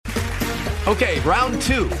Okay, round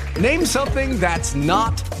 2. Name something that's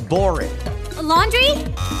not boring. A laundry?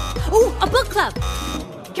 Ooh, a book club.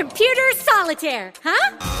 Computer solitaire,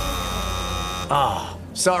 huh? Ah,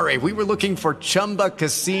 sorry, we were looking for Chumba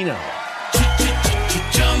Casino.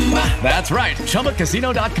 That's right,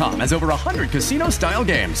 ChumbaCasino.com has over 100 casino-style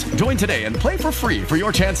games. Join today and play for free for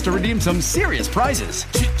your chance to redeem some serious prizes.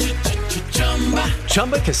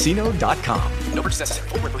 ChumbaCasino.com. No purchase necessary.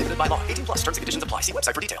 Void where prohibited by law. 18 plus terms and conditions apply. See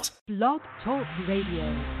website for details. Blog Talk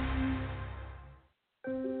Radio.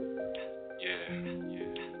 Yeah.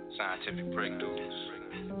 Scientific breakthroughs,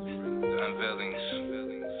 the unveilings,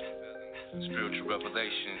 spiritual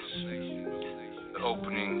revelations, the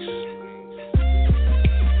openings.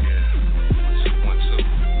 Yeah. 1,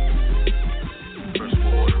 2. First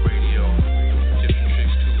World Order Radio. Tips and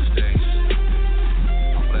Tricks Tuesdays.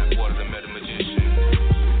 Black Water, the META-MAJI-SHEN.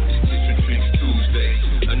 Tips and Tricks Tuesday.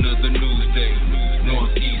 Another news day.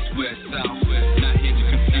 North, east, west, south. Not here to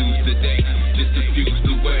confuse the day. Just diffuse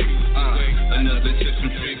the way. Another Tips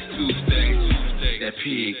and Tricks Tuesday. That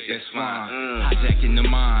pig, that's fine. Hijacking the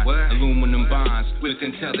mind. Aluminum bonds with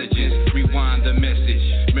intelligence. Rewind the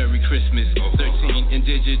message. Merry Christmas. 13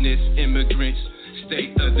 indigenous immigrants.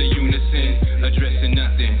 State of the unison. Addressing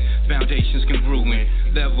nothing. Foundations congruent.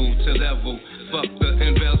 Level to level. Fuck the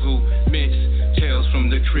embezzlements. Tales from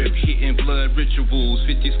the crypt. Hitting blood rituals.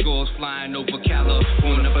 50 scores flying over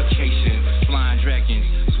California vacation. Flying dragons.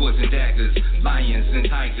 Swords and daggers. Lions and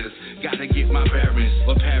tigers. Gotta get my bearings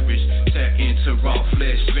or perish. Tap into raw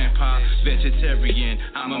flesh. Vampire, vegetarian.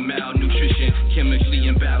 I'm a malnutrition. Chemically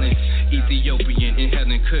imbalanced. Ethiopian.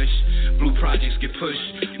 Inhaling kush. Blue projects get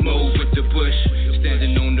pushed. Move with the bush.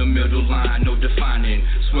 Standing on the middle line. No defining.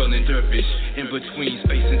 Swirling dervish. In between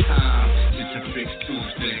space and time. Tips and Tricks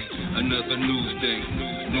Tuesday. Another news day.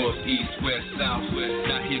 North, east, west, south.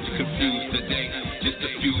 Not here to confuse the day. Just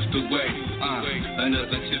diffuse the way.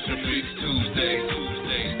 Another Tips and Tricks Tuesday.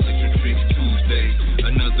 Tips and Tricks Tuesday.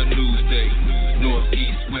 Another news day. North,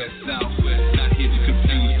 east, west, south. Not here to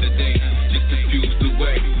confuse the day. Just diffuse the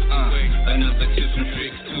way. Another Tips and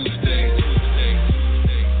Tricks Tuesday.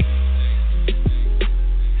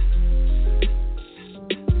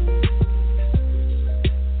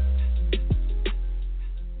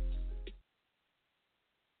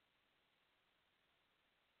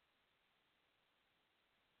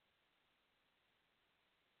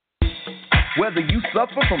 Whether you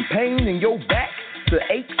suffer from pain in your back to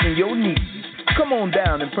aches in your knees, come on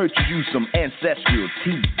down and purchase you some ancestral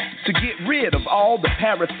tea to get rid of all the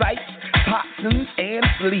parasites, toxins, and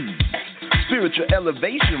fleas. Spiritual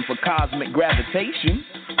elevation for cosmic gravitation.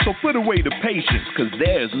 So put away the patience, cause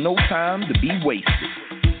there's no time to be wasted.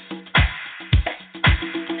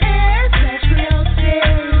 Ancestral tea.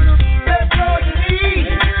 That's all you need.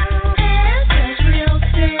 Ancestral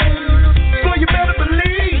tea. So you better believe.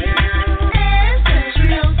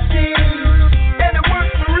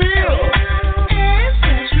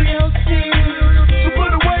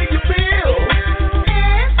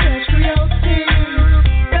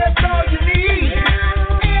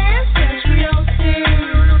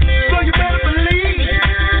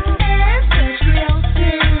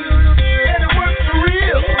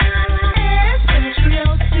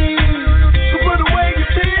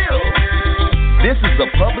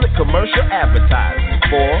 Commercial advertising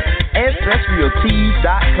for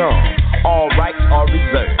AncestralTees.com. All rights are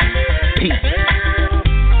reserved. Peace.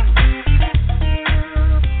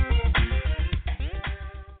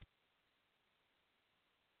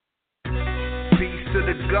 Peace to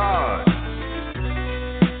the God.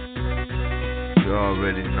 You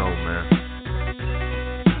already know, man.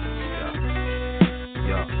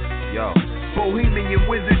 Yo. Bohemian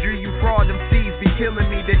wizardry, you fraud MCs be killing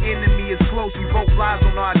me. The enemy is close, we both lies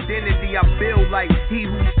on our identity. I build like he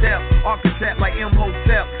who stepped, architect like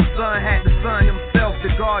Imhotep. Son had the sun himself, the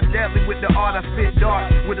God deadly with the art. I spit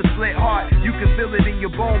dark with a slit heart. You can feel it in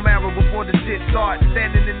your bone marrow before the shit starts.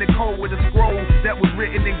 Standing in the cold with a scroll that was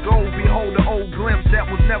written in gold. Behold the old glimpse that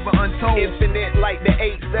was never untold. Infinite like the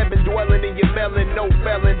 8-7 dwelling in your melon. No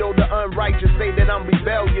felon, though the unrighteous say that I'm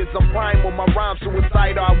rebellious. I'm primal, my rhymes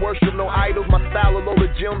suicidal. I worship no idols. My style of load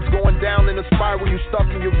of gems going down in a spiral. You stuck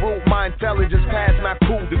in your root. My intelligence past my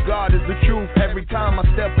cool. The God is the truth. Every time I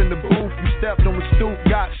step in the booth, you stepped on the stoop.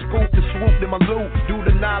 Got scooped and swooped in my loot. Do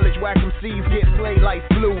the knowledge, whack them seeds, get slayed like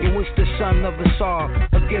flu. It was the son of us all,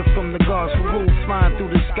 a gift from the gods who rule, flying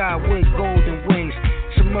through the sky with golden wings.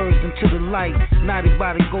 submerged into the light. Knighted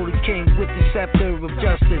by the golden king with the scepter of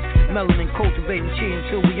justice. Melanin cultivating chi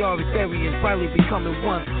until we are Ethereans, finally becoming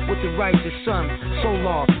one with the righteous sun.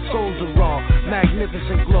 Solar, souls are raw,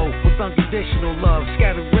 magnificent glow with unconditional love.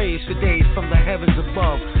 Scattered rays for days from the heavens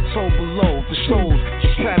above. Soul below, the souls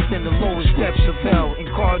trapped in the lowest depths of hell,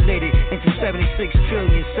 incarnated into 76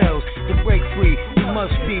 trillion cells. To break free, we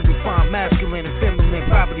must be refined, masculine and feminine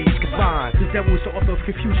properties combined. The devil is the author of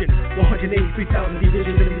confusion. 183,000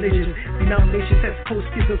 divisions and religions, denominations, sects, codes,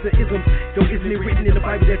 schisms, and isms. Yo, isn't it written in the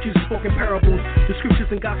Bible that Jesus spoke in parables? The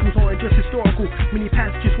scriptures and gospels aren't just historical. Many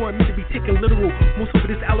passages weren't meant to be taken literal. Most of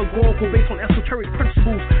it is allegorical, based on esoteric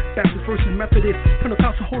principles. Baptist versus Methodist,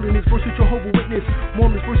 Pentecostal holiness versus Jehovah's Witness,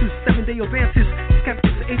 Mormons versus Seventh-day Adventists,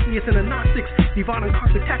 skeptics, atheists, and agnostics, divine and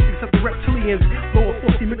cosmic tactics of the reptilians, lower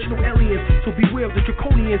fourth-dimensional aliens. So beware of the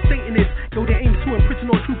draconian Satanists. Yo, they aim to imprison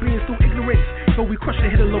all true beings through ignorance. Yo, we crush the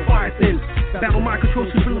head of Leviathan. Battle mind control,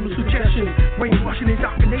 subliminal suggestion, brainwashing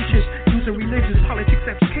indoctrinations, using religions, politics,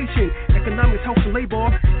 education, economics, health and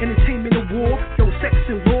labor, entertainment and war. Yo, sex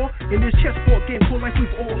and law. In this chessboard game called life,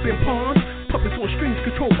 we've all been pawns. Puppets on strings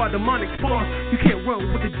controlled by demonic spawns. You can't run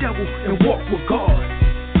with the devil and walk with God.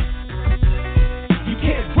 You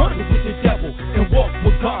can't run with the devil and walk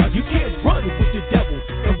with God. You can't run with the devil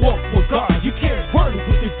and walk with God. You can't run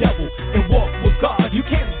with the devil and walk with God. You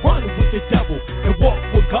can't run with the devil and walk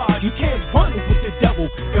with God. You can't run with the devil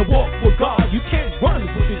and walk with God. You can't run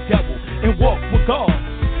with the devil and walk with God.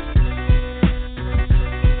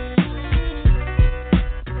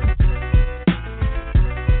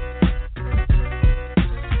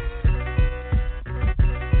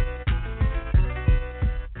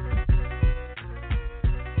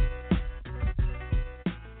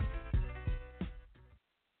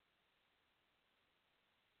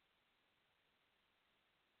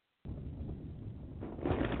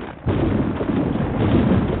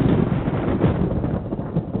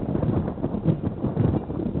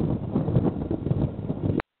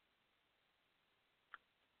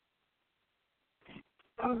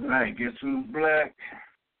 All right, guess who's Blak?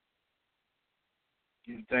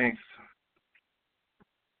 Give thanks.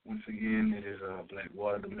 Once again, it is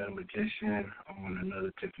Blackwater, the META-MAJI-SHEN, on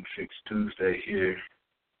another TIPZ Tuesday here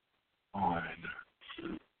on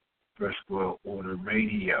First World Order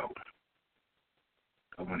Radio.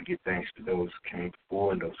 I want to give thanks to those who came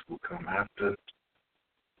before and those who will come after.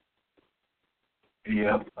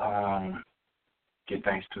 Yep, give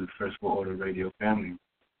thanks to the First World Order Radio family,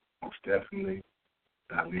 most definitely.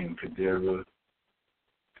 Darlene Kadira,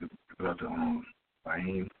 to brother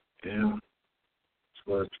Fahim Dale, as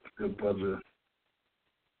well as the good brother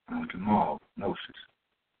Jamal Gnosis,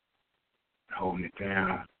 holding it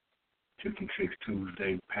down. TIPZ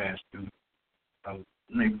Tuesday passed through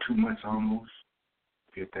maybe 2 months almost.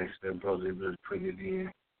 Give thanks to that brother, they really putting it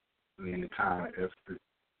in the time and effort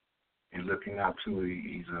and looking out to it.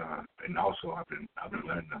 He's and also I've been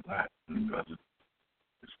learning a lot from the brother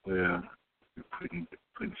as well. We're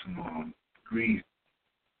putting some degrees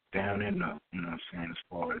down in the, you know what I'm saying, as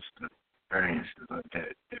far as the variances of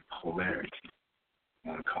that polarity, I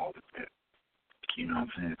want to call it that. You know what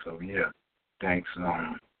I'm saying? So, yeah, thanks.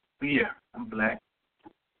 But yeah, I'm Blak,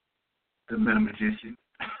 the META-MAJI-SHEN.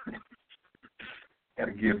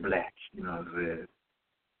 Gotta give Blak, you know what I'm saying?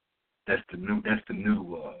 That's the new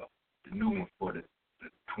one for the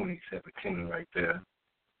 2017 right there.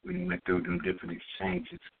 We went through them different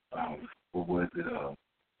exchanges. What was it?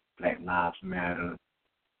 Black Lives Matter,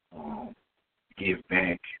 Give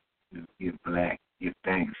Back, Give Blak, Give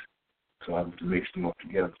Thanks. So I mixed them up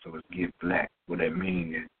together. So it's Give Blak. What that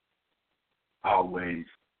means is always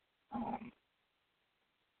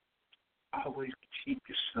keep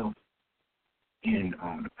yourself in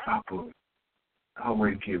the proper.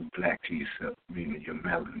 Always give black to yourself, meaning your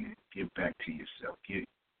melanin. Give back to yourself.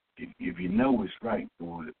 If you know it's right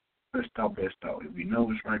for it, best thought. If you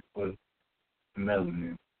know it's right for the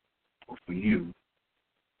melanin or for you,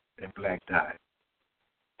 that black dye,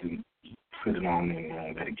 then you put it on there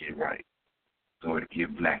and let it get right. So it'll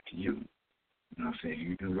give black to you. You know what I'm saying?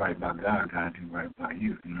 You do right by God, God do right by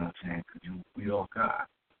you. You know what I'm saying? Because we all God.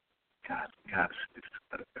 God is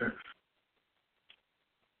of the earth.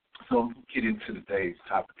 So we'll get into today's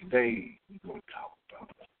topic. Today we're going to talk about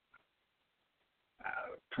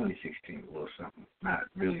 2016 a little something. Not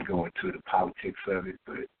really go into the politics of it,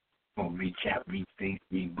 but going to recap, rethink,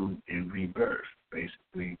 reboot, and rebirth.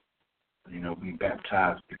 Basically, you know, we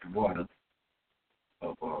baptized with the water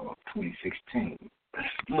of 2016. Let's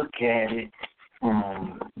look at it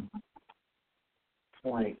from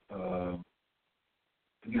point of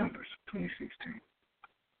the numbers, 2016.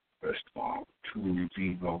 First of all,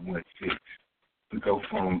 2016. we go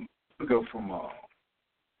from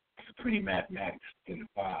pretty mathematics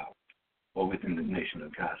involved, or within the nation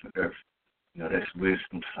of God's and earth. You know, that's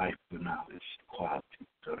wisdom, cipher, knowledge, quality.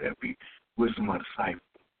 So that'd be wisdom of the cipher,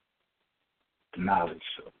 the knowledge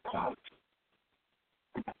of quality.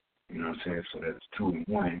 You know what I'm saying? So that's 2 and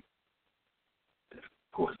 1. That's,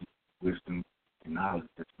 of course, wisdom and knowledge,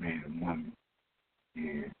 that's man and woman,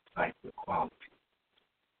 and cipher, quality.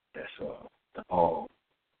 That's the all.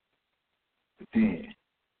 But then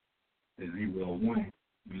the 0 and 1,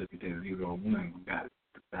 we look at that 0 and 1, we got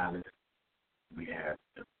the phallus, we have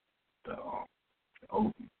the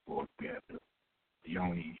ovum, or we have the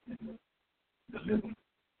yoni and the liver,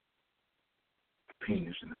 the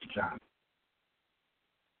penis and the vagina.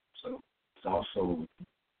 So it's also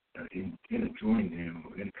interjoin them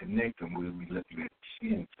or interconnect them where we looking at the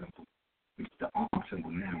shin symbol, which is the arm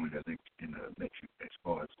symbol now in the electric, as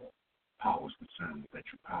far as power is concerned,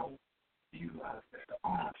 electric power. Utilize as the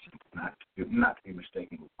arm symbol, not to be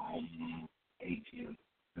mistaken with ATM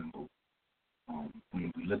symbol.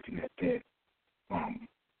 When we're looking at that from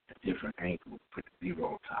a different angle, put the 0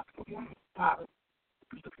 on top of the 1 on the bottom.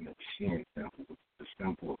 We're looking at the shin symbol, which is the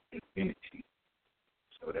symbol of infinity.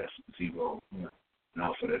 So that's 0 and 1. And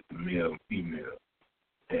also that's the male and female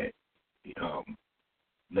that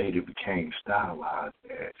later became stylized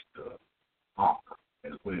as the arc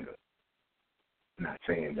as well. I'm not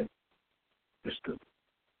saying that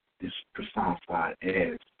this personified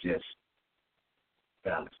as just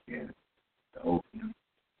phallus and the ovum.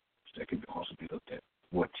 That could also be looked at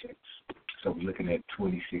vortex. So we're looking at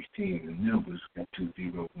 2016, the numbers got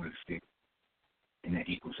 2016, and that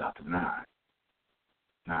equals out to 9.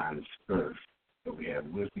 9 is birth. So we have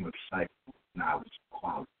wisdom of cycle, knowledge,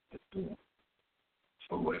 quality, that's born.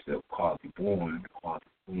 So what is the quality born? The quality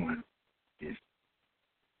born is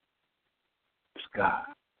God.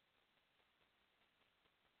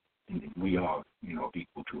 And we are,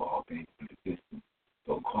 equal to all things in existence.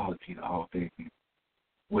 So quality to all things.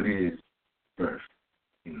 What is birth?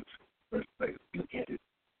 First place, look at it.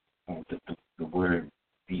 The word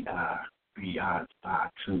B-I is by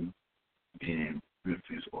 2, then birth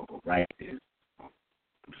is, or the right is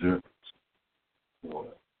observance, or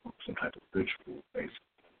some type of ritual based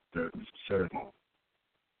observance ceremony.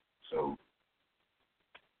 So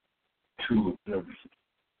 2 observances.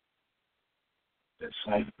 That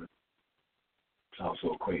cipher is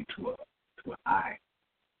also equated to an eye.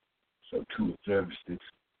 So 2 observances,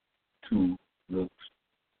 2 looks.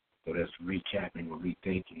 So that's recapping or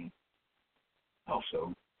rethinking.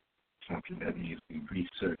 Also, something that needs to be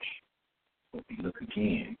researched or we look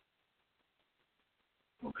again.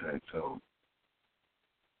 Okay, so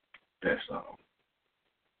that's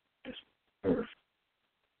birth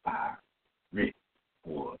by writ,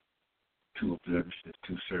 or 2 observances,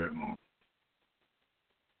 2 ceremonies.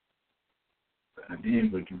 And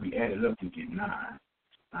then when we add it up, we get 9.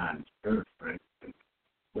 9 is birth, right?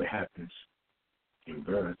 What happens in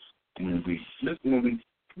birth when we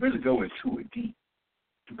really go into it deep?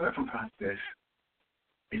 The birthing process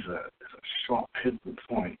is a sharp pivotal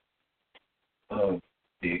point of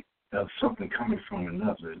something coming from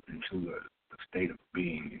another into a state of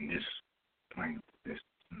being in this plane of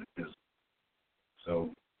existence, in the physical.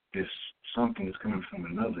 So this something that's coming from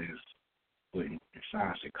another is what in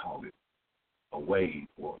science they call it a wave,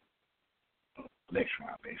 or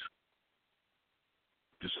electron, basically.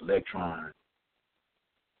 This electron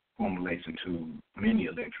formulates into many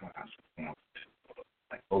electrons,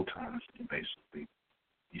 like photons, and basically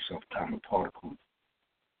these subatomic particles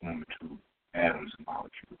form into atoms and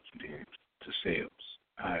molecules, and then to cells.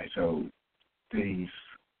 All right, so this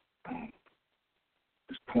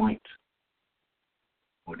point,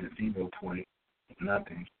 or the 0 point of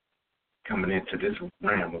nothing, coming into this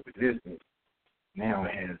realm of existence, now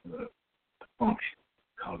it has a function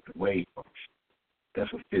called the wave function.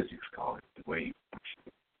 That's what physics call it, the wave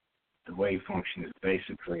function. The wave function is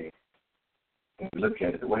basically, when we look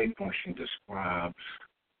at it, the wave function describes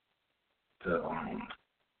the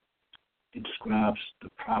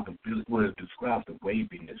probability, well, it describes the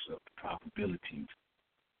waviness of the probabilities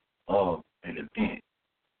of an event,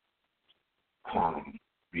 quantum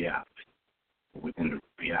reality, within the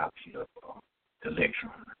reality of the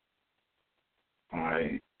electron. All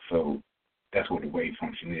right, so that's what the wave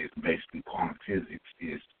function is. Basically, quantum physics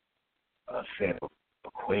is a set of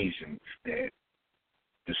equations that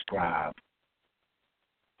describe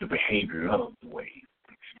the behavior of the wave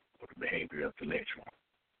function, or the behavior of the electron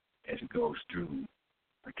as it goes through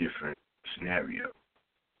a different scenario.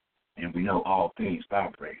 And we know all things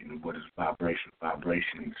vibrate. And what is vibration?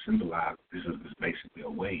 Vibration symbolizes, this is basically a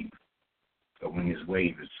wave. So when this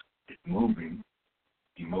wave is moving,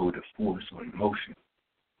 emotive force or emotion,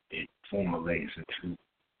 it formulates into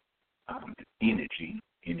energy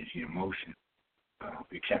and motion.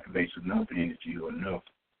 It captivates enough energy or enough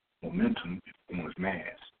momentum, it forms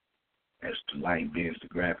mass. As the light bends the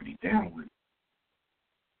gravity downward,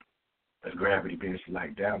 as gravity bends the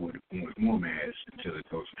light downward, it forms more mass until it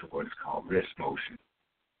goes into what is called rest motion.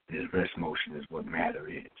 This rest motion is what matter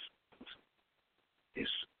is.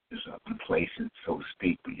 It's complacent, so to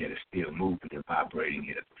speak, but yet it's still moving and vibrating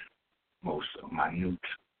at most minute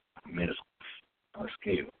minuscule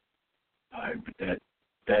scale. But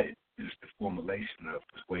that is the formulation of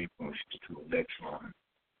this wave functions to electron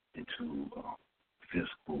into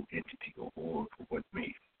physical entity or what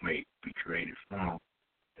may be created from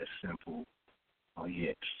that simple,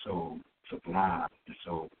 yet so sublime and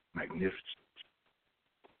so magnificent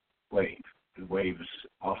wave. The wave is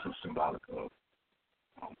also symbolic of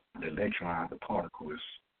the electron, the particle is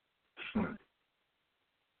the sun,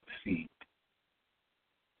 the seed.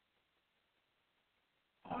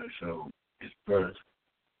 So it's birth.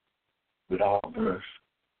 With all birth,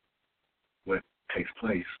 what takes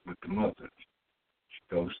place with the mother,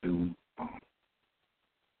 she goes through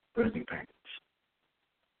birthing pains.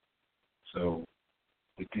 So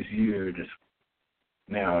with this year, this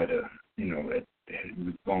now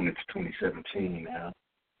we've gone into 2017 now.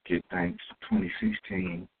 Give thanks,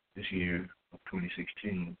 2016, this year of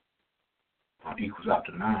 2016 equals out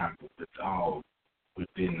to 9, but it's all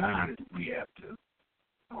within 9 that we have to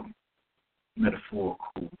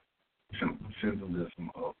metaphorical symbolism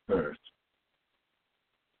of birth,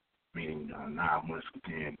 meaning 9 months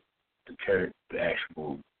within the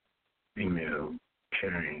actual female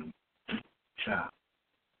carrying child.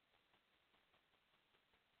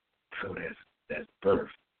 So that's birth.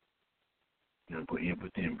 But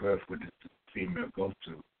within birth, what does the female go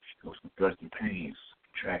through? She goes through birthing pains,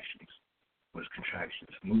 contractions. What's contractions?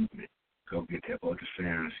 Movement. Go get that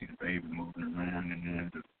ultrasound, see the baby moving around, and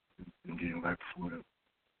then right before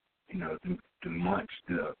the months,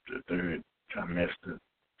 the third trimester,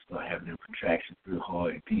 start having them contractions real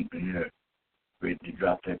hard and deep, and they're ready to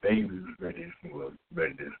drop that baby, ready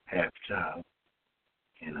to have a child,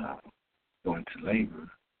 and go into labor,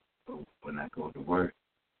 but not go to work,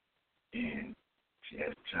 and she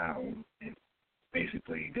has a child, and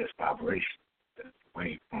basically that's vibration, that's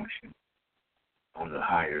wave function on the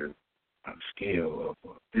higher scale of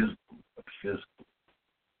the physical,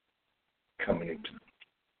 coming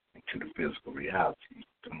into the physical reality,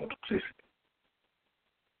 the multiplicity.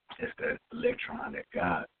 That's that electron, that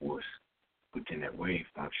God force within that wave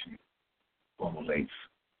function formulates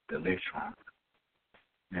the electron.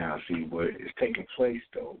 Now, see what is taking place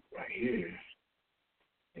though, right here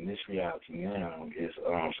in this reality now is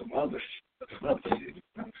some other shit.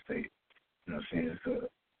 State. You know what I'm saying?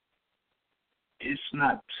 It's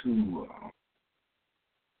not to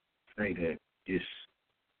say that it's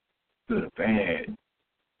good or bad.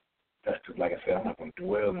 That's like I said, I'm not going to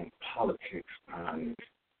dwell on politics on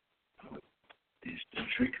this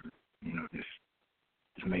trickery,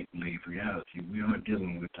 this make-believe reality. We are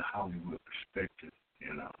dealing with the Hollywood perspective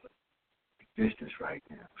in our existence right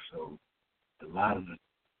now. So a lot of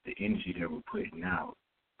the energy that we're putting out,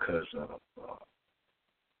 because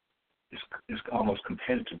it's almost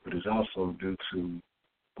competitive, but it's also due to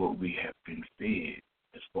what we have been fed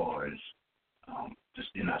as far as just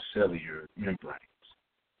in our cellular membranes.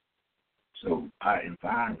 So our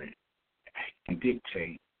environment can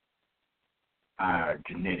dictate our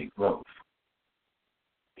genetic growth.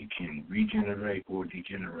 It can regenerate or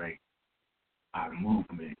degenerate our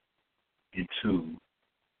movement into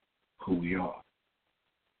who we are.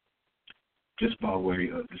 Just by way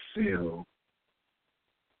of the cell,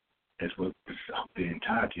 as well as the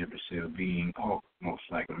entirety of the cell being almost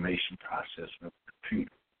like a automation process of a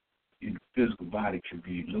computer. The physical body can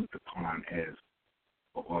be looked upon as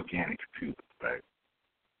an organic computer, right?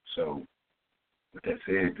 So, with that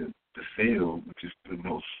said, the cell, which is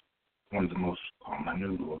one of the most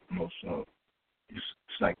minute or most,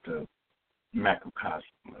 it's like the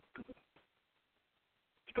macrocosm of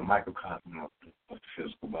the microcosm of the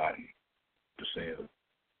physical body, the cell.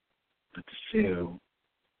 But the cell,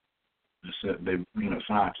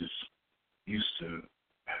 scientists used to,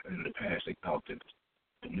 in the past, they thought that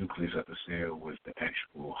the nucleus of the cell was the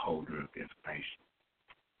actual holder of information,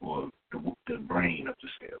 or the brain of the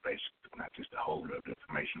cell, basically, not just the holder of the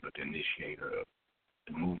information, but the initiator of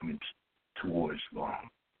the movement towards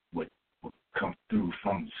what comes through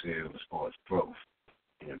from the cell as far as growth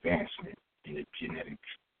and advancement in the genetic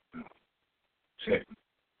segment.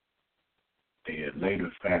 They had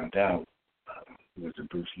later found out, it was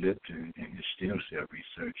Bruce Lipton and his stem cell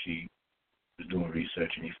research, he was doing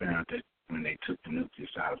research, and he found that when they took the nucleus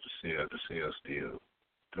out of the cell still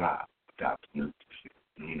thrive without the nucleus.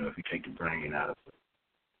 And, you know, if you take the brain out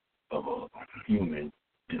of a human,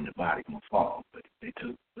 then the body will fall. But they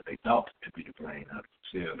took what they thought to be the brain out of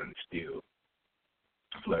the cell, and it still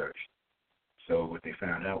flourished. So what they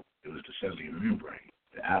found out, it was the cellular membrane.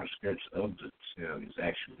 The outer skirts of the cell is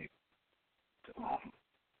actually the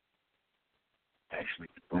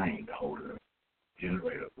brain, the holder,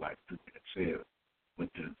 generator of life through that cell. What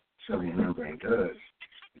the cellular membrane does,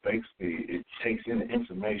 basically, it takes in the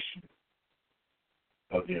information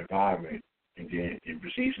of the environment, and then it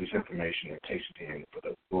receives this information and takes it in, but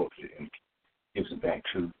absorbs it and gives it back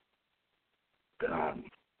to the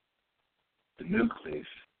nucleus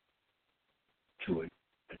to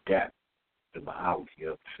adapt the biology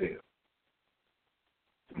of the cell.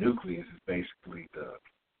 The nucleus is basically the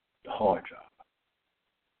hard drive,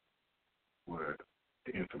 where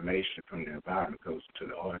the information from the environment goes to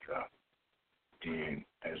the hard drive. Then,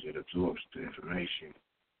 as it absorbs the information,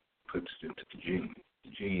 puts it into the genes.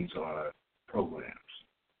 The genes are programs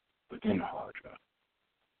within the hard drive.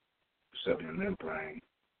 The cellular membrane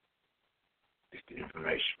is the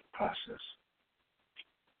information process.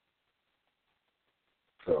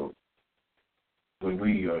 So, when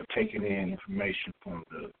we are taking in information from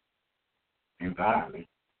the environment,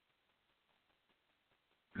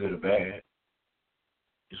 good or bad,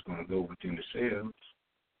 it's going to go within the cells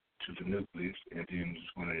to the nucleus, and then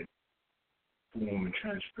it's going to form and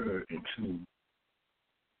transfer into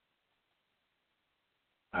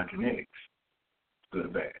our genetics, good or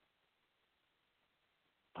bad.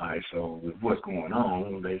 All right, so with what's going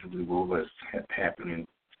on, basically what was happening,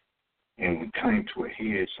 and we came to a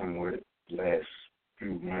head somewhere the last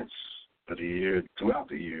few months of the year, throughout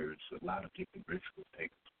the years, a lot of different rituals take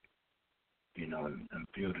place, you know, and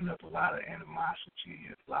building up a lot of animosity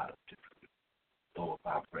and a lot of different lower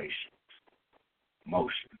vibrations,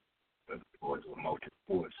 emotion, or the emotive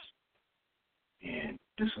force. And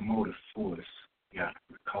this emotive force, you have to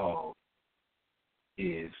recall,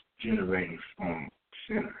 is generating from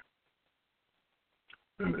center.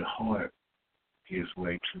 Remember, the heart gives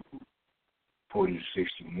way to 40 to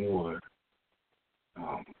 60 more.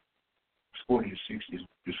 40 to 60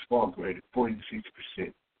 is far greater, 40 to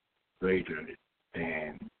 60% greater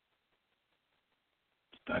than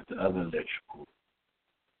the other electrical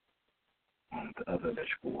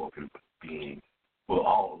organ being, well,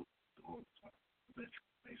 all the organs are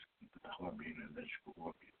electrical, basically, but the heart being an electrical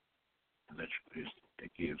organ. Electrical is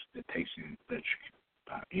that takes in electric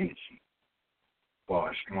energy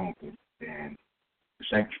far stronger than the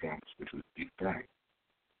second strongest, which would be the brain.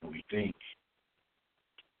 And we think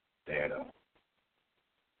that the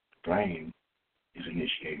brain is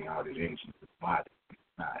initiating all this energy with the body.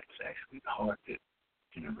 It's not. It's actually the heart that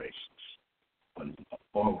generates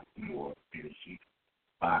far more energy,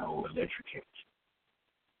 bioelectric energy,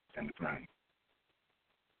 than the brain.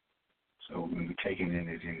 So when we're taking in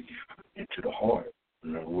this energy into the heart,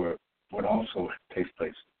 remember what also takes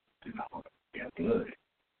place in the heart? We have blood.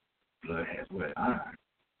 Blood has what? Iron.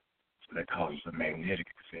 So that causes a magnetic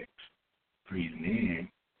effect. Breathing in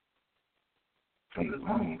from the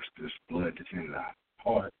lungs, this blood that's in the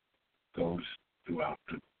heart goes throughout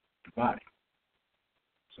the body.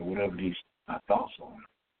 So whatever our thoughts are,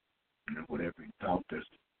 whatever thought there's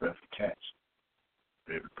breath attached,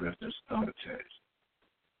 whatever breath there's thought attached.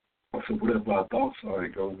 So whatever our thoughts are,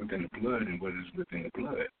 it goes within the blood, and what is within the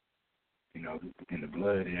blood? Within the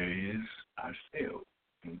blood there is our cells.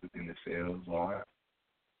 And within the cells are,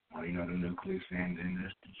 the nucleus, and then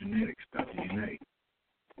there's the genetics, the DNA.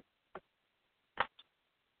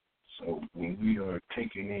 So when we are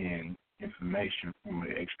taking in information from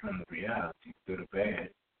the external reality, good or bad,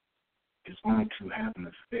 it's going to have an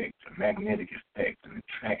effect, a magnetic effect, an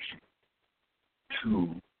attraction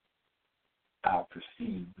to our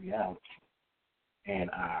perceived reality and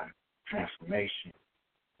our transformation,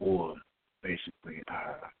 or basically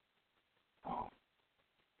our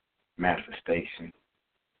manifestation.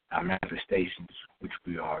 Our manifestations, which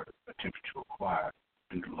we are attempting to acquire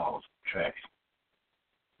through the laws of attraction.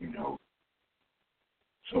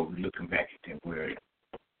 So we're looking back at that, where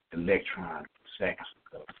the electron seconds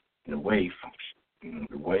ago, the wave function.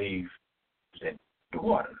 The wave is at the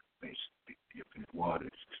water, basically. If the water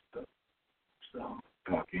is just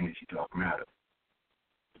dark energy, dark matter.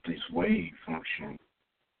 But this wave function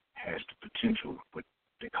has the potential, what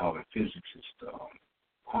they call in physics is the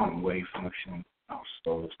quantum wave function.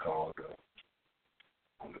 Also, it's called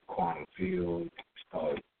on the quantum field. It's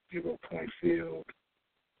called 0-point field.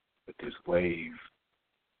 But this wave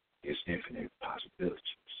is infinite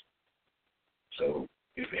possibilities. So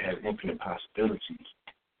if it has infinite possibilities,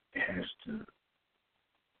 it has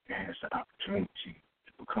the opportunity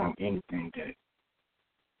to become anything that it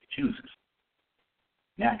chooses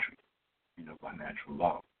naturally, by natural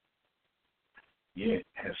law. Yet,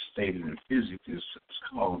 as stated in physics, it's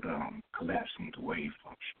called collapsing the wave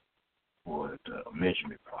function or the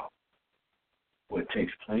measurement problem. What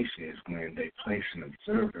takes place is when they place an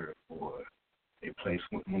observer or they place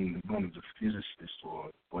when one of the physicists or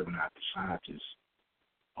whatnot, the scientists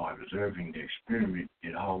are observing the experiment,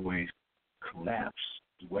 it always collapses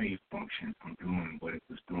the wave function from doing what it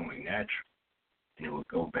was doing naturally. And it would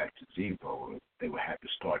go back to zero, or they would have to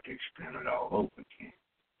start the experiment all over again.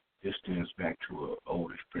 This stems back to an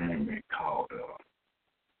old experiment called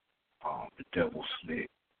the double slit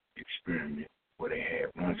experiment, where they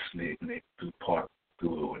had one slit and they threw part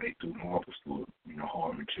through it, or they threw marbles through it,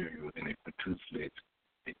 hard material. Then they put two slits,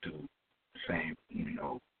 they threw the same,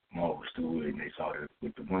 marbles through it, and they saw that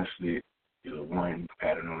with the one slit, it was one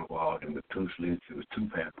pattern on the wall, then with two slits, it was two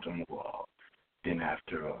patterns on the wall. Then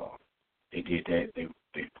after they did that, they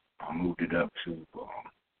moved it up to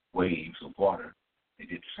waves of water. They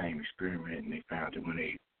did the same experiment, and they found that when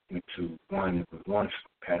they went to one, it was one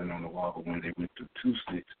pattern on the wall, but when they went to two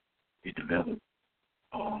slits, it developed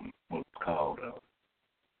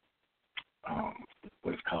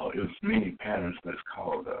it was many patterns, but it's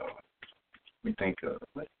called, we think of,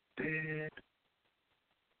 what did,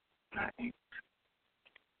 not ink,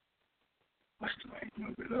 what's the name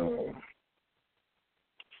of it?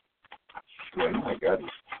 Well, I got it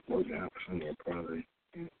wrote down for somewhere, probably,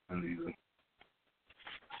 unusual.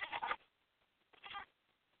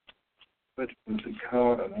 What was it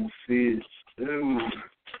called? I don't see it.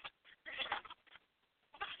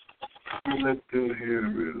 Let's go here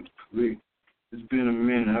real quick. It's been a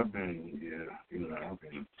minute. I've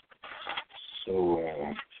been so,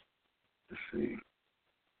 let's see.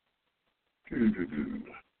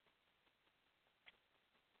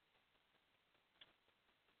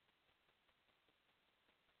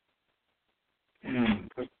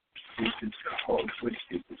 And what it's called, which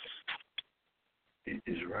it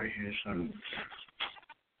is right here somewhere.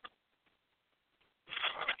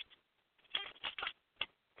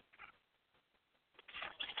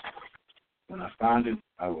 When I find it,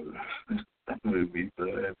 I will be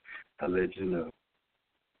glad. I'll let you know.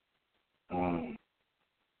 Oh,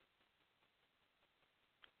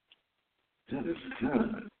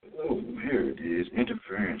 here it is.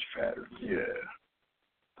 Interference pattern. Yeah.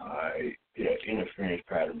 Alright. Yeah, interference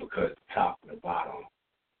pattern, because the top and the bottom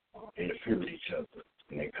interfere with each other,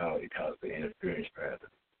 and they call it the interference pattern,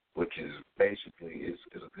 which is basically is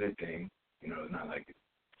a good thing. It's not like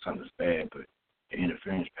something's bad, but the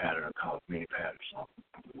interference pattern caused many patterns on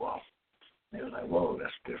the wall. And they were like, whoa,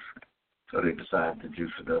 that's different. So they decided to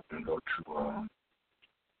juice it up and go to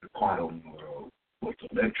the quantum world with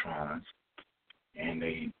electrons, and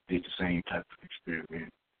they did the same type of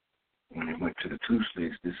experiment. When they went to the two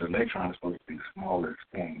slits, this electron is supposed to be the smallest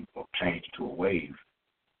form of change to a wave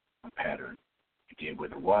pattern. It did what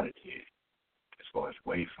the water did as far as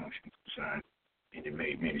wave function is concerned, and it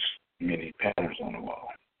made many patterns on the wall.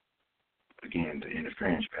 Again, the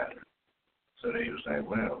interference pattern. So they was like,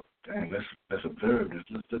 well, dang, let's observe this.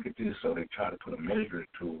 Let's look at this. So they tried to put a measuring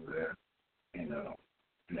tool there, and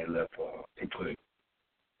they put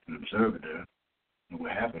an observer there. And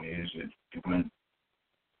what happened is it went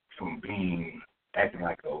from acting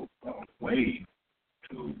like a wave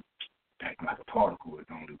to acting like a particle.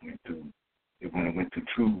 When it went through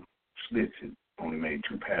two slits, it only made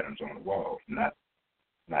two patterns on the wall, not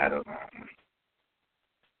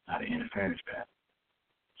an interference pattern.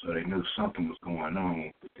 So they knew something was going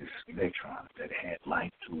on with this electron, that it had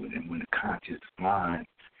light to it, and when the conscious mind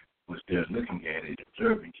was there looking at it,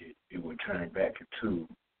 observing it, it would turn back into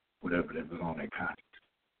whatever that was on their conscious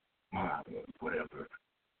mind, or whatever,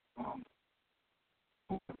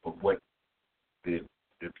 of what the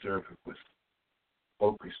observer was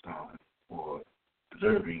focused on or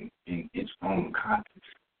observing in its own conscious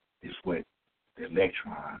is what the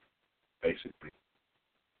electron basically,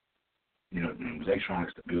 the electron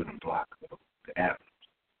is the building block of the atoms.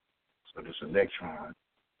 So this electron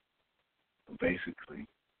will basically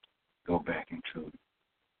go back into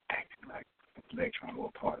acting like an electron or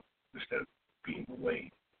a particle instead of being a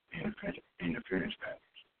wave, interference patterns.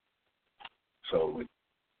 So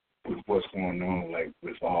with what's going on, like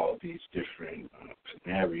with all these different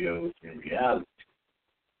scenarios in reality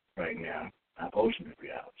right now, not ultimate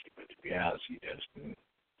reality, but the reality that's been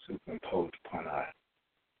superimposed upon our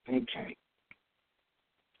think tank,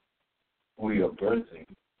 we are birthing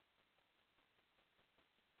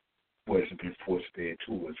what has been force-fed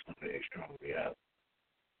to us from the external reality.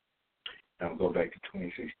 Now go back to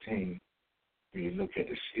 2016. When you look at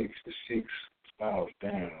the six spirals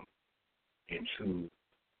down into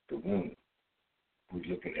the womb. We're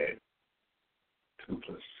looking at 2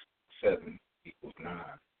 plus 7 equals 9.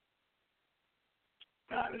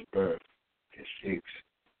 9 is birth. And 6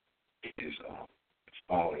 is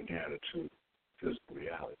spiraling down into physical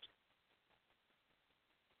reality.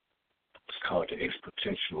 It's called the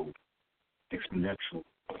exponential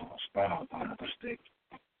spiral, by mistake.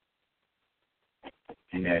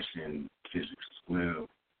 And that's in physics as well.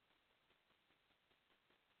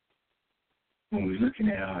 When we're looking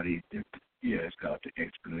at all these different, it's called the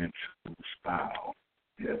exponential spiral.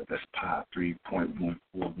 Yeah, that's pi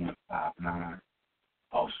 3.14159.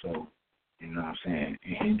 Also, you know what I'm saying?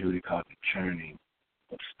 In Hindu, they call it the churning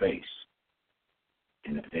of space.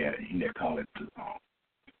 And they call it the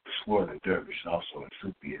swirling dervish, also in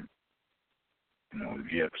Sufism. You know,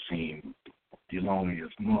 if you ever seen the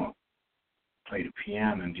loneliest monk play the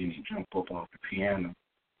piano and then he jump up off the piano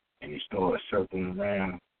and he started circling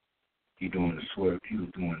around, he was doing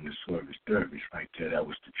the swervish dervish right there. That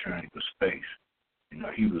was the churning of space. You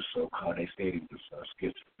know, he was so called, they said he was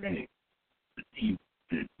schizophrenic. But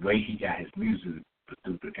the way he got his music was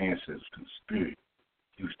through the ancestors, through the spirit.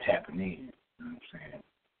 He was tapping in, you know what I'm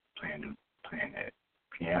saying? Playing that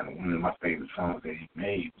piano. One of my favorite songs that he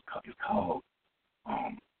made was called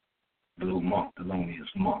Blue Monk, the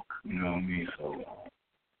Loneliest Monk, you know what I mean? So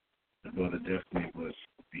the brother definitely was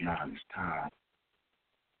beyond his time.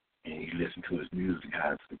 And he listened to his music,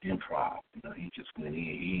 how it's improv. You know, he just went in.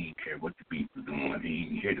 He didn't care what the beat was doing. He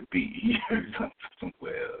didn't hear the beat. He heard something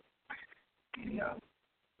somewhere else. You know.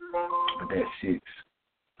 But that 6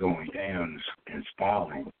 going down and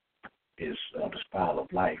spiraling is the spiral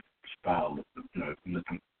of life. The spiral of, you know, if you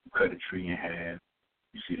cut a tree in half,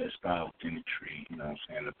 you see that spiral within the tree. You know what I'm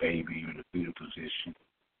saying? The baby in the fetal position.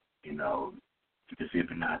 You know, the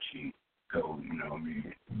Fibonacci code. You know what I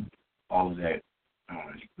mean? All of that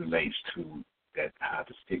relates to that how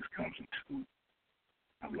the 6 comes into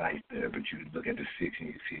life there, but you look at the 6 and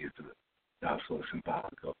you see it's also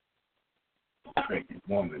symbolic of a pregnant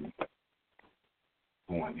woman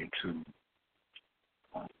going into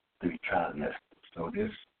 3 trimesters. So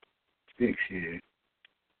this 6 here,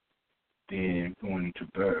 then going into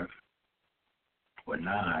birth, or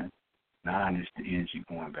 9 is the energy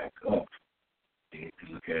going back up. Then if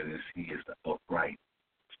you look at it, he is the upright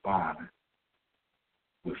spine.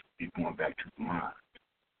 With it going back to the mind,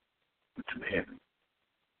 to heaven.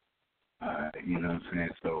 You know what I'm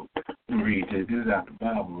saying? So, read this. This is out the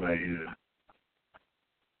Bible right here.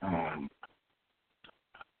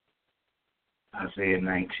 Isaiah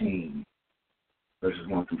 19, verses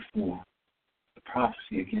 1 through 4. The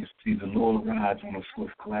prophecy against the Lord rides on a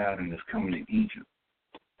swift cloud and is coming to Egypt.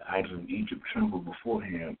 The idols of Egypt tremble before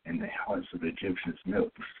him, and the hearts of the Egyptians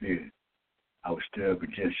melt with fear. I will stir up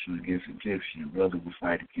Egyptian against Egyptian, brother will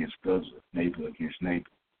fight against brother, neighbor against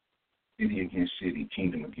neighbor, city against city,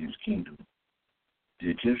 kingdom against kingdom.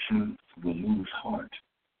 The Egyptians will lose heart,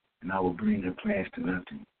 and I will bring their plans to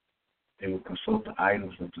nothing. They will consult the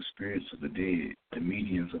idols of the spirits of the dead, the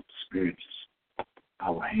mediums of the spirits.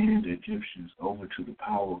 I will hand the Egyptians over to the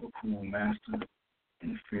power of a cruel master,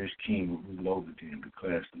 and the fierce king will rule over them,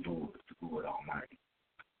 declares the Lord Almighty.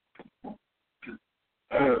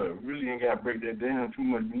 Really ain't got to break that down too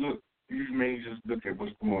much. Look, you may just look at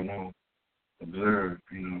what's going on. Observe,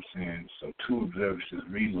 you know what I'm saying? So 2 observe is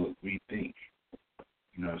relook, rethink,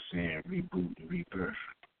 you know what I'm saying? Reboot and rebirth.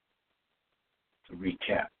 To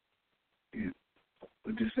recap.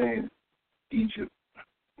 But they're saying Egypt,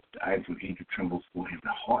 the idols of Egypt tremble for him.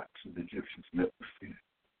 The hearts of the Egyptians melt with fear.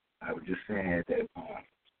 I was just saying that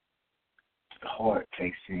the heart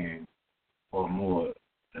takes in or more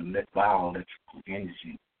bioelectrical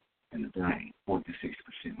energy in the brain, 40 to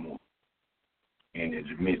 60% more. And it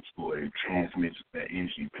emits or it transmits that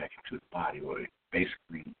energy back into the body, or it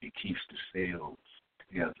keeps the cells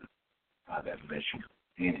together by that electrical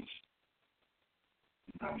energy.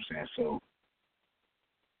 You know what I'm saying? So,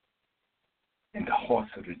 and the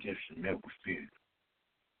hearts of the Egyptians melt with fear.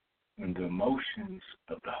 When the emotions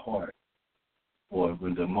of the heart, or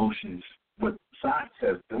when the emotions, what science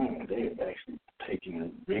has done, they have actually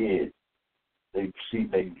taken red. They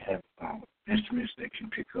have instruments that can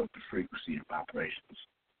pick up the frequency and vibrations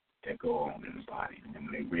that go on in the body. And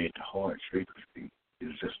when they read the heart's frequency,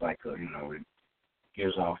 it's just like it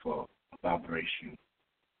gives off a vibration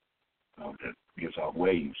that gives off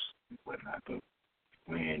waves and whatnot. But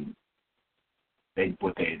when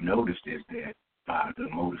what they had noticed is that by the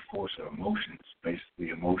motive force of emotions, basically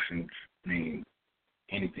emotions mean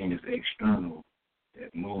anything that's external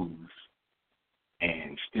that moves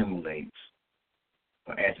and stimulates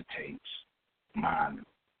or agitates mind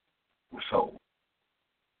or soul.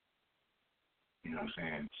 You know what I'm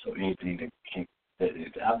saying? So anything that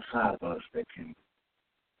is outside of us that can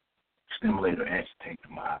stimulate or agitate the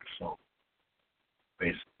mind or soul,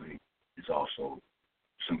 basically, is also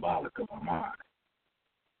symbolic of our mind.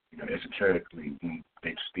 You know, esoterically, when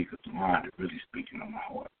they speak of the mind, they're really speaking on the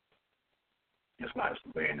heart. That's why it's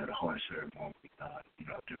the wearing of the heart ceremony, you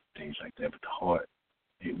know, different things like that. But the heart,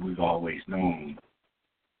 we've always known,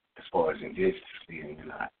 as far as indigenously and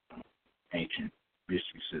in our ancient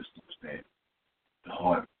mystery systems, that the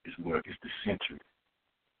heart is the center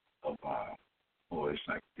of or it's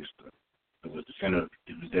like it's it was the center.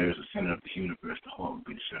 If there is a center of the universe, the heart would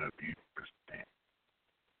be the center of the universe.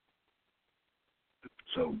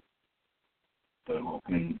 So, but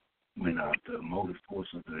when the motive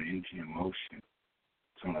force of the energy in motion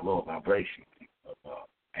is on a lower vibration of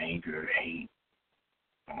anger, hate,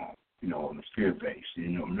 you know, on the fear base. You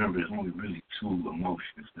know, remember, there's only really two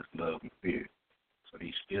emotions: that's love and fear. So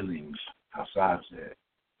these feelings outside of that,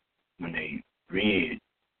 when they read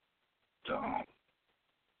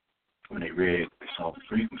saw the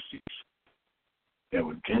frequencies that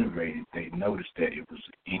were generated, they noticed that it was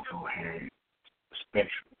incoherent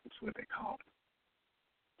spectrum. Is what they call it.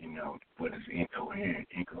 You know, what is incoherent?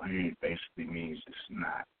 Incoherent basically means it's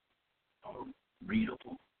not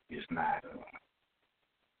readable. It's not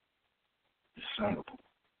discernible.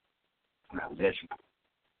 It's not legible.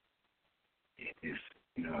 It is,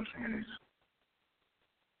 you know what I'm saying?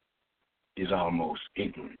 It's almost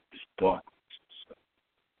ignorant. It's darkness.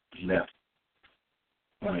 It's left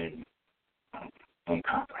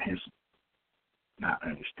incomprehensible, not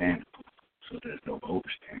understandable. So there's no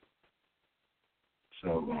overstanding.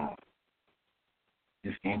 So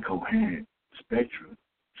this incoherent spectra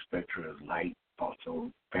is light,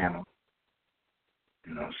 also phantom.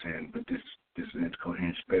 You know what I'm saying? But this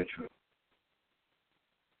incoherent spectra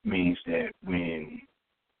means that when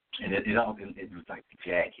it was like the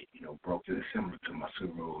jacket, you know, broke. It's similar to my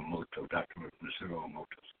Dr. Masaru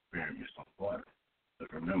Emoto's experiment on water.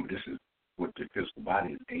 But remember, this is what the physical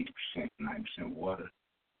body is 80%, 90% water.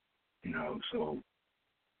 You know, so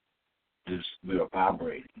we are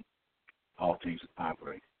vibrating. All things are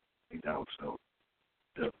vibrating. You know, so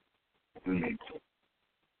the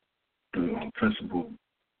principle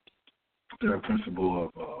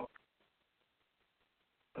of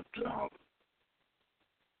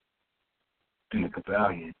in the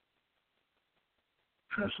Kabbalion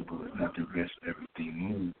principle is nothing rest, everything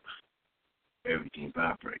moves, everything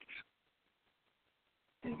vibrates.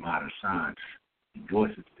 In modern science,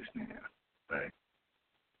 endorses this now, right?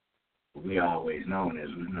 But we always known as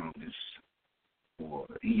we've known this for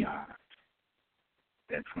eons,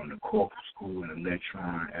 that from the corpuscle and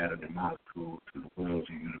electron, atom and molecule to the worlds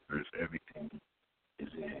and universe, everything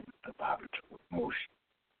is in a vibratory motion.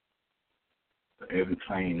 So every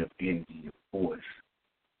plane of energy of force,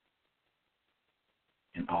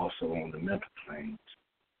 and also on the mental planes,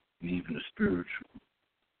 and even the spiritual,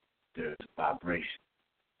 there's vibration.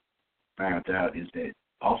 Found out is that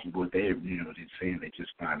also what they're saying, they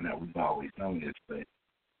just find out, we've always known this, but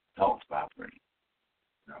thoughts vibrate.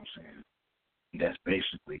 You know what I'm saying? And that's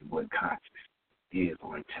basically what conscious is,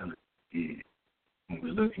 or intelligence is. When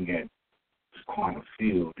we're looking at this quantum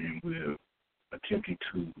field and we're attempting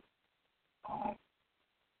to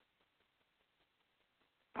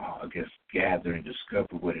gather and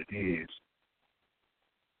discover what it is,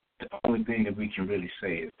 the only thing that we can really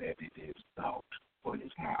say is that it is thought or it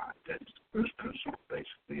is mind. That is the first principle,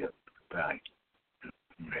 basically, of the value.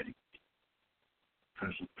 The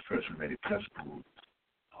first remedy principle is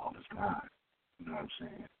all is mind. You know what I'm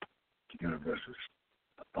saying? The universe is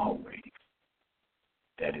a thought wave.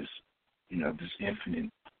 That is, the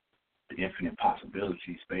infinite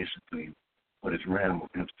possibilities, basically, what is realm of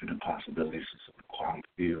infinite possibilities is the quantum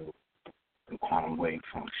field, the quantum wave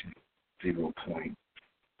function, 0 point,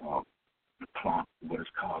 the Planck, what is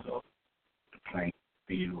called the Planck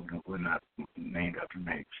field, and whatnot, named after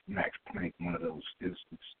Max Planck, one of those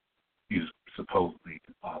physicists. He was supposedly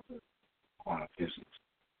the father of quantum physics.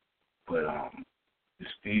 But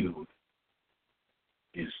this field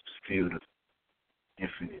is the field of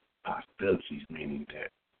infinite possibilities, meaning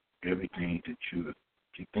that everything that you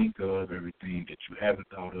think of, everything that you haven't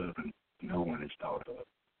thought of, and no one has thought of,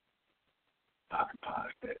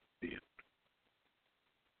 occupies that field.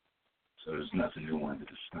 So there's nothing new under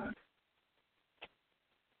the sun.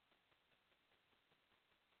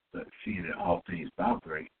 But seeing that all things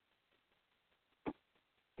vibrate,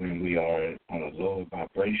 when we are on a lower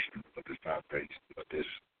vibration of this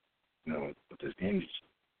energy,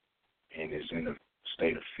 and is in a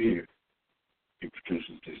state of fear, it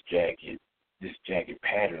produces this jagged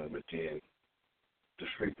pattern within the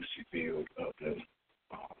frequency field of the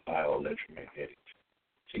bioelectromagnetic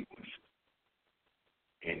sequence.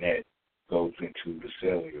 And that goes into the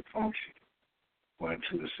cellular function, or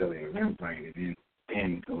into the cellular membrane, and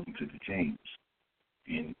then goes into the genes.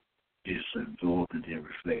 And it's absorbed and then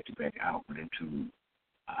reflected back outward into,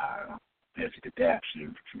 as it adapts, it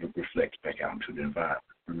reflects back out into the environment.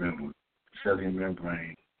 Remember, the cellular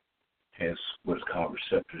membrane has what's called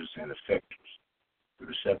receptors and effectors. The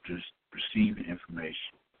receptors receive the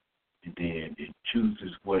information, and then it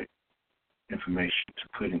chooses what information to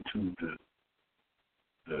put into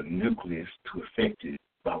the nucleus to affect it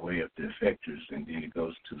by way of the effectors, and then it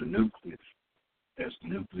goes to the nucleus. As the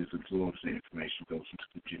nucleus absorbs the information, goes into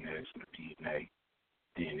the genetics and the DNA,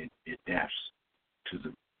 then it adapts to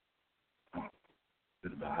the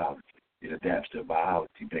biology. It adapts the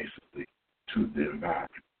biology basically to the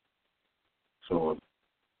environment. So,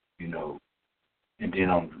 and then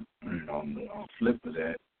on the flip of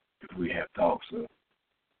that, if we have thoughts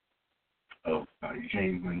of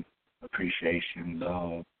genuine appreciation,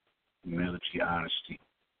 love, humility, honesty,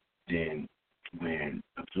 then when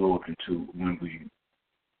we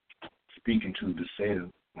speak into the cell,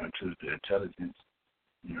 or into the intelligence,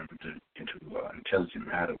 into intelligent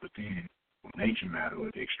matter within, or nature matter,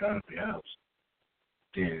 or the external reality,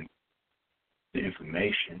 then the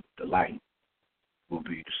information, the light, will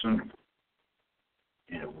be discernible,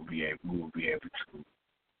 and we will be able to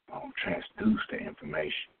transduce the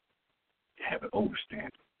information, have an overstanding,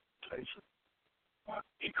 place of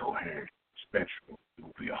incoherent spectrum. It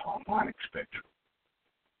will be a harmonic spectrum,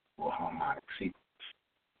 or a harmonic sequence.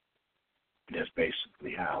 And that's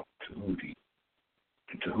basically how Tahuti,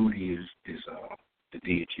 and Tahuti is the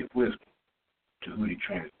deity of wisdom. Tahuti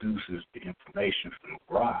transduces the information from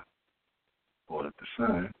Ra, or the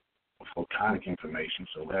sun, or photonic information,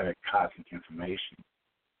 so that cosmic information,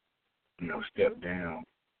 step down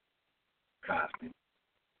cosmic,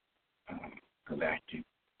 galactic,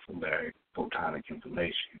 solaric, photonic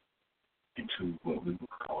information into what we would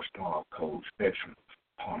call star code spectrum,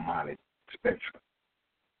 harmonic spectrum.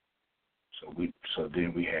 So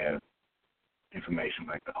then we have information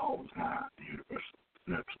like the whole line, the universal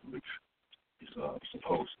principle, which is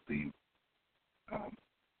supposed to be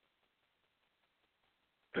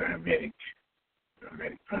the hermetic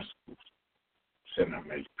principles, 7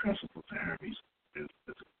 hermetic principles. And Hermes is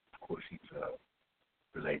of course, he's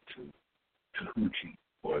related to Tahuti,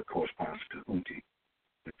 or it corresponds to Tahuti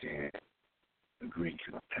within the Greek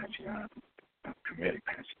pantheon, Hermetic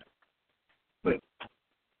pantheon. But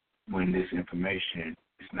when this information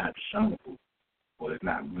is not discernible, or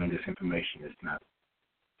when this information is not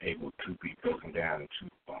able to be broken down and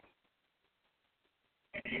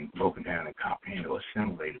comprehended or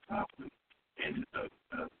assimilated properly, and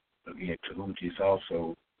again, Tahuti is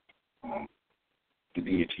also the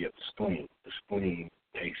deity of the spleen. The spleen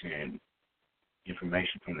takes in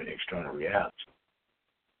information from the external reality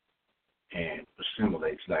and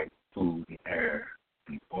assimilates like food and air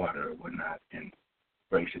and water or whatnot, and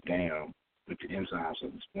breaks it down with the enzymes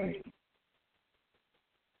of the spleen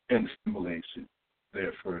and assimilates it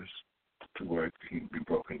there first to where it can be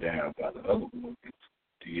broken down by the other organs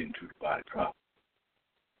to get into the body proper.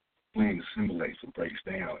 Spleen assimilates and breaks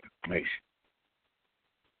down information.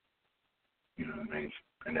 You know what I mean?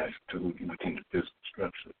 And that's within the physical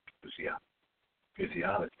structure,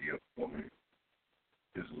 physiology of woman,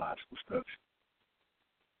 physiological structure.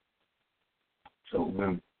 So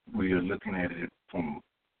when we are looking at it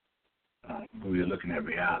we are looking at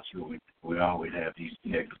reality, we always have these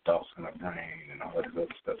negative thoughts in our brain and all this other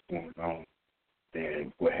stuff going on.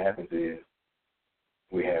 Then what happens is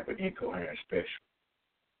we have an incoherent spectrum,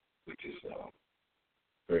 which is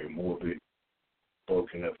very morbid,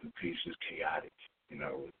 broken up in pieces, chaotic.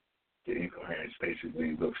 The incoherence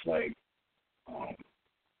basically looks like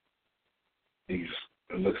it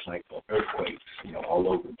looks like earthquakes, all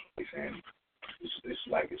over the place, and it's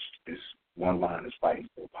like it's one line is fighting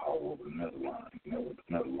for power over another line, with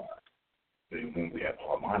another line. But when we have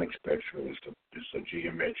harmonic spectrum, it's a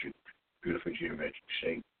geometric, beautiful geometric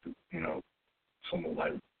shape, somewhat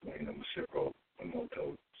like Masiro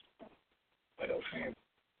Emoto, like I was saying,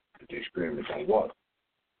 the experiments on water.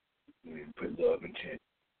 When you put love intent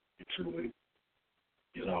into it,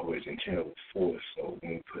 it's always intent with force. So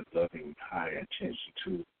when we put loving high intention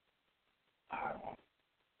to our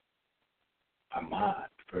mind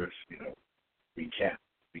first, recap,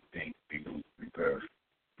 rethink, rebirth,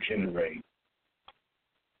 generate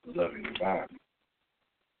the loving environment.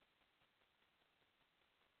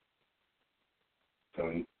 So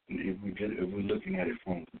if we're looking at it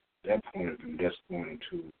from that point of view, that's going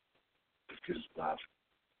into the physiological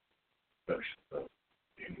production of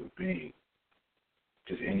the human being.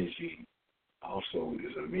 This energy also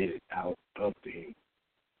is emitted out of the human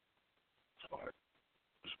heart.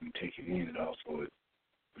 As we take it in, it also is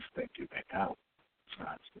reflected back out.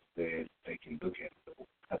 Scientists said they can look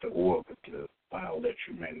at the orb of the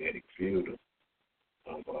bioelectromagnetic field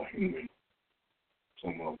of a human,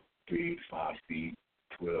 somewhere 3 to 5 feet,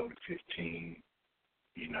 12 to 15.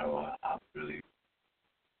 I really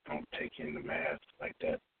don't take in the math like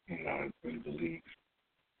that. I really believe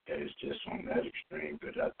that it's just on that extreme,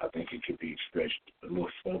 but I think it could be stretched a little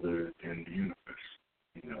further than the universe,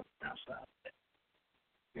 outside of that,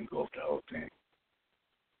 and go up the whole thing.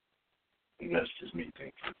 And that's just me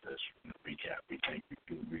thinking. That's recap. We think we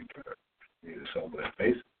do rebirth. So, but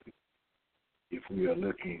basically, if we are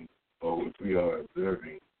looking, or if we are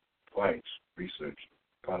observing twice, researching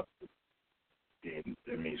properly, then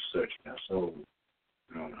that means searching our soul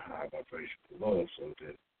on a high vibrational love, so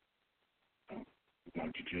that we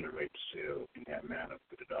want to generate the cell in that manner,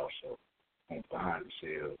 but it also won't bind the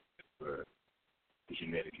cell where the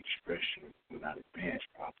genetic expression will not advance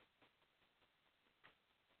properly.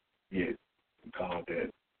 Yet, we call that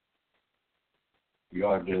we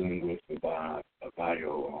are dealing with a bio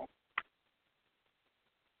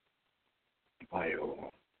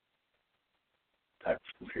type of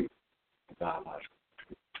computer, a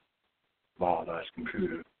biological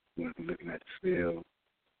computer. When we're looking at the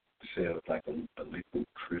cell is like a liquid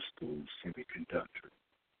crystal semiconductor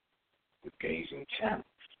with gauging channels,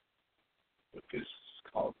 what this is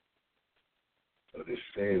called. So this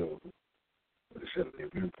cell, or the cellular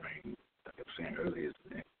membrane, like I was saying earlier, is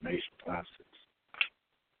an information process.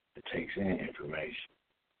 It takes in information,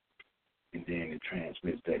 and then it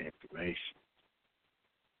transmits that information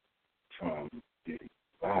from the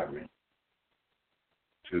environment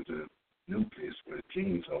to the nucleus where the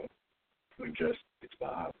genes are to adjust its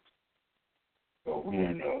biology. So we're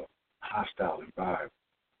in a hostile environment,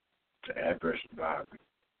 it's an adverse environment.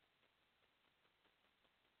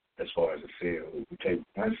 As far as the cell, if we take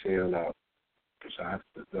one cell out, the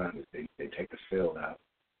scientists have done is they take a cell out,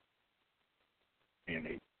 and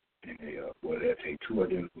they'll take two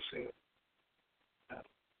identical cells out,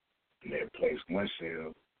 and they place one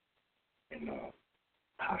cell in a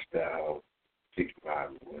hostile, sick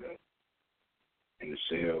environment, whatever, and the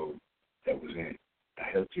cell that was in a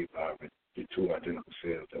healthy environment, the two identical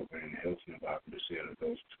cells that were in a healthy environment, the cell that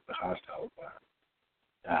goes to the hostile environment,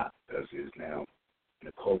 that is now in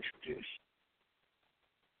a culture dish.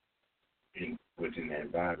 Within the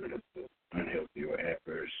environment of the unhealthy or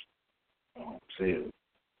adverse cell,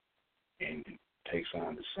 and it takes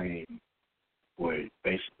on the same, where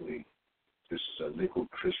basically this is a liquid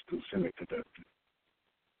crystal semiconductor,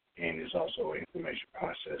 and it's also an information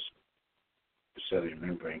processor. The cellular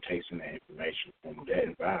membrane takes in that information from that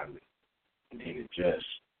environment and then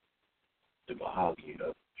adjusts the biology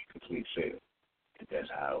of the complete cell. And that's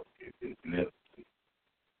how it inevitably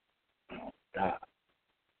dies.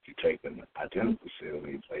 You take an identical cell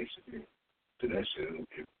and you place it into that cell,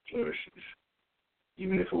 it flourishes.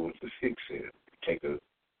 Even if it was a sick cell, you take an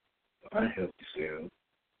unhealthy cell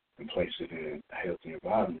and place it in a healthy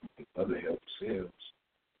environment with other healthy cells.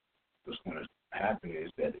 What's going to happen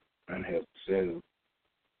is that unhealthy cell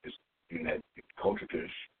is in that culture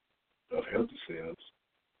dish of healthy cells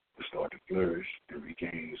will start to flourish and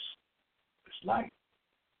regains its life.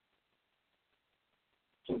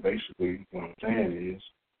 So basically, what I'm saying is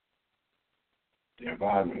the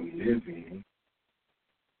environment we live in,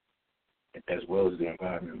 as well as the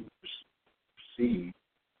environment we perceive,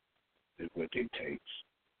 is what dictates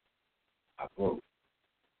our growth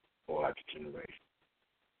or our degeneration.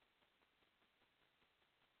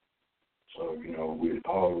 So, we've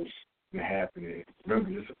always been happening. Remember,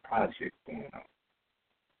 there's a project going on,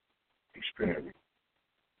 experiment.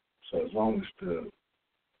 So as long as the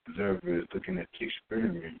observer is looking at the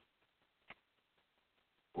experiment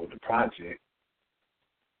or the project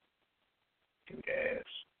as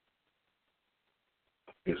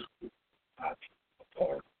a physical object, a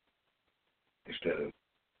part, instead of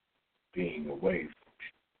being away from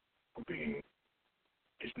it, or being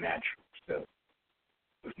its natural self,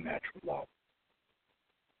 with natural law.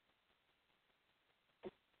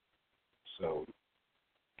 So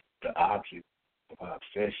the object of our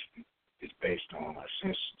obsession is based on our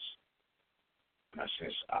senses and our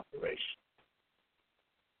sense operation.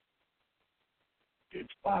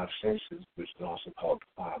 It's 5 senses, which is also called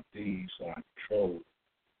the 5 Ds, are in control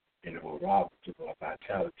and it will rob us of our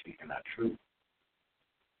vitality and our truth.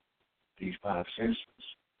 These 5 senses,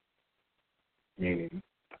 meaning,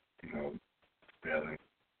 smelling,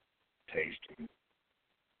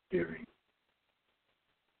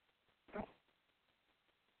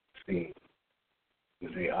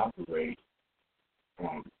 operate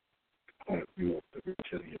from the point of view of the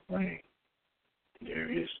reptilian brain.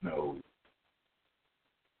 There is no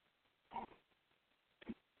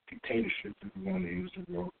dictatorship, if you want to use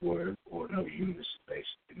the word, or no unity,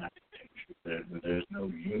 basically, not dictatorship. There's no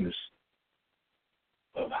unity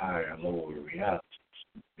of higher and lower realities,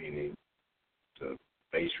 meaning the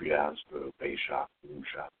base reality, the base chakra, root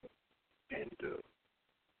chakra, and the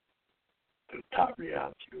top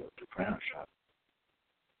reality of the crown chakra.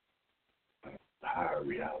 The higher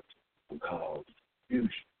reality will cause fusion,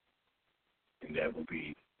 and that will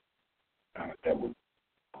be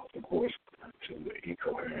of course, to the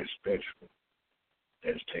incoherent spectrum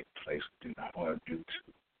that is taking place within the heart due to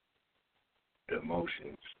the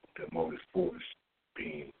emotions, the emotive force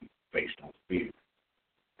being based on fear.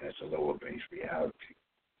 That's a lower base reality.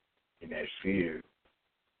 And that fear,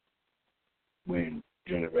 when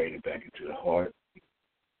generated back into the heart,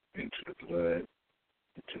 into the blood,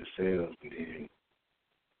 into the cells, and then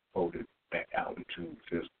folded back out into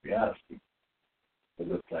physical reality, it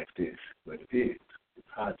looks like this, but it is. The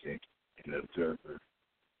project and the observer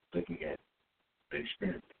looking at the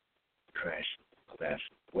experiment, crashing,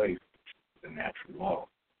 collapsing away, the natural law.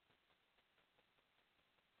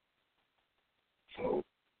 So,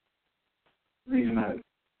 the reason I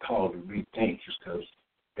call it rethink is because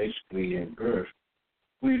basically in birth,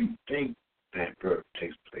 we think that birth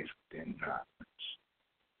takes place within 9 months.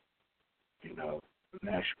 You know, in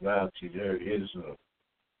actuality, there is a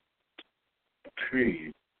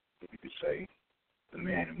period, you could say, the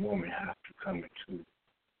man and woman have to come into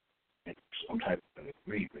some type of an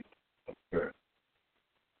agreement of birth.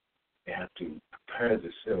 They have to prepare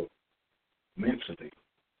themselves mentally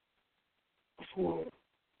before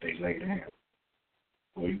they lay down,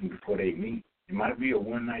 or even before they meet. It might be a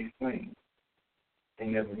one-night thing. They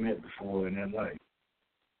never met before in their life.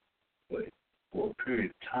 But for a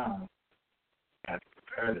period of time, they have to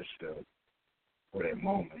prepare themselves for that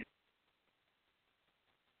moment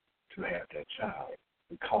to have that child.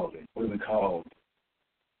 We call it, what we call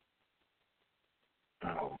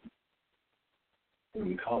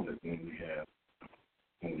when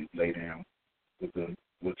we lay down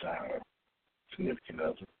with our significant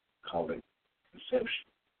other, call it conception.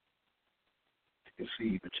 To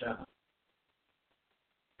conceive a child.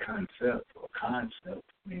 Concept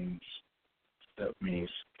means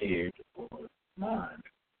scared or mind.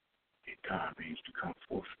 It kind of means to come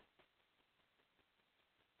forth.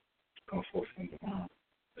 Come forth from the mind.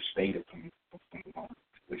 The state of coming forth from the mind.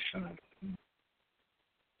 Which shine.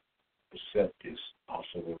 Percept is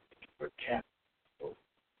also a recap. So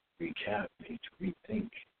recap means to rethink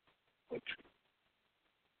what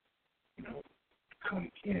come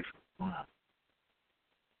in from the mind.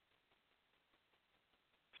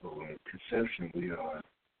 So in conception, we are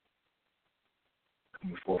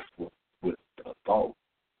coming forth with a thought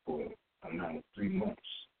for a amount of 3 months.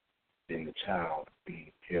 Then the child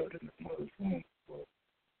being held in the mother's womb for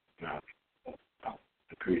about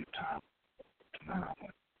the period of time to 9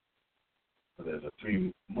 months. So there's a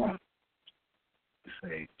 3-month,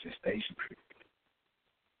 say, gestation period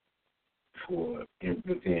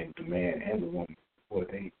within the man and the woman before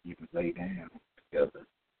they even lay down together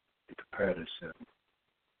to prepare themselves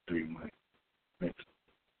 3 months mentally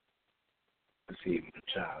conceiving the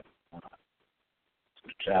child. So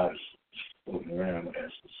the child is floating around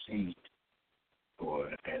as a seed or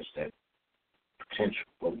as that potential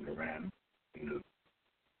floating around in the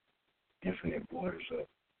infinite waters of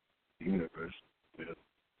the universe with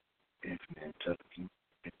infinite intelligence,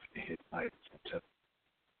 infinite hit lights, intelligence.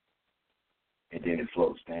 And then it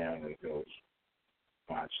floats down and goes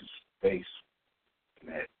launches space in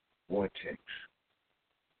that vortex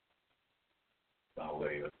by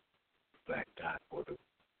way of black dot or the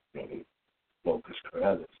locus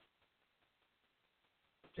coeruleus.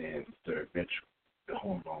 Then the third ventricle, the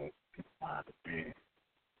hormone in the mind of man,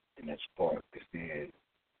 and that spark is then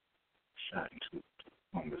shot into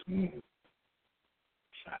the woman's womb,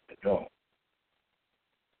 shot the dog.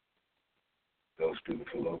 Goes through the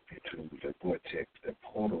fallopian tube, the vortex, that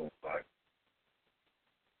portal of life,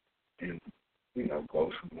 and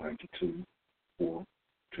goes from 1 to 2, 4,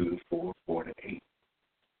 2 to 4, 4 to 8.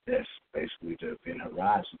 That's basically the event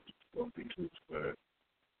horizon fallopian tubes where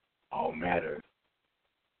all matter,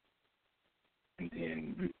 and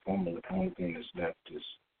then the only thing that's left is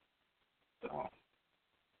the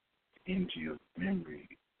energy of memory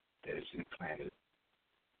that is implanted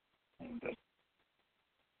on the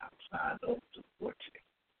outside of the vortex.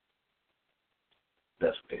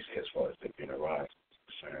 That's what they say as far as the event horizon is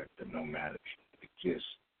concerned, that no matter if it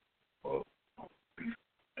exists or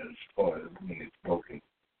as far as when it's broken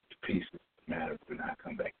to pieces, the matter will not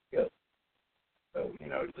come back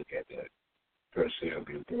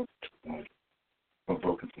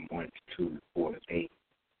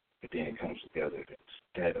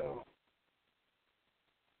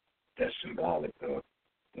that's symbolic of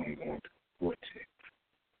when going through the vortex.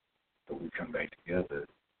 So we come back together,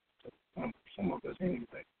 some of us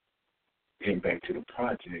anyway, getting back to the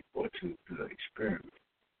project or to the experiment,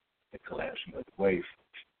 the collapsing of the wave.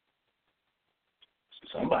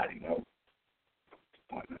 So somebody knows,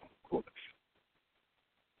 of course.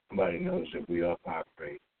 Somebody knows that we are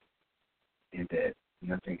vibrating and that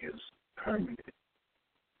nothing is permanent,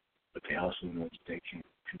 but they also know that they can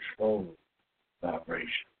control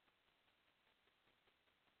vibration.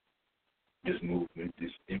 This movement,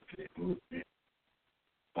 this infinite movement,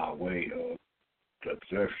 by way of the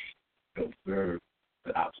observe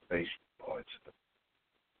the observation parts of it.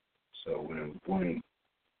 So when one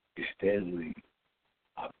is steadily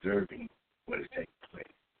observing what is taking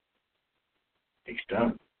place,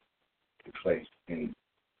 external in place in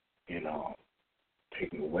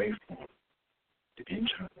taking away from the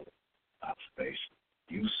internal observation,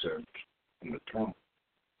 usurped from the throne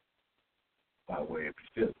by way of the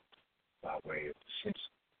feelings, by way of the sense.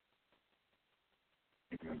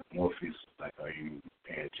 Remember, Morpheus, like, are you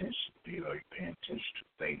paying attention? Are you paying attention to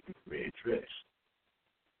the lady in the red dress?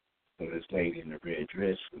 So this lady in the red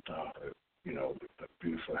dress with all her, with the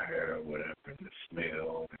beautiful hair or whatever, and the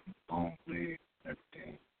smell and the long legs and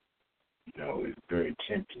everything, it's very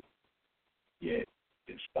tempting. Yet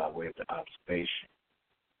it's by way of the observation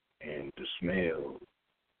and the smell,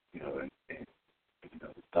 and the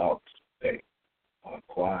thoughts that are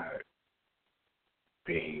acquired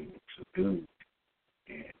being subdued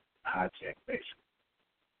and hijacked basically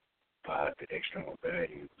by the external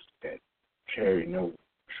values that carry no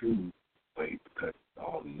true weight because it's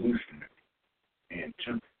all illusionary and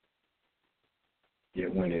temporary.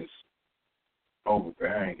 Yet when it's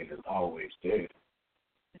overbearing and it's always there,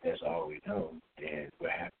 and that's all we know, then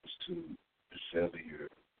what happens to the cellular,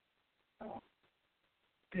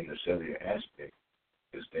 then the cellular aspect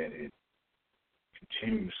is that it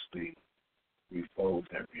continuously refolds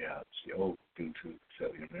that reality due to the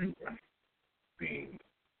cellular membrane being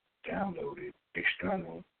downloaded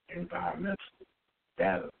external environmental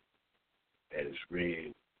data that is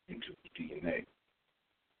read into the DNA.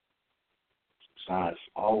 The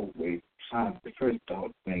first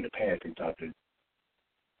thought in the past, they thought that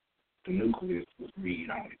the nucleus was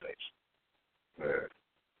read-only based, where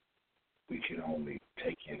we could only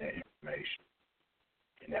take in that information,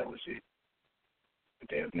 and that was it. What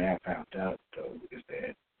they have now found out, though, is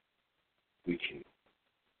that we can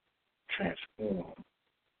transform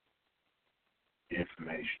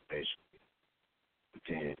information, basically,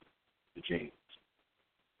 within the genes.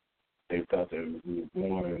 They thought that we were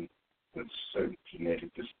born with certain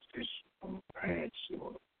genetic dispositions from our parents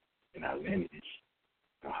or in our lineage,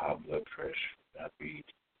 high blood pressure, diabetes,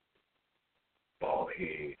 bald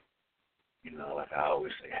head, like I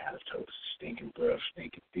always say, halitosis, stinking breath,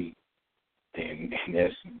 stinking feet. Then, in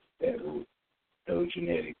essence, those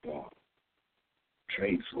genetic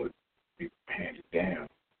traits would be handed down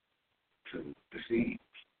to the seeds.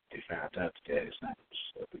 They found out that is not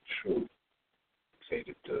necessarily true. They say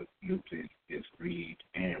that the nucleus is read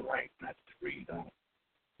and write, not just read on.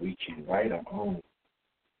 We can write our own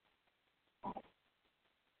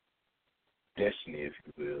destiny, if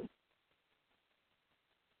you will,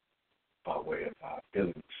 by way of our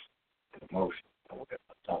feelings and emotions, by way of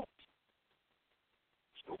our thoughts.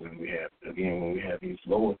 So when we have these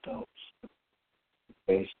lower thoughts,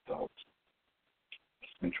 base thoughts,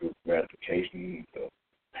 sensual gratification, the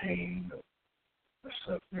pain, the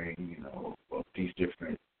suffering, of these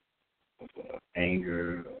different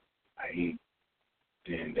anger, hate,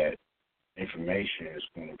 then that information is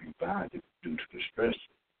going to be bonded due to the stress.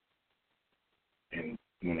 And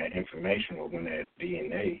when that information or when that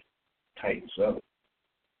DNA tightens up, it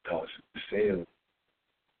causes the cell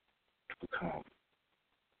to become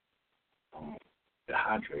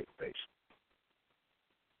dehydrated, basically.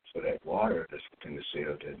 So that water that's within the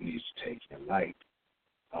cell that needs to take in light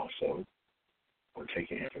also, or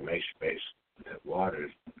taking information based, that water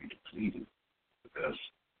is going to be depleted because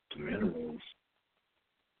the minerals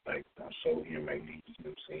like sodium,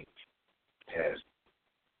 magnesium, zinc, potassium,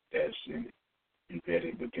 that's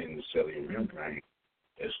embedded within the cellular membrane,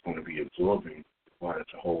 that's going to be absorbing the water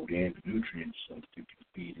to hold in the nutrients so that it can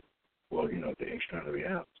feed it. Well, the external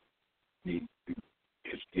reality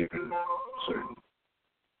is given certain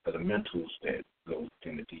elementals that go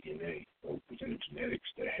within the DNA or within the genetics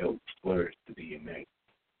that help flourish the DNA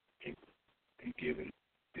and give it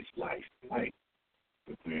its life and light.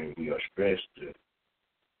 But when we are stressed,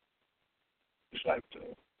 it's like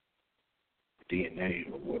the DNA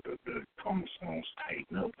or what the chromosomes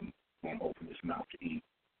tighten up and won't open its mouth to eat.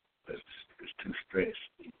 It's too stressed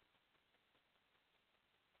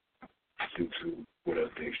due to whatever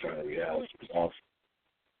the external reality is also.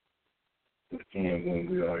 But again, when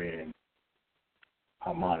we are in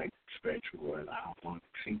harmonic spectrum or in a harmonic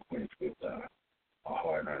sequence with our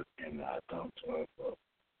heart and our thoughts of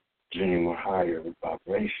genuine higher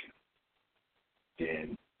vibration,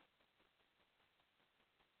 then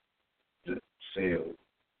the cell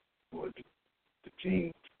or the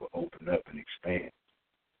genes will open up and expand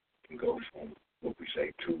and go from what we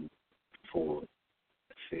say 2 to 4 to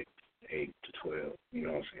 6 to 8 to 12, you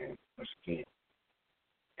know what I'm saying? Once again,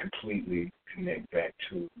 completely connect back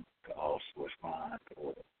to the all source mind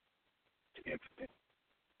or the infinite,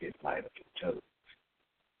 get light of intelligence,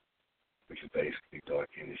 which is basically dark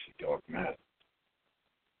energy, dark matter.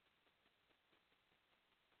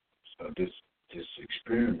 So this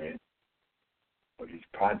experiment or these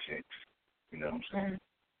projects, you know what I'm saying?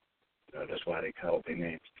 That's why they call their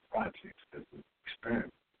names projects, because it's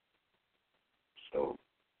experiment. So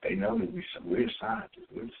they know that we're scientists,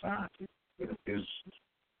 we're the scientists, we're the physicists.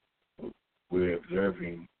 We're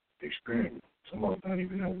observing the experiment. Some of them don't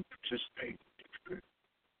even know we participate in the experiment.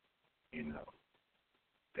 You know,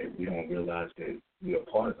 that we don't realize that we are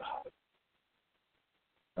part of the holiday.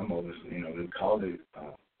 Some of us, you know, they call it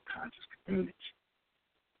conscious community.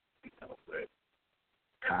 You know, but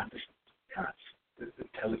conscious, the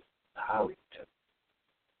intelligence, highly intelligent.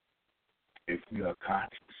 If we are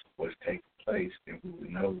conscious of what's taking place, then we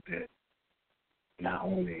will know that not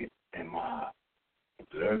only am I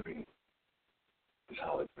observing this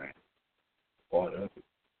hologram, part of it,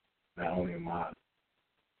 not only am I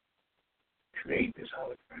creating this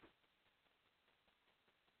hologram,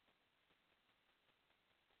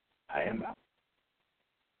 I am out.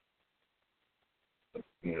 But,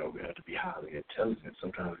 you know, we have to be highly intelligent.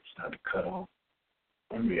 Sometimes it's time to cut off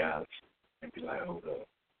from reality and be like, hold up,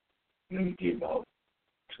 let me give about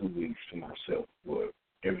 2 weeks to myself where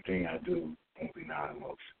everything I do won't be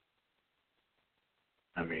non-emotional.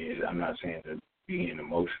 I mean, I'm not saying that being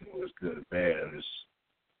emotional is good or bad. I'm just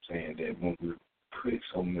saying that when we put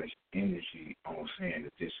so much energy on saying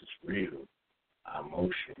that this is real, our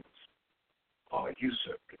emotions are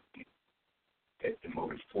usurped. That the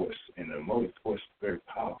motive force, and the motive force is very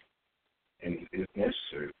powerful, and it's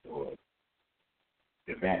necessary for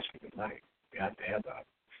the advancement of life. We have to have our emotions.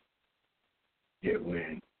 Yet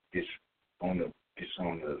when it's on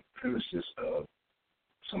the premises of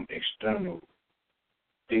some external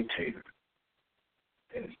dictator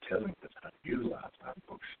that is telling us how to utilize our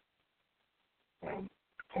emotions from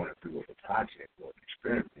the point of view of a project or an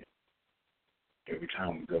experiment, every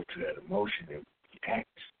time we go to that emotion and we act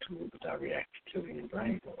to it with our reactive killing and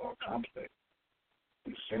brain or complex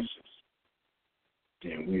in the senses,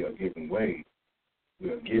 then we are giving way, we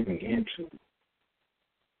are giving into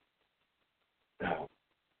now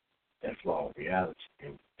that flaw of reality,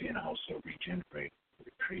 and then also regenerating,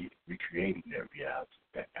 recreating that reality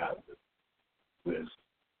back out of it with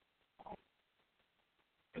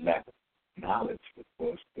the lack of knowledge, of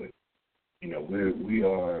course, but you know, we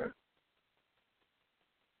are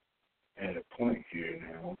at a point here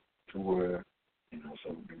now to where, you know,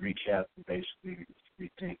 so the recap basically is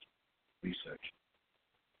rethink, research,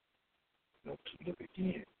 you know, to look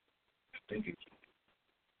again, to think again.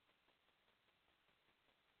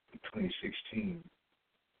 In 2016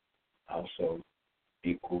 also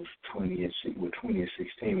equals 20 and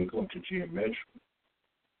 16. We go to geometry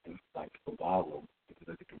and like the Bible. If you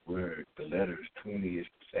look at the word, the letters, 20 is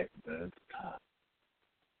the second, the top.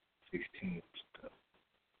 16 is the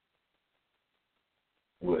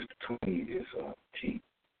word 20 is T.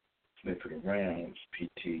 Flip it around,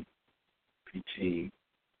 it's PT. PT is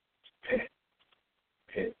pet.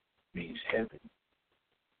 Pet means heaven.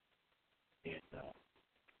 And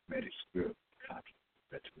medic script, copy,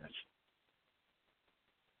 veteran.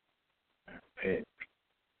 Pet,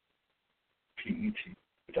 PET,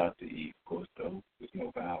 without the E, of course, though, there's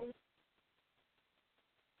no vowel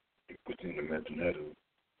within the metanetum.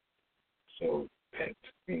 So, pet,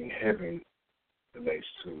 meaning heaven, relates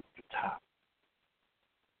to the top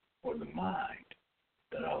or the mind,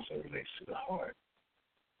 that also relates to the heart.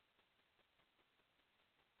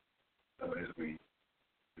 So, as we're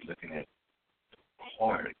looking at the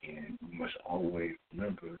heart again, we must always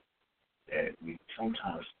remember that we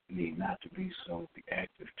sometimes need not to be so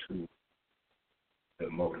reactive to the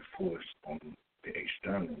motive force on the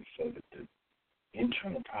external, so that the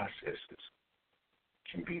internal processes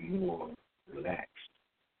can be more relaxed,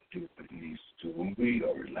 do what it needs to do. When we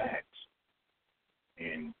are relaxed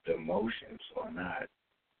and the emotions are not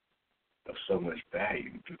of so much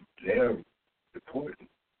value, they're important,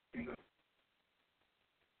 you know.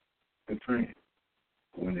 good friend.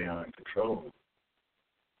 When they are in control,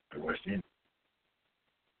 they're worse than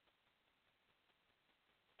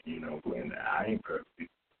when I ain't perfect,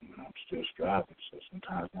 I'm still striving. So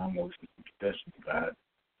sometimes my emotions are possessing, but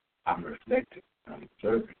I'm reflecting, I'm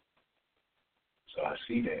observing. So I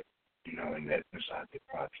see that, in that inside the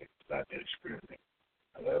project, inside that experiment.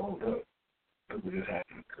 I'm like, hold up, look what just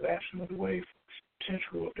happened. Collapsing of the wave,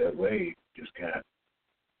 potential of that wave just got,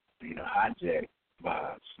 hijacked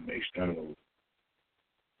by some external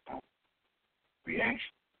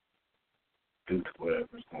reaction due to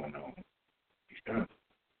whatever's going on externally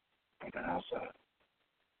on the outside.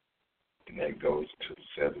 And that goes to the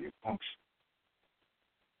cellular function.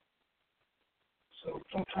 So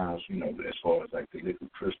sometimes, as far as like the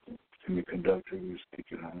liquid crystal semiconductor we were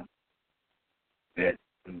speaking on, that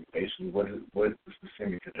basically what is the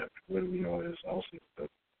semiconductor? What do we know is also the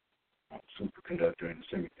superconductor and the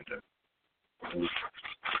semiconductor.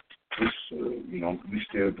 We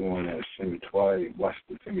still doing that semi-twilight. Watch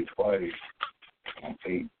the semi-twilight on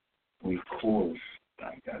 8-week course.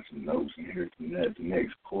 I got some notes in here from that. The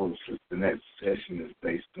next course, the next session is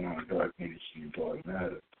based on dark energy and dark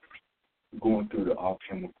matter. We're going through the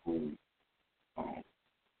alchemical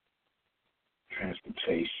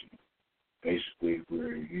transportation. Basically,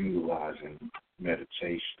 we're utilizing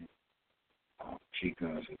meditation,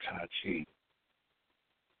 qigong, and tai chi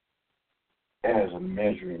as a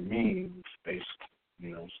measuring means,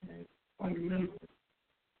 basically, fundamentally,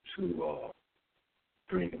 to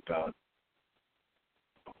bring about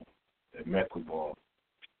the metal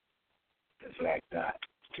the black dot,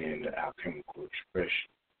 in the alchemical expression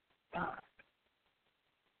mind,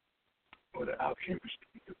 or the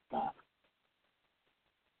alchemistry of mind.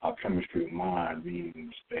 Alchemistry of mind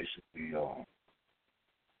means basically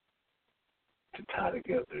to tie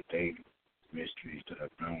together data, mysteries that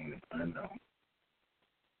are known and unknown.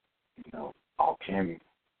 Alchemy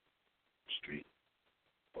street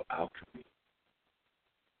or alchemy.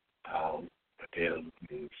 Power, Adele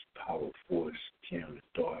means power, force, chem is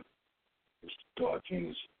dark. It's dark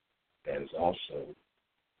energy that is also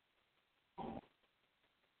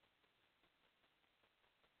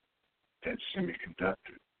that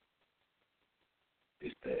semiconductor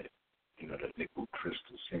is that, the liquid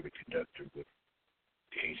crystal semiconductor with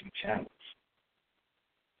the Asian channels.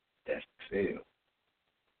 That's the cell.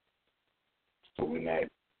 So when that,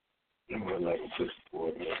 like a put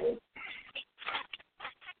support,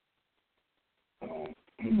 I know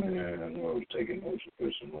I was taking notes of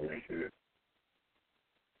this somewhere in here.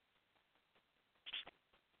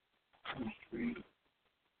 Let's read it.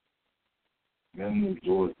 Melanin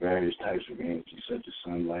absorbs various types of energy such as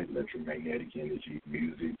sunlight, electromagnetic energy,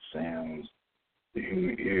 music, sounds. The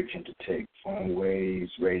human ear can detect phone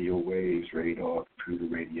waves, radio waves, radar,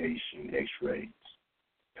 computer radiation, X-rays,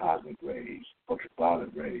 cosmic rays, ultraviolet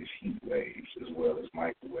rays, heat waves, as well as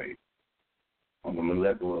microwaves. On the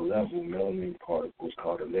molecular level, melanin particles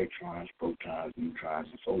called electrons, protons, neutrons,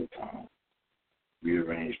 and photons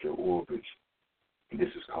rearrange their orbits, and this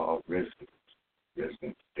is called resonance.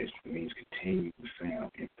 Resonance basically means continuous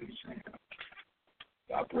sound, infinite sound,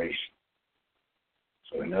 vibration.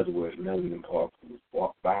 So in other words, melanin particles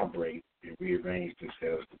vibrate and rearrange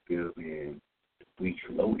themselves to fill in the weak,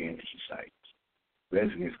 low energy sites.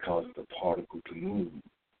 Resonance causes the particle to move.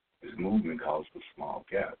 This movement causes a small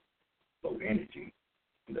gap, low energy,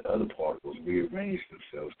 and the other particles rearrange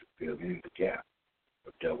themselves to fill in the gap,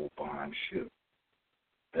 a double bond shift.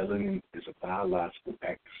 Melanin is a biological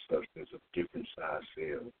active substance of different size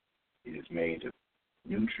cells. It is made of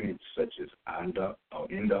nutrients such as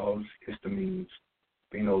indoles, histamines,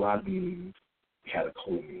 phenylalanine,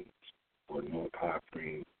 catecholamines, or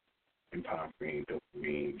norepinephrine, epinephrine,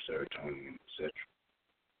 dopamine, serotonin, etc.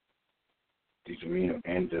 These amino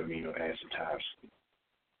acid types.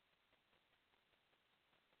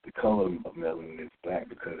 The color of melanin is black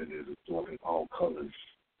because it is absorbing all colors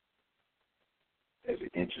as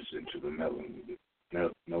it enters into the melanin.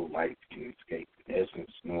 No light can escape. In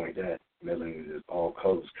essence, knowing that melanin is all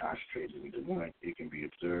colors concentrated into one, it can be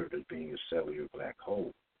observed as being a cellular black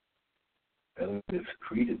hole. Melanin is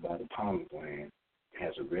secreted by the pineal gland,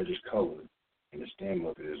 has a reddish color, and the stem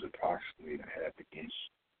of it is approximately a half an inch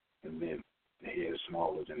in length. The head is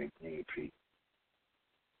smaller than a green pea.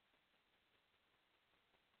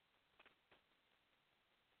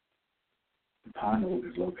 The pineal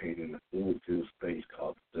is located in a fluid-filled space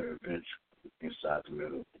called the third ventricle inside the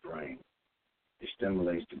middle of the brain. It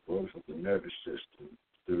stimulates the growth of the nervous system,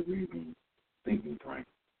 the cerebral thinking brain.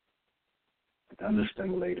 An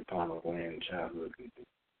understimulated pineal gland in childhood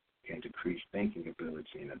can decrease thinking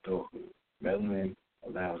ability in adulthood. Melanin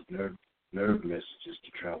allows nerve nerve messages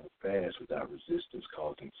to travel fast without resistance,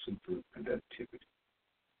 causing superconductivity.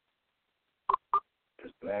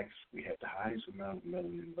 As blacks, we have the highest amount of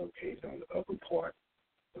melanin located on the upper part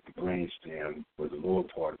of the brainstem, where the lower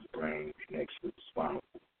part of the brain connects with the spinal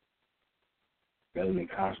cord. Melanin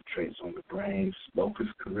concentrates on the brain's locus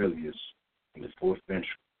coeruleus in the fourth ventricle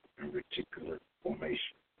and reticular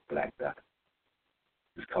formation, black dot.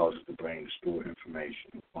 This causes the brain to store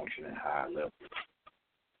information and function at higher levels.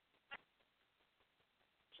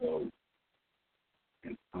 So,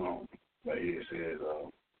 right here it says,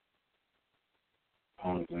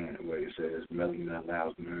 where it says melanin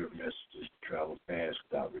allows nerve messages to travel fast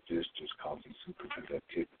without resistance, causing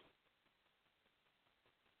superconductivity.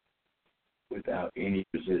 Without any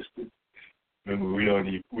resistance.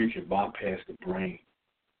 Remember, we can bypass the brain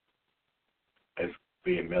as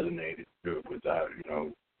being melanated without,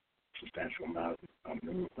 substantial amount of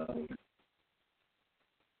melanin.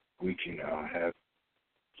 We can have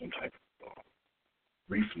some type of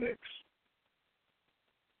reflex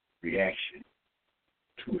reaction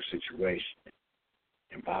to a situation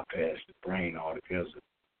and bypass the brain altogether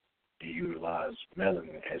and utilize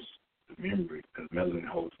melanin as the memory, because melanin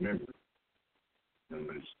holds memory.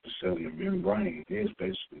 The cellular membrane is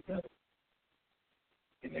basically melanin.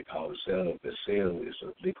 And they call the cell. The cell is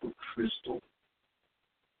a liquid crystal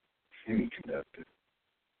semiconductor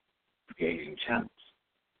gauging channels.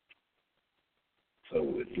 So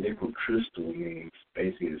liquid crystal means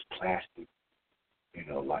basically it's plastic,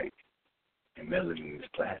 like, and melanin is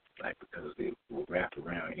plastic, like, because it will wrap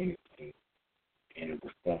around anything and it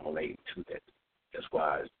will formulate to that. That's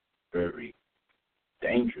why it's very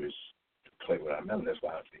dangerous to play with our melanin. That's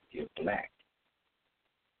why I say get black.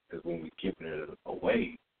 Because when we're giving it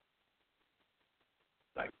away,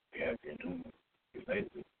 like we have been doing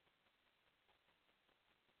lately,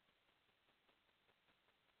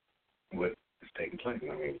 what is taking place?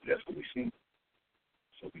 I mean, that's what we see.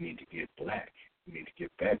 So we need to get black. We need to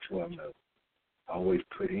get back to our melanin. Always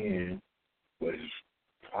put in what is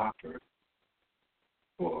proper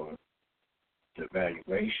for the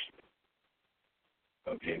evaluation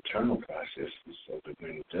of the internal processes, so that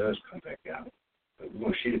when it does come back out, we're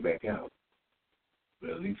going to shit it back out. But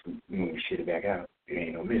at least when we shit it back out, it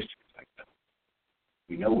ain't no mystery. Like that.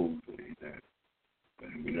 We know what we put in there.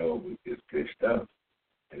 And we know it's good stuff.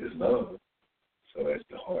 And it's love. So as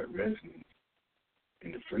the heart resonates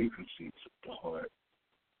in the frequencies of the heart,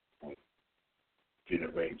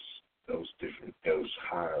 generates those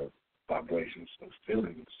higher vibrations, those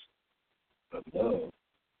feelings of love,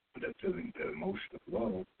 but that feeling, the emotion of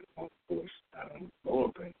love, of course, out on the lower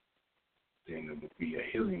brain, then it would be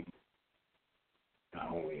a healing,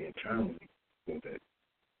 not only internally for that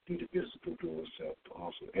indivisible dual self, but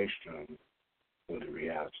also externally for the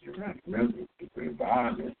reality around it. Remember, the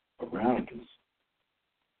environment around us,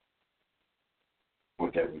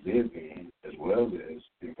 what that we live in, as well as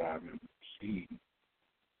the environment we see,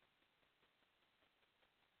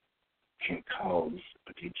 can cause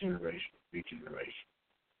a regeneration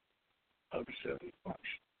of the cellular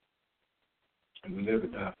function. And we live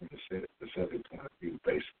and die from the cellular point of view,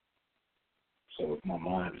 basically. So if my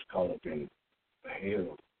mind is caught up in the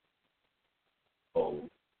hell mode,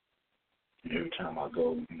 and every time I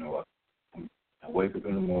go, I wake up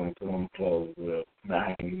in the morning, put on clothes,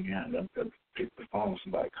 I ain't got to pick the phone,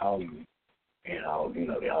 somebody calling me, and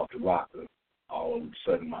they off the rocker. All of a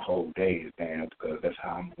sudden, my whole day is down because that's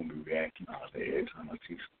how I'm going to be reacting all day. Every time I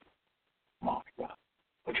see something off the rocker.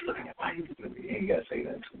 What you looking at? Why you looking at me? You ain't got to say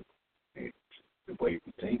nothing to me. It's the way you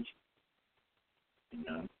think.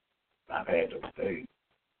 I've had those days.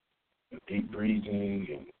 Deep breathing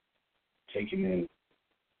and taking in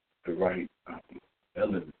the right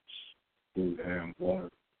elements, food, air, and water.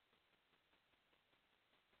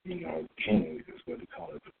 King is what they call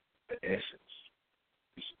it, the essence.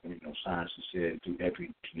 Science has said through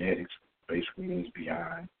epigenetics, basically means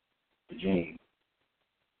beyond the gene.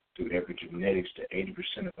 Through epigenetics, to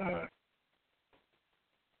 80%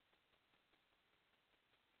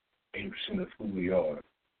 of who we are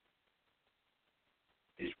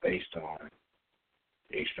is based on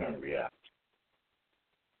the external reality.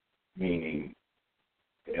 Meaning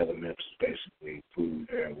the elements, basically food,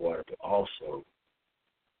 air, and water, but also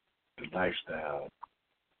the lifestyle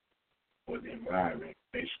or the environment,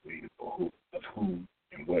 basically, of who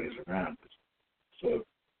and what is around us. So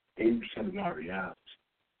 80% of my reality,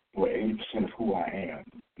 or 80% of who I am,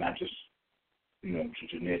 not just, the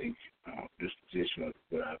genetic disposition of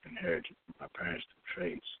what I've inherited from my parents through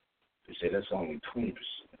traits. They say that's only 20%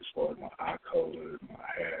 as far as my eye color, my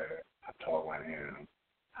hair, how tall I am,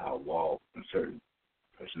 how I walk, and certain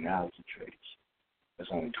personality traits.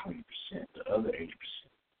 That's only 20%.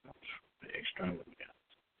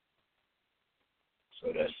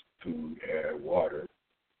 So that's food, air, water,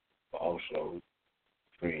 but also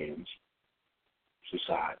friends,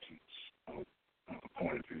 societies,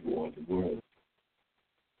 point of view of the world.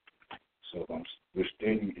 So if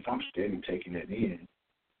I'm steady taking it in,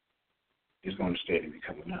 it's going to steady be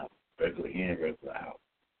coming out, regular in, regular out.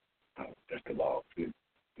 That's the law of food.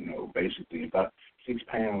 Basically, about 6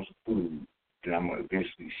 pounds of food, then I'm going to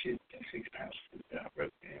eventually shit that 6 pounds of food out,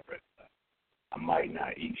 regular in, regular out. I might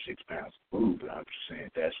not eat 6 pounds of food, but I'm just saying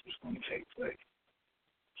that's what's going to take place.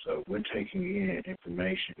 So we're taking in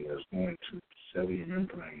information that's going to the cellular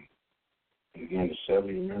membrane. And again, the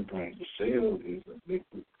cellular membrane, the cell is a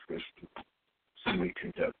liquid crystal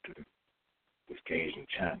semiconductor with gauging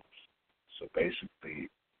channels. So basically,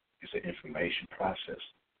 it's an information process.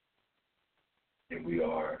 And we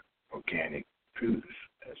are organic computers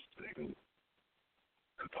as the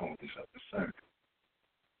components of the circuit.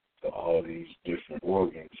 So all these different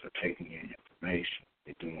organs are taking in information.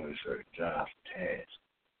 They're doing certain jobs and tasks.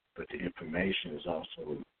 But the information is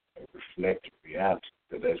also a reflected reality.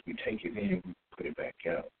 Because as we take it in, we put it back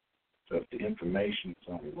out. So if the information is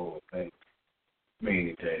on the lower plate,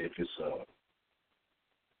 meaning that if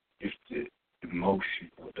the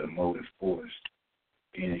emotion or the motive force,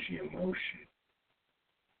 energy and motion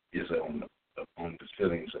is on the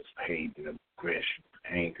feelings of hate and aggression,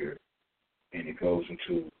 anger, and it goes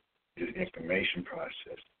into the information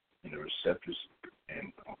process and the receptors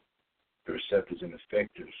and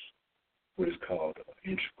effectors, what is called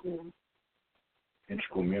integral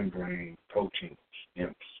membrane proteins,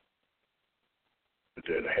 IMPs. But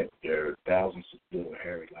there are thousands of little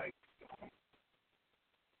hairy-like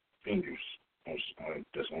fingers that's on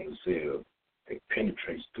the cell that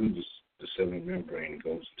penetrates through the cellular membrane and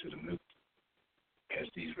goes into the nucleus. As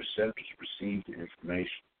these receptors receive the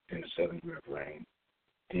information in the cellular membrane,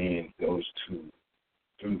 then goes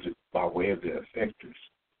by way of the effectors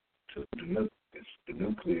to the nucleus. The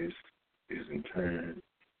nucleus is in turn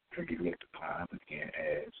looked upon again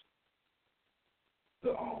as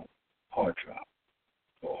the hard drive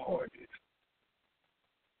or hard disk.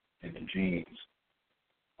 And the genes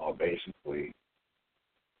are basically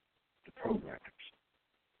the programs.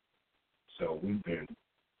 So we've been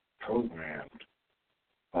programmed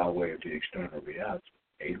by way of the external reality.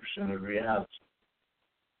 80% of reality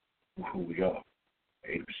is who we are.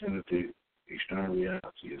 80% of the external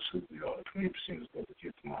reality is who we are. 20% is what we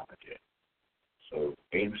get from our dad. So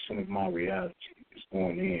 80% of my reality is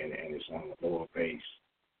going in and it's on the lower base.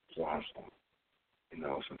 So I'm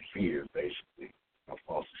some fear, basically. My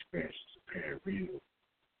false experiences appearing real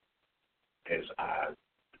as I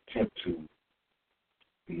attempt to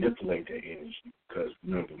manipulate that energy. Because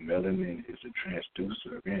remember, melanin is a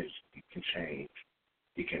transducer of energy. It can change.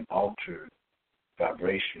 It can alter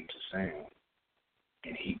vibration to sound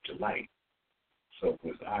and heat to light. So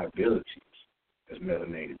with our abilities as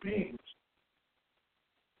melanated beings,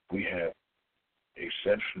 we have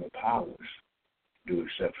exceptional powers to do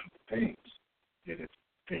exceptional things that have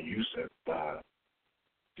been usurped by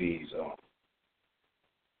these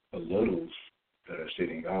littles that are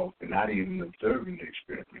sitting off and not even observing the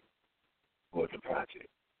experiment or the project.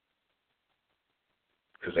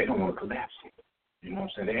 Because they don't want to collapse it. You know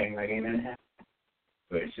what I'm saying? They act like ain't nothing happening.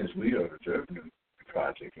 But since we are observing the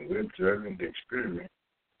project and we're observing the experiment,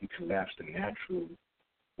 we collapse the natural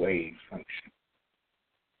wave function.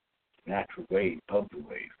 Natural wave of the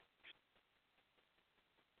wave.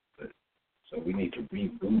 So we need to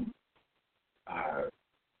reboot our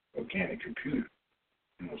organic computer.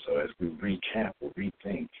 So as we recap or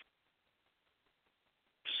rethink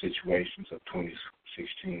situations of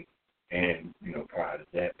 2016 and, prior to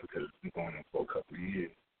that, because we're going on for a couple of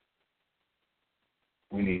years,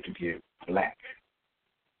 we need to get Blak.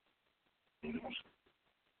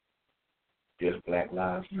 Yes, Black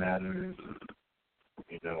Lives Matter,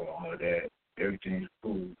 all of that. Everything's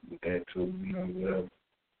cool with that too, whatever.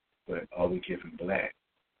 But are we giving Black?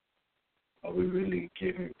 Are we really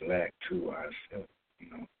giving Black to ourselves?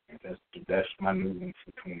 And that's my new one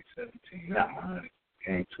for 2017. Not mine. It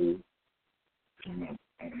came to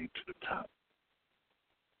the top.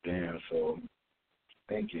 Damn, so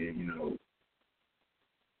thinking,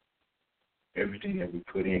 everything that we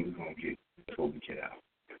put in, we're going to get before we get out.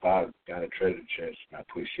 If I got a treasure chest and I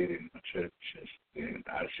put shit in my treasure chest, then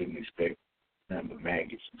I shouldn't expect nothing but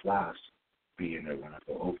maggots and flies to be in there when I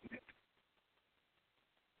go open it.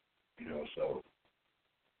 So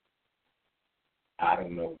I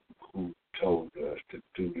don't know who told us to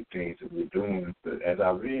do the things that we're doing, but as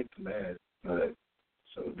I read the last,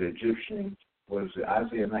 so the Egyptians, was it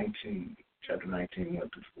Isaiah 19, chapter 19, 1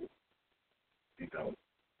 through 4.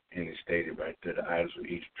 And it stated right there, the idols of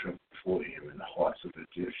Egypt trembled before him, and the hearts of the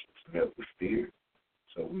Egyptians melt with fear.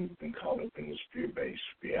 So we've been caught up in this fear-based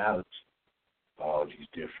reality of all these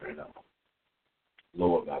different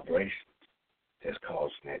lower vibrations that's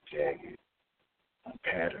causing that jagged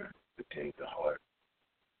pattern within the heart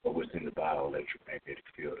or within the bioelectromagnetic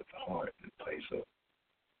field of the heart in place of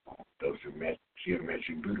those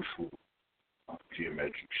geometric, beautiful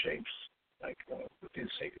geometric shapes like within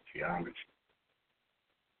sacred geometry.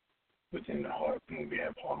 Within the heart, when we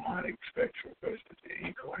have harmonic spectrum versus the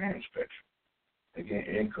incoherent spectrum. Again,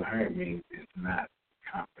 incoherent means it's not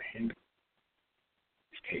comprehensible.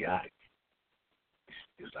 It's chaotic.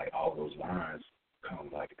 It's like all those lines come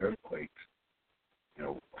like earthquakes,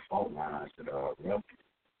 fault lines that are erupted,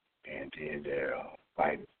 and then they're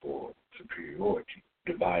fighting for superiority.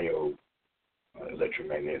 The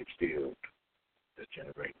electromagnetic field that's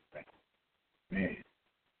generating that. Man,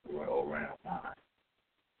 we're all around line.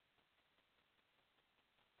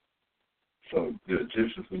 So the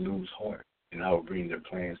Egyptians would lose heart, and I would bring their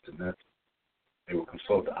plans to nothing. They would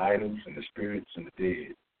consult the idols and the spirits and the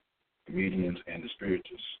dead, the mediums and the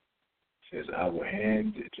spiritists. It says, I will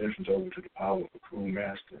hand the Egyptians over to the power of a cruel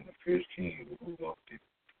master and a fierce king who will rule over them.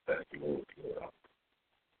 That's the Lord.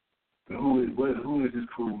 But who is this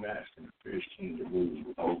cruel master and the fierce king that rules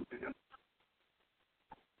over them?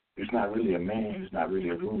 It's not really a man. It's not really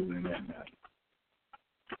a ruler in that matter.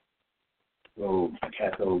 So,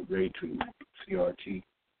 cathode ray tube, CRT.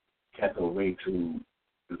 Cathode ray tube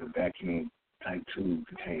is a vacuum type tube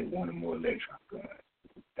containing one or more electron guns.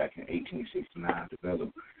 Back in 1869,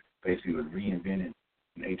 developed, basically was reinvented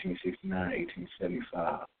in 1869,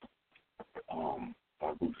 1875 by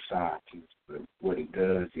a group of scientists. But what it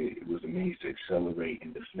does, it was a means to accelerate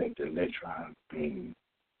and deflect the electron beam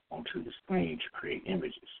onto the screen to create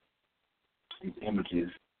images. These images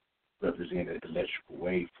represented electrical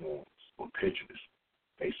waveforms or pictures.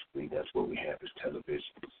 Basically, that's what we have as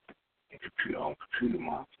televisions and computer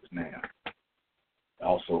monitors now. It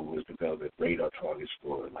also was developed as radar targets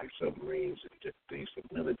for like submarines and different things for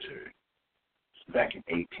the military. So back in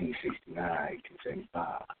 1869,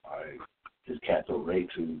 1875, all right, this cathode ray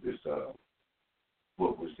tube is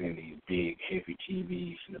what was in these big, heavy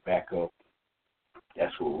TVs in the backup.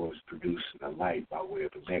 That's what was producing the light by way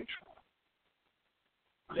of electrons.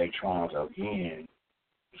 Electrons are, again,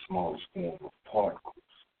 the smallest form of particles.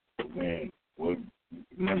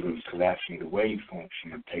 Remember, collapsing the wave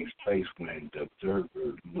function takes place when the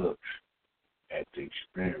observer looks at the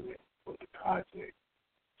experiment or the project.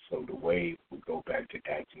 So the wave would go back to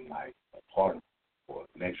acting like a particle or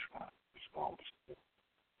electron, the smallest form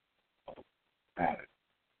of matter.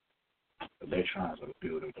 Electrons are the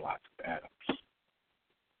building blocks of atoms.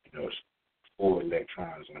 It's 4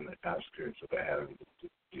 electrons on the outskirts of an atom,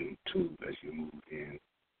 and 2 as you move in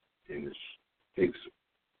the 6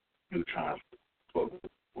 neutrons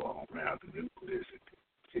around the nucleus, and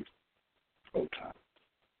 6 protons.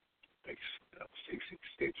 Makes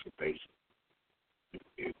 666 for basic.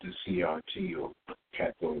 If the CRT or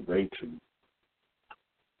cathode ray tube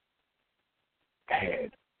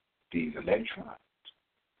had these electrons,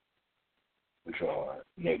 which are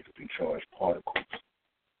negatively charged particles,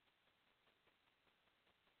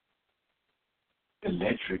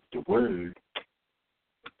 electric, the word,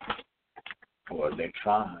 or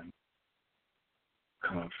electron,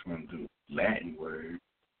 comes from the Latin word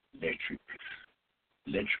electricus.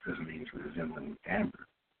 Electricus means resembling amber.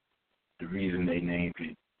 The reason they named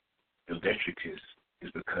it electricus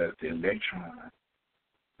is because the electron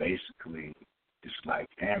basically is like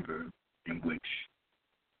amber, in which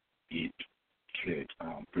it could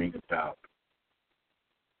bring about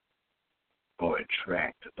or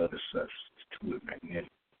attract other substances to it magnetically.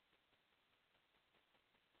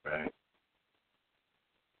 Right?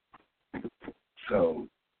 So,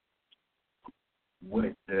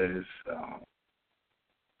 what does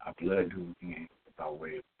our blood do again by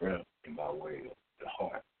way of breath and by way of the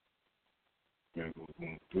heart? When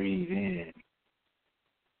we breathe in,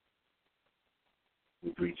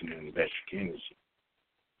 we're breathing in electric energy,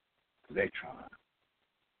 electron.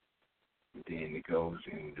 And then it goes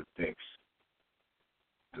and affects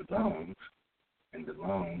the lungs, and the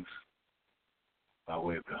lungs, by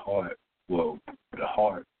way of the heart, the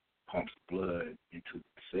heart pumps blood into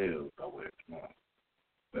the cells by way of the lungs.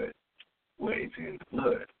 But where it's in the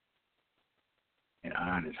blood, and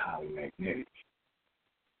iron is highly magnetic.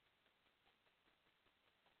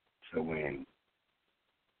 So when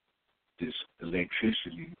this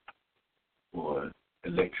electricity or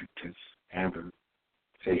electricus, amber,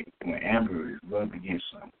 say when amber is rubbed against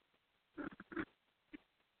something,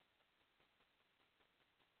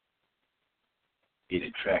 it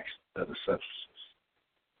attracts other substances.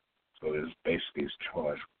 So it's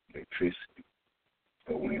charged with electricity.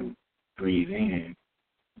 So when you breathing in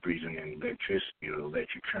electricity or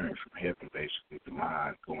electric current from heaven, basically the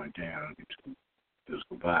mind going down into the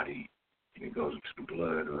physical body, and it goes into the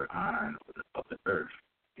blood or iron of the earth.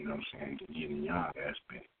 You know what I'm saying? The yin and yang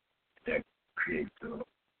aspect. That creates a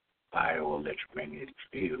bioelectromagnetic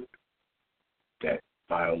field. That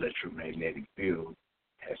bioelectromagnetic field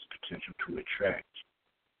has potential to attract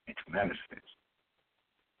and to manifest.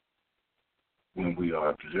 When we are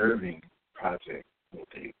observing project with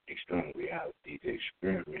the external reality, the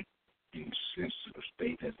experiment in the sense of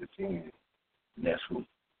state that it's in, and that's what,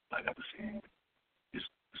 like I was saying, is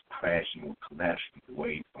crashing or collapsing the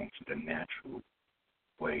wave onto the natural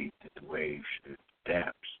way that the wave should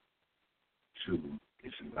adapt to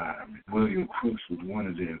its environment. William Crookes was one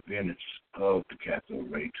of the inventors of the cathode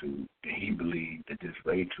ray tube, and he believed that this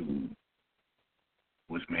ray tube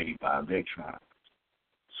was made by electrons,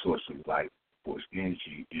 source of light force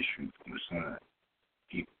energy issued from the sun.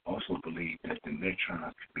 He also believed that the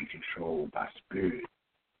electrons could be controlled by spirit.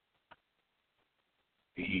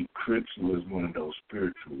 Crookes was one of those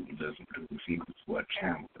spiritualism because he was what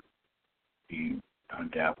channeler. He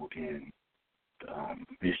dabbled in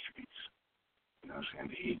mysteries. You know what I'm saying?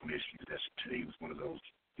 The hidden mysteries. He was one of those.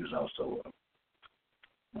 He was also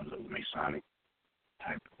one of those Masonic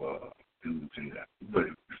type of dudes, and but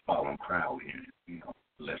following Crowley and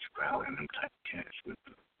lesser Crowley and them type of cats with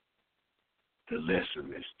the lesser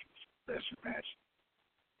mysteries, lesser magic.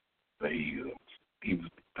 But he was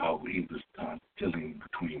dealing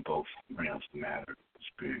between both realms of matter and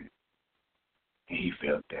spirit, and he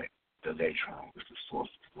felt that the electron was the source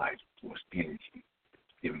of life, source energy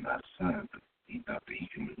given by the sun, but he thought that he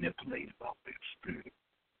can manipulate it by way of spirit,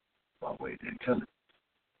 by way of the intelligence,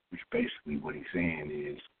 which basically what he's saying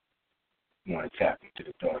is you want to tap into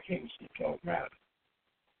the dark energy of dark matter,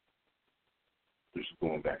 which is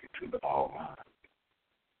going back into the all mind.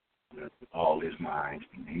 All is mind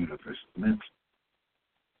and the universe is mental.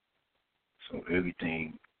 So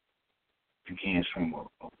everything begins from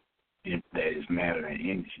that is matter and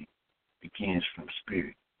energy, begins from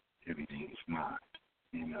spirit. Everything is mind.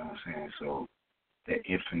 You know what I'm saying? So that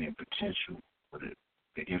infinite potential, or the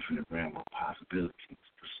infinite realm of possibilities,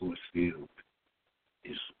 the source field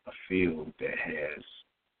is a field that has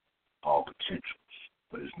all potentials,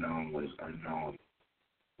 but is known what is unknown,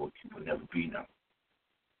 what will never be known.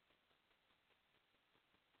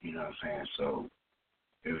 You know what I'm saying? So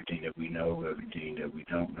everything that we know, everything that we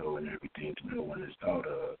don't know, and everything that no one has thought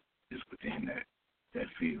of is within that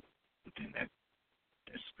field, within that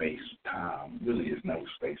space time. Really is no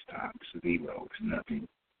space time. It's zero. It's nothing.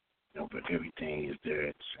 But everything is there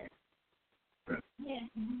at the same time.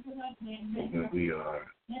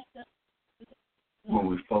 When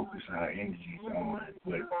we focus our energies on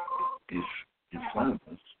what is in front of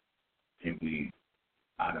us, then we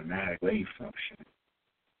automatically function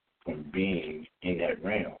from being in that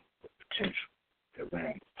realm of potential, that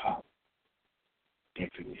realm of power,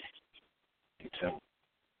 infinite intelligence.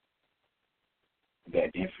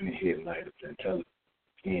 That infinite hidden light of intelligence,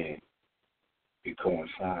 again, it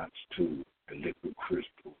coincides to the liquid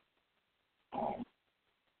crystal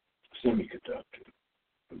semiconductor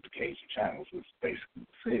of the cage of channels, which is basically the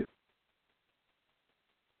field.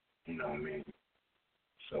 You know what I mean?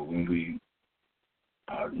 So when we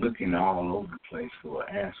are looking all over the place for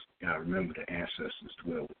an answer, you gotta remember the ancestors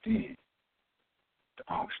dwell within the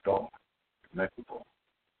Ankh star, the Merkaba.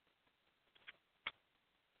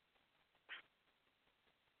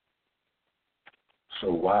 So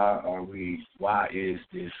why is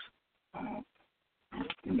this, how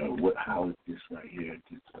is this right here,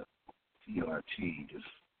 this TRT, this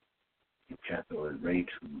cathode ray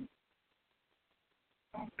tube,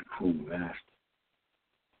 the cruel master?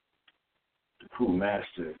 The cruel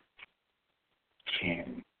master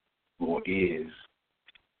can or is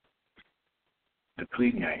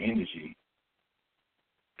depleting our energy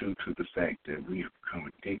due to the fact that we have become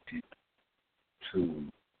addicted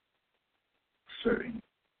to certain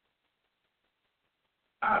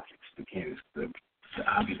objects. Again, it's the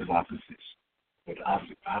object of opposites, or the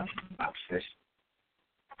object of obsession.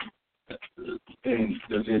 And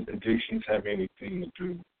does addictions have anything to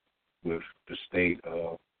do with the state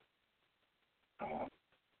of our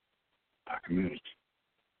community?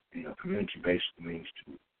 Community basically means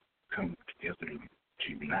to come together and to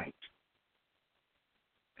unite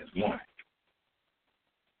as one.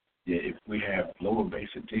 Yet if we have lower base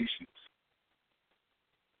addictions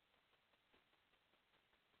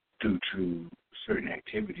due to certain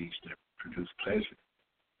activities that produce pleasure,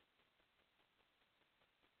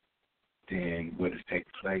 then what is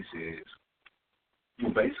taking place is,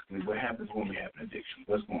 well, basically what happens when we have an addiction.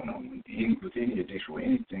 What's going on with any addiction or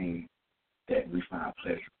anything that we find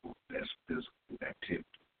pleasurable, that's physical activity,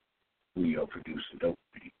 we are producing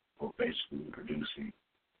dopamine, or basically we're producing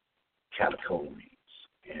catecholamines,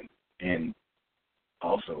 and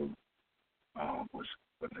also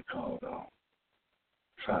what they call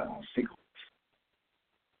tricyclics.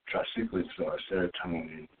 Tricyclics are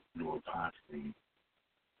serotonin, norepinephrine,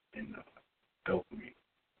 and dopamine,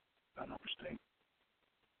 if I'm not mistaken.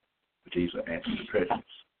 But these are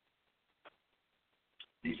antidepressants.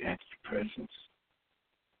 These antidepressants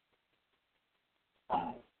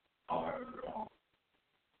are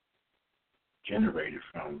generated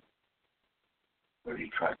from, or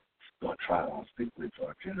these tricyclics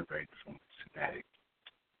are generated from synaptic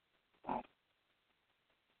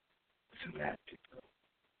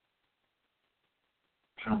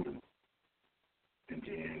terminal. And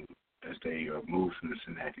then as they are moved from the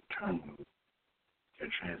synaptic terminal, they're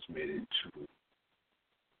transmitted to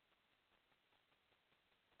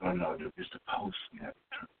it's the postsynaptic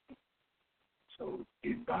terminal. So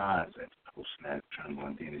it binds at the postsynaptic terminal,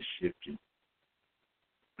 and then it's shifted,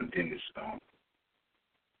 and then it's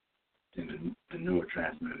then the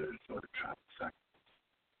neurotransmitters or the tricyclics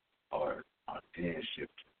are then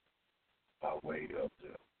shifted by way of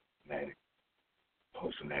the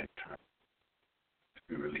postsynaptic terminal to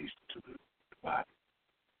be released to the body.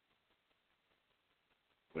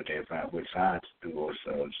 What scientists do, or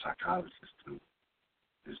psychologists do,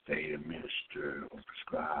 is they administer or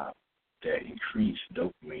prescribe that increased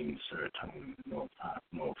dopamine, serotonin, and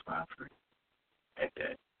norepinephrine at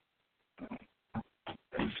that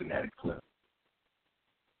synaptic clip.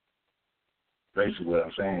 Basically, what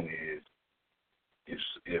I'm saying is,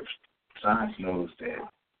 if science knows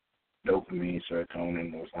that dopamine,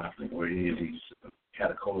 serotonin, norepinephrine, or any of these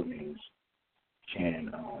catecholamines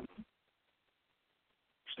can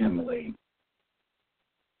stimulate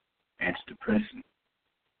antidepressant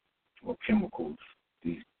or chemicals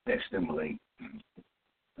that stimulate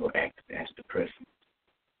or act as antidepressants,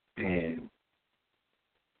 then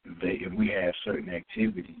if we have certain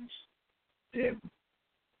activities that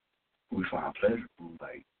we find pleasurable,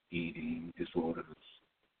 like eating disorders,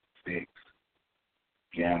 sex,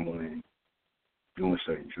 gambling, doing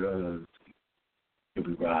certain drugs, if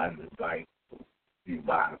we riding a bike, or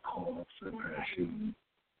buying a car, certain pair of shoes.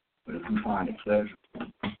 But if we find it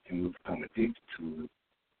pleasurable and we become addicted to it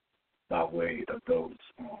by way of those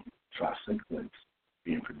tricyclics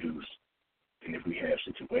being produced, and if we have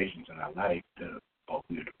situations in our life that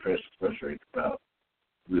we're depressed, frustrated about,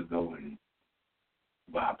 we'll go and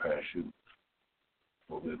buy a pair of shoes,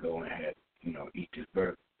 or we'll go and eat this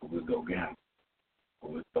burger, or we'll go gamble,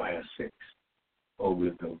 or we'll go have sex, or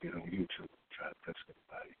we'll go get on YouTube and try to touch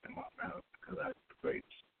somebody in my mouth because I'm the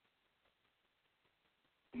greatest.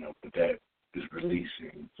 But that is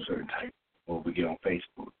releasing certain type, or we get on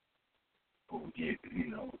Facebook, or we get,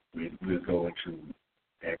 we'll go into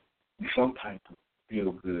some type of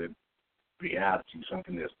feel-good reality,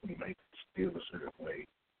 something that's going to make us feel a certain way,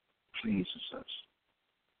 pleases us,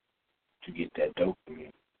 to get that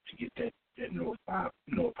dopamine, to get that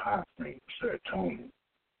norepinephrine, serotonin,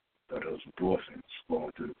 or those endorphins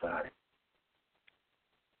flowing through the body.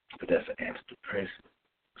 But that's an antidepressant,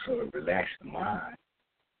 so it relaxes the mind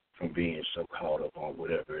from being so caught up on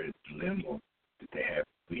whatever dilemma that they have,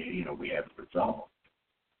 we haven't resolved.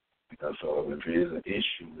 Because so if there is an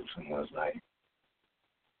issue with someone's life,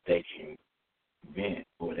 they can vent,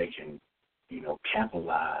 or they can,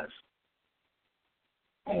 capitalize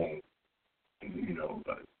on,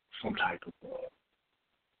 some type of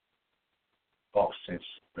false sense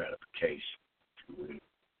of gratification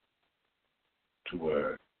to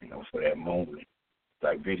where, for that moment,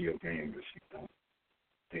 like video games,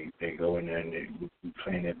 they go in there and we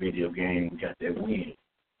playing that video game, we got that win.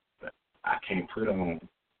 But I can't put on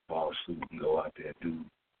ball suit and go out there and do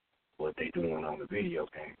what they doing on the video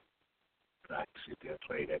game. But I can sit there and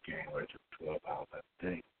play that game for 12 hours a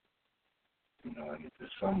day. And if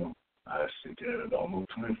it's summer, I sit there almost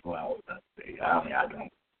 24 hours a day. I mean, I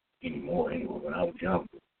don't anymore anyway. When I was younger,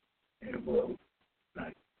 and about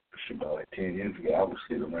like 10 years ago, I would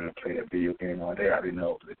sit around and play that video game all day. I didn't know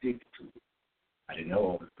I was addicted to it. I didn't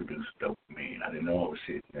know I was producing dopamine. I didn't know I was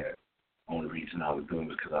sitting there. Only reason I was doing it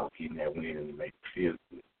was because I was getting that win and it made me feel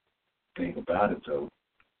good. The thing about it, though,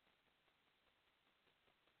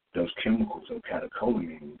 those chemicals or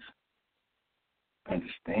catecholamines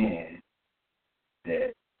understand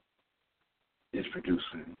that it's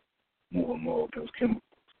producing more and more of those chemicals.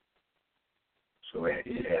 So it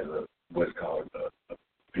has what's called a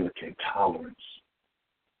built-in tolerance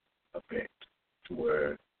effect. to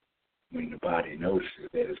where when the body notices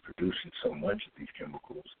that it's producing so much of these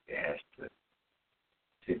chemicals, it has to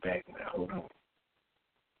sit back and like, hold on.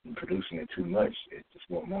 I'm producing it too much at just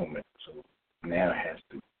one moment. So now it has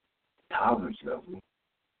to tolerance level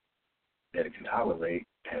that it can tolerate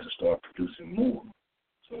has to start producing more.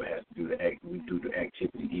 So it has to do the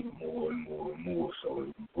activity even more and more and more. So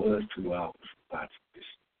it was 2 hours about this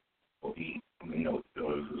or eat.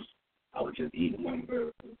 I would just eat one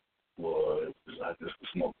burger, or it was like just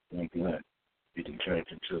smoke one blunt. It can turn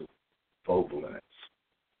into 4 blunts,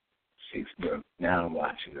 6 burgers. Now I'm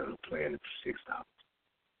watching them playing it for 6 hours.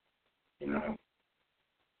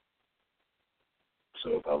 So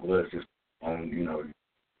if I was just on,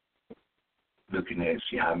 looking at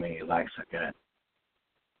see how many likes I got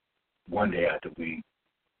one day out the week,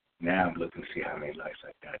 now I'm looking to see how many likes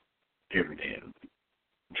I got every day of the week.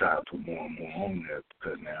 I'm trying to put more and more on there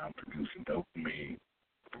because now I'm producing dopamine,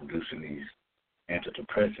 producing these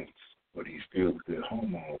antidepressants or these feel-good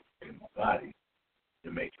hormones in my body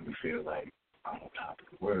that make me feel like I'm on top of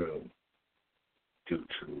the world due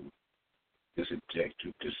to this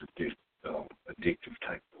addictive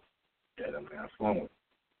type of that I'm now flowing.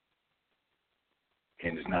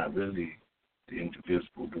 And it's not really the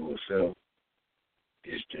indivisible dual self,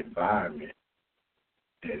 it's the environment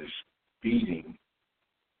that is feeding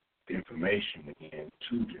the information again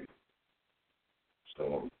to them.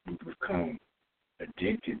 So we become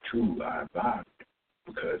addicted to our environment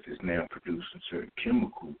because it's now producing certain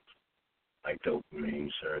chemicals like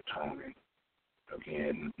dopamine, serotonin,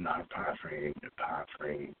 again, norepinephrine,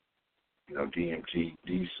 epinephrine, DMT.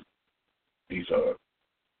 These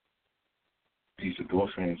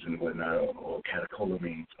endorphins and whatnot, or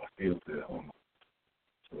catecholamines, are feel-good hormones.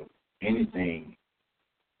 So anything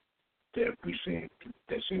that we see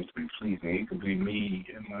that seems to be pleasing, it could be me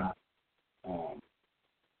and my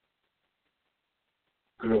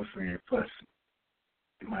girlfriend fussing.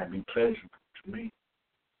 It might be pleasurable to me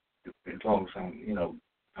as long as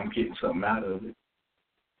I'm getting something out of it.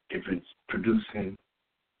 If it's producing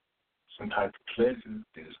some type of pleasure,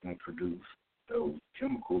 then it's going to produce those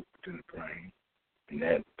chemicals within the brain, and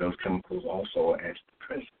that those chemicals also are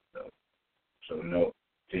antidepressants. So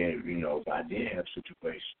then if I did have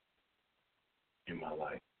situations in my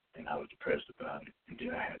life and I was depressed about it, and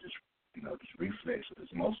then I had this this reflex of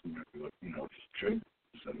this muscle memory, this trigger,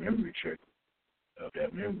 it's a memory trigger of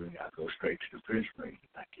that memory. I go straight to the refrigerator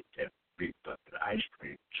and I get that big bucket of ice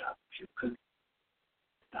cream, chocolate chip cookie.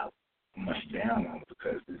 I much down on it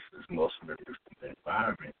because this muscle memory from the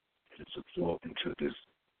environment is absorbed into this,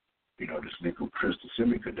 this liquid crystal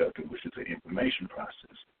semiconductor, which is an information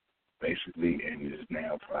process, basically, and it is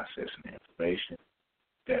now processing information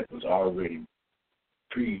that was already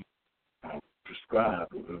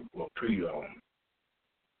prescribed or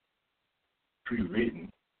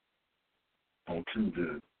pre-written onto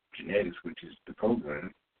the genetics, which is the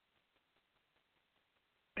program,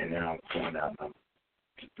 and now I'm going out and I'm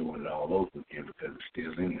just doing it all over again because it's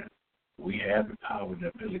still in there. We have the power and the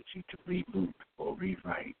ability to reboot or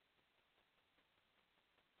rewrite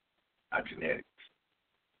our genetics.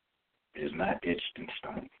 It is not etched in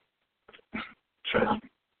stone. Trust me.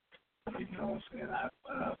 You know what I'm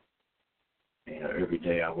saying? Every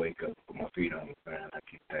day I wake up with my feet on the ground, I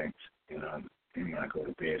give thanks. And when I go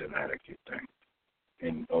to bed at night, I give thanks.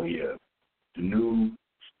 And, the new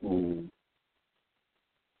school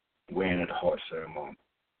wearing the heart ceremony,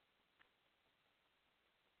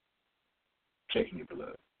 checking your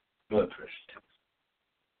blood pressure test.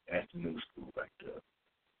 That's the new school right there.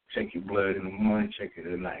 Check your blood in the morning, check it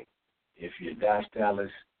at night. If your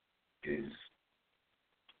diastylus is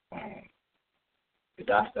the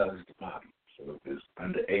diastylus is the bottom. So if it's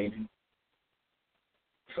under 80,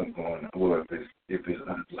 something going on. Well, if it's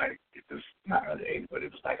not under 80, but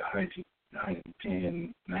if it's like 100,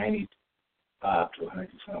 110, 95 to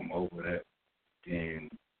 100, something over that, then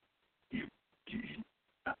you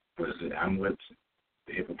what is it? I'm with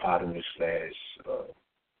the hippopotamus /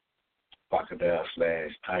 crocodile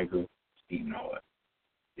 / tiger eating hard.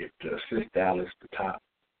 If the systalus, the top,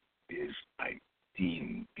 is like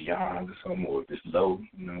eating beyond or something, or if it's low,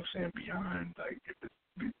 beyond, like if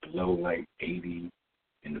it's below like 80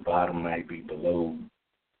 and the bottom might be below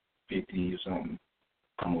 50 or something,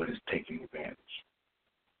 I'm with is taking advantage.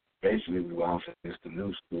 Basically, we want to say it's the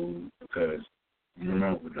new school because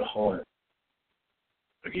remember the heart,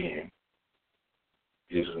 again,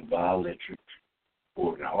 is a bioelectric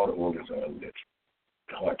organ. All the organs are electric.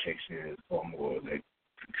 The heart takes in far more electric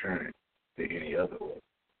current than any other organ.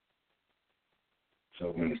 So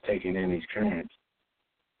when it's taking in these currents,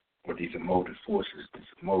 or these emotive forces, this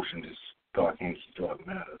emotion, this dark energy, dark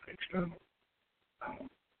matter, external,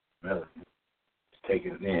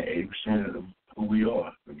 then 80% of who we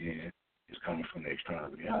are, again, is coming from the external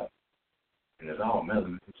reality. And it's all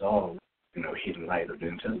melanin. It's all, hidden light of the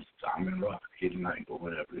intelligence. I'm in rock, hidden light, or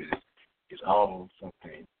whatever it is. It's all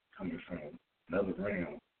something coming from another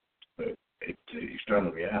realm. But the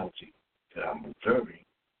external reality that I'm observing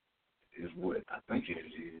is what I think it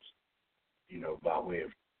is, by way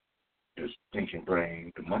of this thinking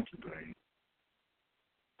brain, the monkey brain.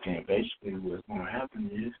 And basically what's going to happen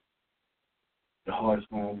is the heart is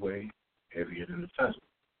going to weigh heavier than the feather.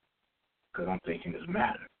 Because I'm thinking it's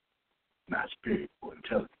matter, not spirit or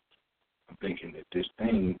intelligence. I'm thinking that this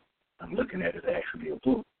thing I'm looking at is actually a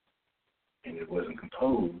book. And it wasn't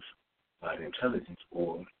composed by the intelligence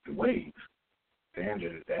or the waves, the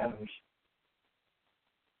atoms.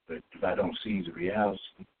 But if I don't see the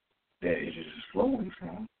reality that it is flowing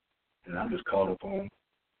from, then I'm just caught up on,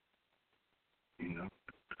 the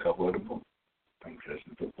cover of the book. I'm just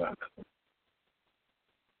the book by the cover.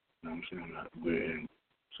 You know what I'm saying? We're in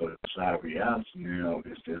sort of side reality now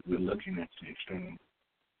is that we're looking at the external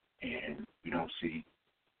and we don't see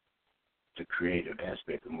the creative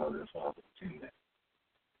aspect of Mother and Father in that.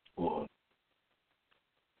 Or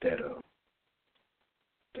that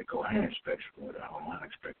coherent spectrum or the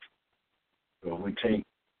harmonic spectrum. So if we take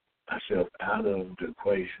ourselves out of the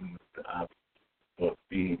equation of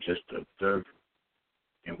being just an observer,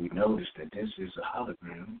 and we notice that this is a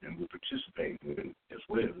hologram and we're participating with it as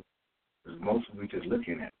well, because most of we just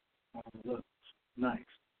looking at it. Oh, look, it's nice.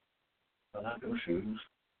 I like those shoes.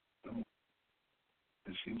 Oh,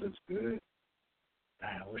 and she looks good. I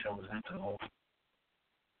wish I was that tall.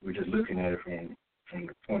 We're just looking at it from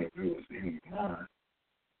the point of view of the human mind.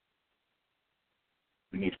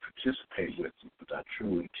 We need to participate with it with our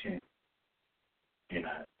true intent in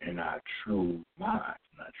our true mind,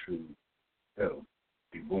 in our true self.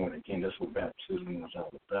 Be born again. That's what baptism was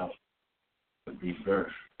all about. But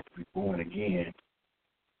rebirth, be born again.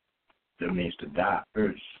 That means to die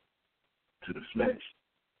first to the flesh.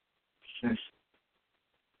 Since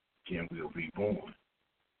then we'll be born.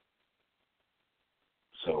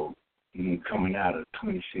 So coming out of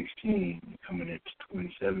 2016, coming into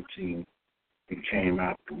 2017, it came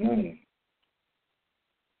out the womb.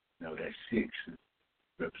 Now that 6 is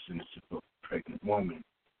representative of a pregnant woman.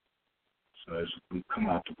 So as we come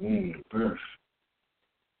out the womb to birth,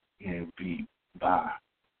 and be by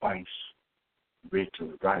twice, read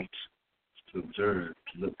to write, to observe,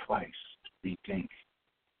 to look twice, to rethink,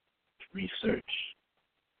 to research.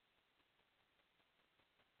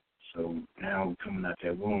 So now we're coming out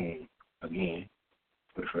that womb again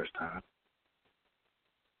for the first time.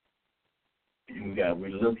 And we got to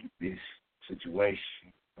relook at this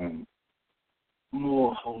situation from a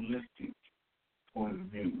more holistic point of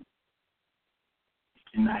view.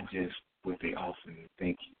 And not just what they often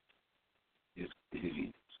think it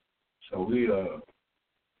is. So we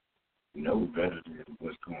know better than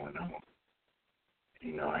what's going on.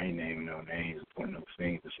 I ain't naming no names or pointing no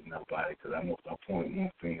fingers at nobody because I know if I point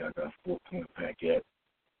one finger, I got 4 points back at.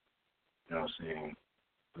 You know what I'm saying?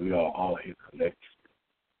 We are all here collectively.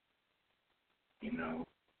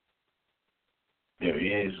 There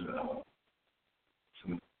is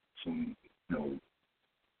some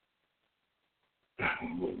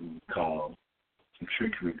what we call some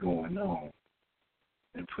trickery going on,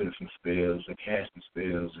 and putting some spells and casting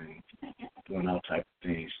spells and doing all types of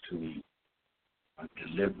things to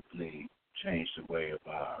deliberately change the way of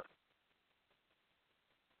our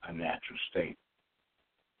natural state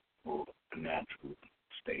or the natural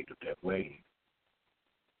state of that way.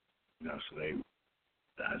 So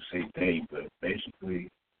I say they, but basically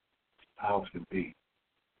powers to be.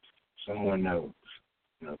 Someone knows,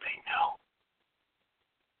 they know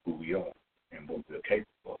who we are and what we're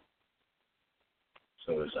capable of.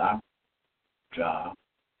 So it's our job,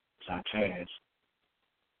 it's our task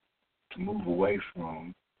to move away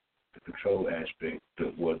from the control aspect,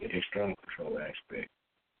 the external control aspect,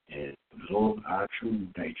 and absorb our true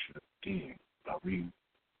nature again by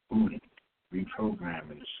rebooting,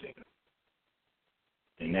 reprogramming the signal.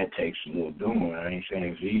 And that takes a little doing. I ain't saying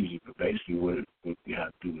it's easy, but basically what we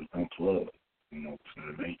have to do is unplug, from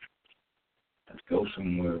the matrix. Let's go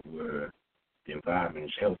somewhere where the environment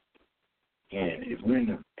is healthy. And if we're in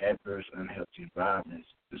an adverse, unhealthy environment,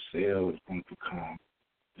 the cell is going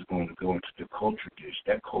to go into the culture dish,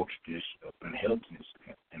 that culture dish of unhealthiness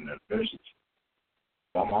and adversity.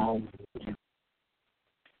 I'm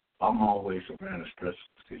always around a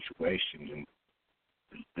stressful situation, and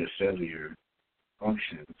the cellular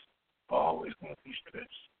functions are always going to be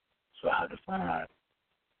stressed. So I have to find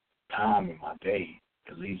time in my day,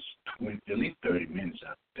 at least 30 minutes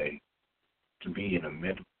out of the day, to be in a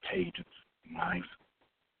meditative, mindful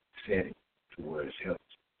setting to where it's healthy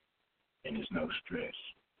and there's no stress.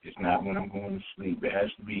 It's not when I'm going to sleep. It has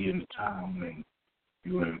to be in the time when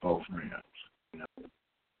you're in both realms. You know,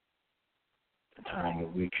 the time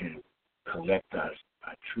where we can collect our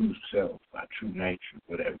true self, our true nature,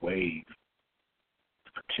 where that wave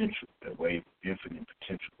of potential, that wave of infinite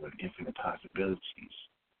potential and infinite possibilities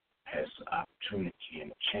has the opportunity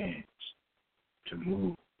and a chance to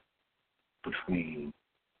move between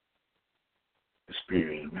the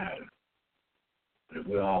spirit and matter. But if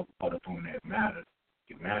we're all caught up on that matter,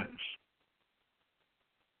 it matters,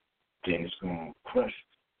 then it's going to crush.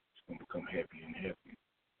 It's going to become heavier and heavier.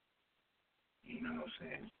 You know what I'm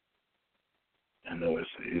saying? I know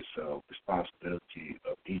it's a responsibility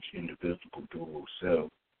of each individual dual self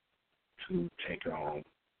to take on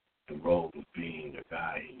the role of being the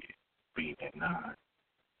guy, being that nine.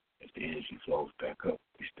 As the energy flows back up,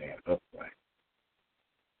 we stand upright.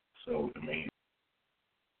 So, I mean,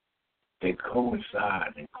 they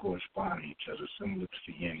coincide and correspond to each other, similar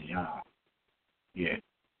to yin and yang. Yet,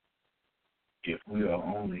 if we are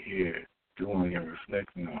only here doing and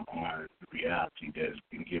reflecting on the reality that has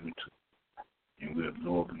been given to us, and we're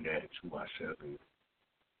absorbing that into our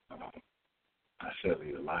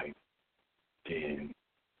cellular life, then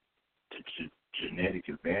the genetic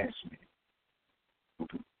advancement will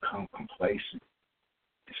become complacent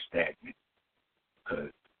and stagnant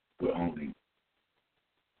because we're only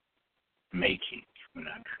making, we're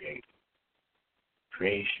not creating.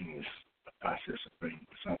 Creation is a process of bringing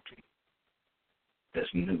something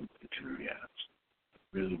that's new into reality.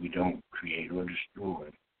 Really, we don't create or destroy,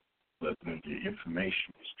 but when the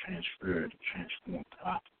information is transferred and transformed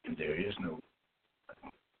properly, and there is no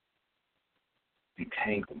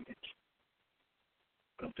entanglement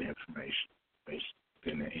of the information based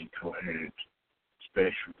in the incoherent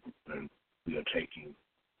spectrum, when we are taking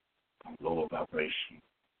lower vibration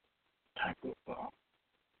type of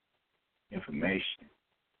information,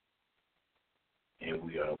 and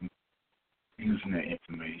we are using that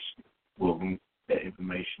information. Well, when that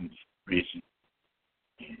information is rigid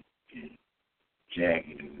and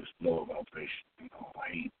jagged and this lower vibration,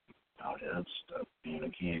 hate, all that other stuff, and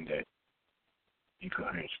again, that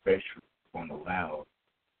incoherent spectrum won't allow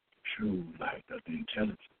true light of the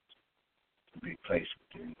intelligence to be placed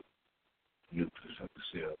within the nucleus of the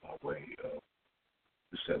cell by way of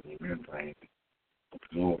the cellular membrane,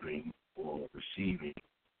 absorbing or receiving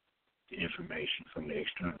the information from the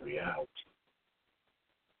external reality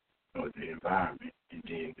or the environment, and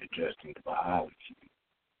then adjusting the biology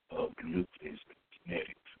of the nucleus, the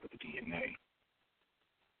genetics, or the DNA.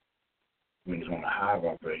 When it's on a high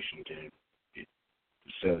vibration, then the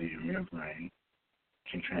cellular membrane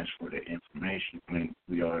can transfer the information. When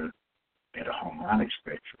we are at a harmonic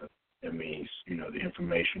spectrum, that means, the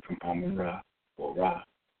information from Amun-Ra or Ra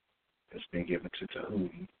that's been given to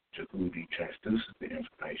Tahuti. Tahuti transduces the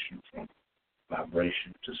information from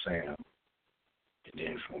vibration to sound, and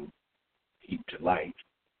then from heat to light,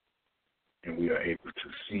 and we are able to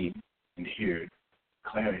see and hear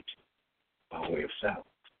clarity by way of silence.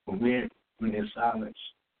 But when there's silence,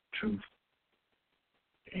 truth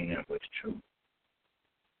ain't nothing but the truth.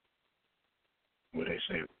 Where they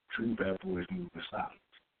say true bad boys move in silence.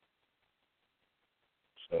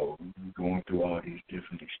 So we're going through all these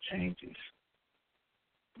different exchanges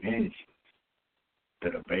of energies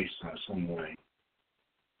that are based on someone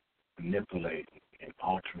manipulating and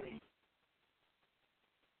altering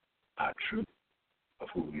our truth of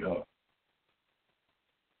who we are.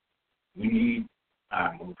 We need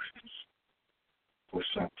our emotions for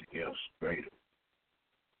something else greater.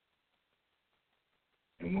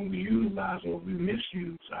 And when we utilize or we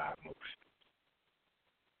misuse our emotions,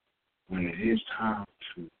 when it is time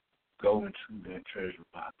to go into that treasure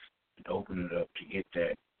box and open it up to get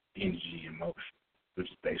that energy and motion, which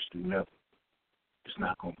is basically nothing, it's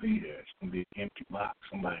not going to be there. It's going to be an empty box.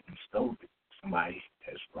 Somebody can stole it. Somebody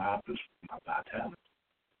has robbed us from our vitality.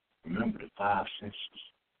 Remember the five senses,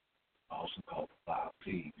 also called the five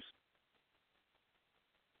P's.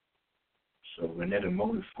 So when that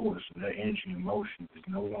emotive force, when that energy and motion is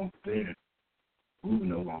no longer there, we will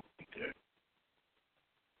no longer be there.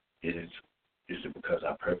 Is it because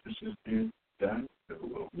our purpose has been done?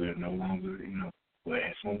 Or we're no longer,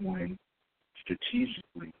 where someone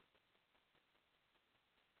strategically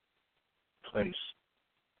placed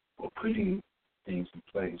or putting things in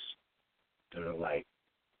place that are like,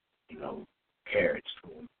 carrots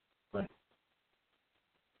for money,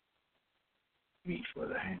 meat for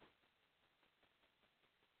the hand.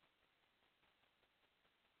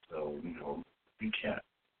 So, recap,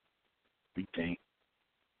 rethink,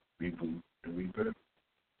 reboot, and rebirth.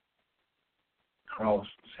 cross,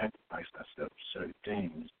 sacrifice ourselves to certain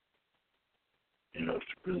things, to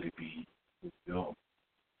really be fulfilled.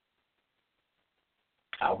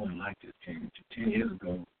 I wasn't like this 10 years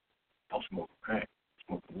ago. I was smoking crack,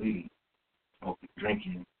 smoking weed,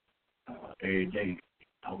 drinking every day.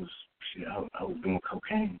 I was doing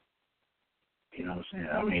cocaine. You know what I'm saying?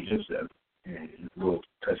 I mean, just a little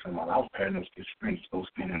touch on my life. I was paranoid schizophrenic, supposed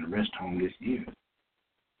to be in the rest home this year.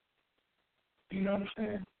 You know what I'm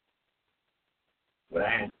saying? What I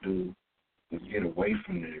had to do was get away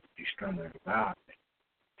from the external environment.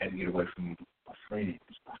 I had to get away from my friends,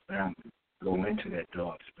 my family, go into that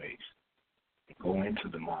dark space, and go into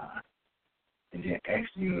the mind, and then ask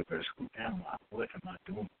the universe, who am I? What am I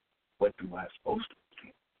doing? What do I supposed to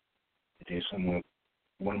do? And then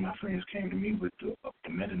one of my friends came to me with the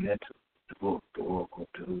META-MAJI-SHEN, the book, the Oracle,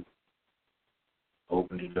 to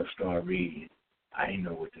opened it up, started reading. I didn't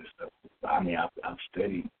know what this stuff was. I mean, I've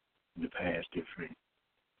studied in the past different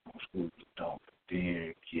schools of thought, but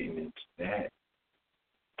then getting into that,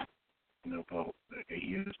 about 8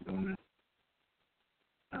 years ago now,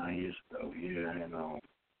 9 years ago, yeah, and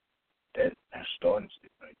that started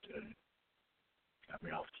it right there. Got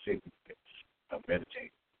me off the sickness. I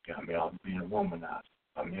meditate. Got me off being a womanizer.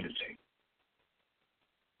 I meditate.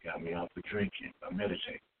 Got me off of drinking. I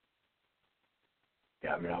meditate.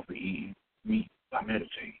 Got me off of eating meat. I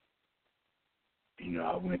meditate.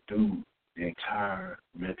 I went through the entire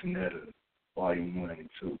META-MAJI-SHEN, Volume 1 and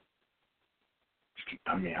 2.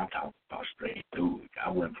 I mean, I'm talking about straight through it. I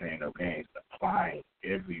wasn't playing no games, applying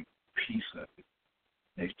every piece of it.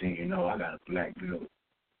 Next thing you know, I got a black belt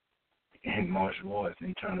in martial arts,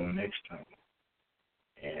 internal and external.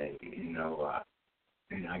 And,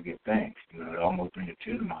 and I get thanks. It almost brings a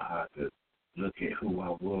tear to my eye to look at who I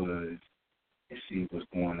was and see what's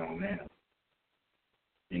going on now.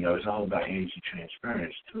 It's all about energy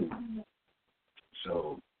transference, too.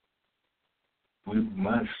 So we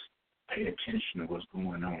must pay attention to what's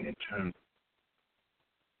going on internally,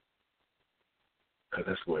 because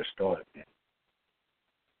that's where it started.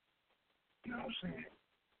 You know what I'm saying?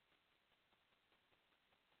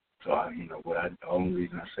 So, the only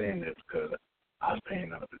reason I'm saying that is because I was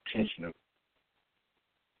paying attention.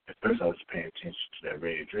 At first, I was paying attention to that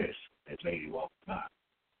red dress, that lady walking by.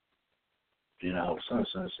 Then all of a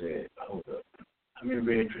sudden, said, hold up, how many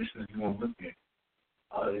red dresses you want to look at?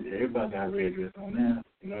 Everybody got a red dress on now.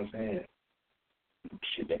 You know what I'm saying?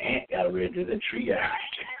 Shit, the ant got a red dress, the tree got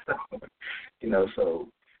a red dress. So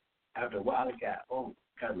after a while, it got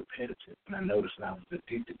repetitive. And I noticed I was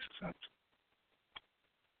addicted to something.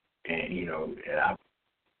 And,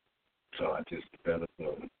 so I just developed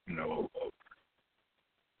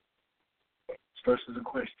first is a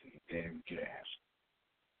question, then we get an answer.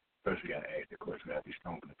 First, we got to ask the question. We got to be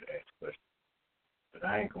strong enough to ask the question. But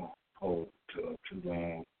I ain't going to hold too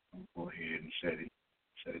long. I'm going to go ahead and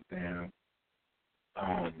shut it down.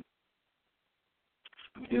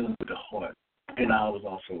 Dealing with the heart. And I was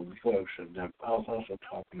also, before I shut down, I was also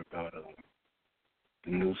talking about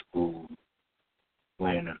the new school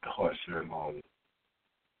laying up the heart ceremony,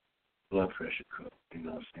 blood pressure cup. You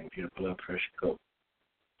know what I'm saying? Get a blood pressure cup,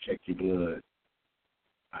 check your blood.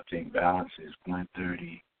 I think balance is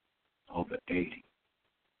 130 over 80.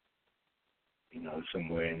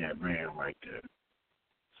 Somewhere in that range right there.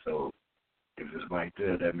 So if it's right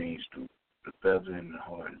there, that means the feather in the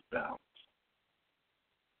heart is balanced.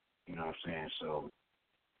 You know what I'm saying? So,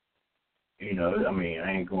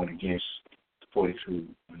 I ain't going against 42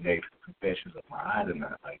 negative confessions of my or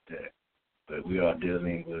nothing like that. But we are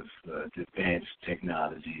dealing with advanced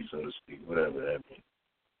technology, so to speak, whatever that means.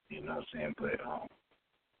 You know what I'm saying? But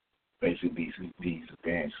basically these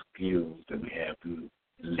advanced skills that we have through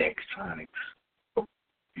electronics,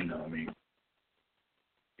 you know what I mean?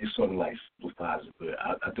 It's sort of like supervisor, but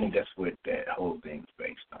I think that's what that whole thing is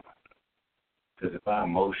based on. Because if our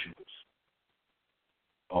emotions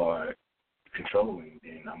are controlling,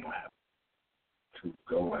 then I'm going to have to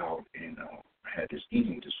go out and have this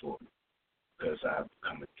eating disorder because I've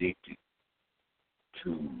become addicted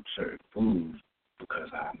to certain foods because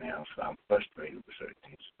I'm frustrated with certain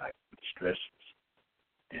things like stresses,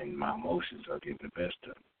 and my emotions are getting the best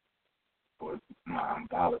of me. Or I'm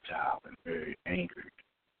volatile and very angry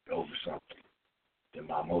over something, then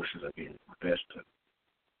my emotions are getting the best of me.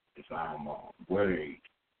 If I'm worried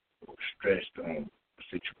or stressed on a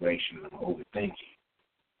situation and I'm overthinking,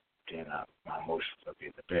 then my emotions are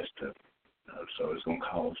getting the best of me. So it's going to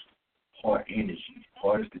cause heart energy.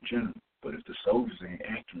 Heart is the general, but if the soldiers ain't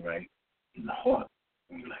acting right in the heart,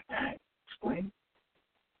 you're like, dang, explain.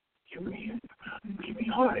 Give me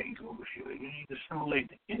heartache over here. You need to assimilate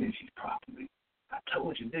the energy properly. I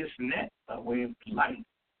told you this and that by way of light,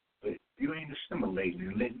 but you ain't assimilating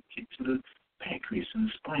and letting it get to the pancreas and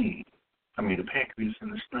the spleen. The pancreas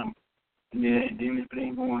and the stomach. And then if it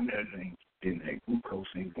ain't going there, then that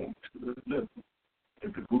glucose ain't going to the liver.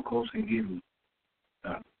 If the glucose ain't getting,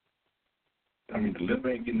 the liver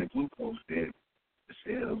ain't getting the glucose, then the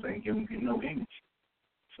cells ain't getting no energy.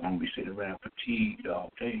 So I'm going to be sitting around fatigued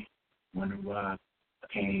all day, wondering why I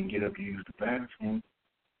can't even get up to use the bathroom.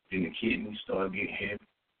 Then the kidneys start getting heavy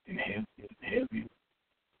and heavy and heavy.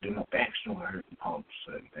 Then my back start hurting all of a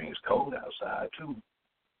sudden. And it's cold outside, too.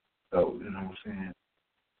 So, you know what I'm saying?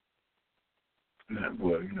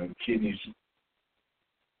 Well, the kidney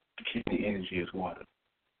energy is water.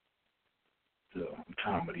 The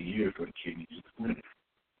time of the year for the kidneys is winter.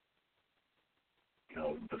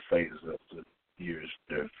 The phases of the years,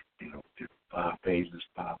 there's 5 phases,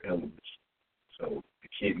 5 elements. So the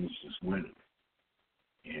kidneys is winter.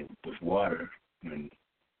 And with water, when it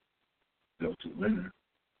goes to winter,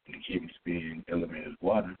 and the kidneys being element is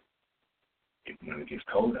water, when it gets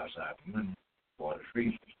cold outside in winter, water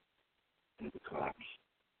freezes. And it becomes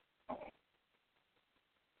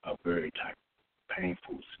a very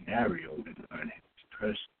painful scenario in an unhappy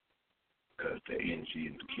person, because the energy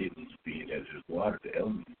in the kidneys, being that it's water, the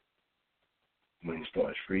element, when it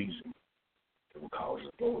starts freezing, it will cause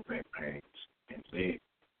lower back pains and leg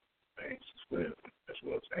pains as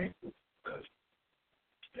well as ankle, because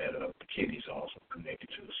the kidneys are also connected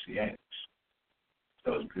to the sciatics. So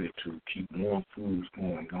it's good to keep warm foods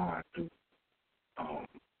going on through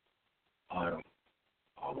autumn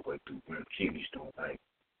all the way through winter. Kidneys don't like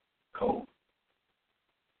cold.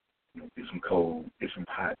 Get some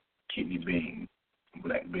hot kidney beans, some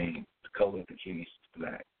black beans. The color of the kidneys is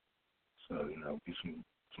black. So, get some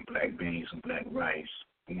black beans, some black rice,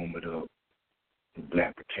 warm it up, and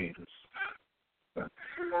black potatoes.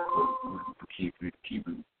 Keep it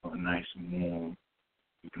nice and warm.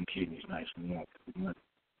 Keep them kidneys nice and warm for the winter.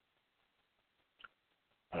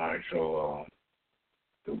 All right, so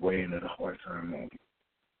the weighing of the heart ceremony.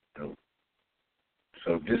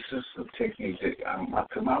 So this is a technique that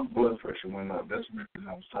my blood pressure went up. That's what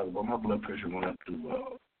I was talking about. My blood pressure went up to it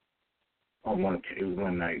was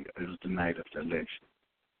one night. It was the night of the election.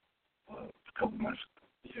 A couple months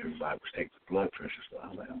ago, everybody was taking blood pressure, so I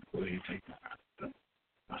was like, I'm going to go ahead and take mine.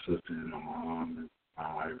 My sister and my mom and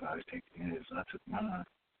everybody's taking it, so I took mine,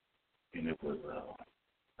 and it was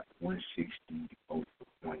like 160 over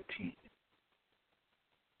 110.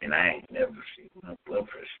 And I ain't never seen my blood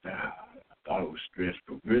pressure down. I thought it was stress,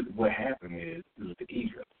 but really what happened is it was the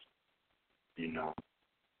ego.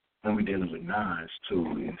 When we're dealing with nines, too,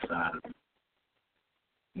 inside of it.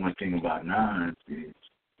 One thing about nines is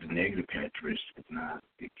the negative characteristic of nines,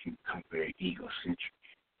 it can become very egocentric,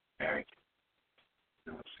 arrogant.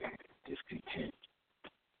 You know what I'm saying? Discontent.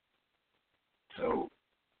 So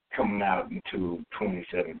coming out into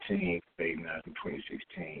 2017, fading out in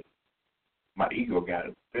 2016, my ego got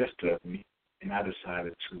the best of me, and I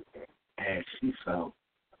decided to add sea salt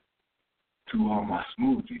to all my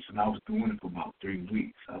smoothies, and I was doing it for about 3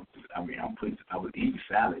 weeks. I was eating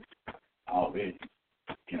salad already,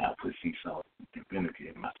 and I put sea salt and vinegar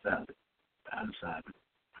in my salad. I decided,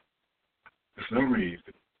 for some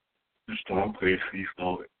reason, to start putting sea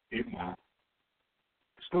salt in my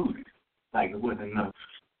smoothies. Like it wasn't enough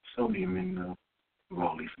sodium in the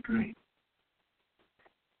raw leaf green.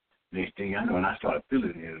 Next thing I know, and I started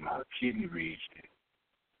feeling it in my kidney region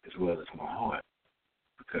as well as my heart,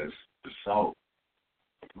 because the salt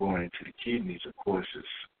going into the kidneys, of course, is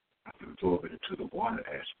absorbing into the water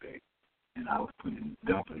aspect, and I was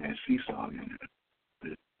dumping that sea salt in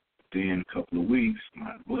there. Then a couple of weeks,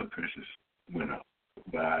 my blood pressures went up.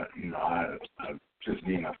 But I since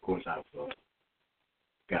then, of course, I've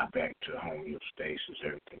got back to homeostasis,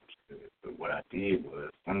 everything's good. But what I did was,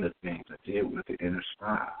 one of the things I did was the inner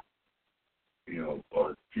smile.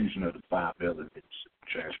 Or fusion of the 5 elements,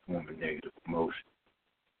 transforming negative emotion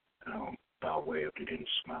by way of the inner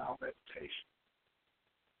smile meditation.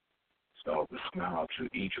 So the smile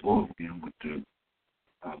to each organ with the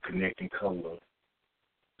connecting color.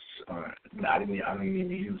 I didn't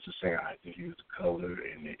even use the sound. I just used the color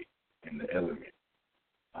and the element.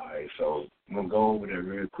 All right, so I'm gonna go over that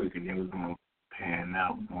real quick, and then we're gonna pan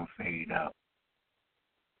out. We're gonna fade out.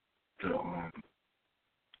 The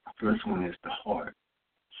first one is the heart.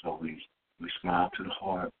 So we smile to the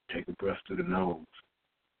heart, take a breath through the nose,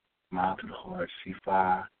 smile to the heart, see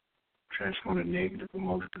fire, transform the negative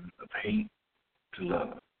emotion of hate to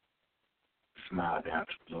love. Smile down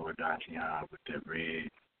to the lower dantian with that red.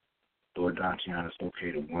 Lower dantian is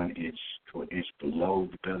located 1 inch to 1 inch below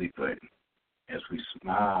the belly button. As we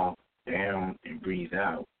smile down and breathe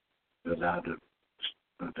out, to allow the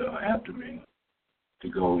abdomen to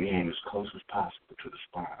go in as close as possible to the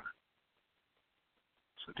spine.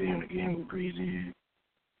 So then again, we breathe in.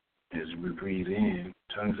 As we breathe in,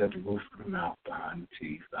 tongue's at the roof of the mouth, behind the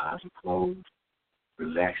teeth, the eyes are closed,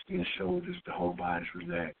 relaxed in the shoulders, the whole body's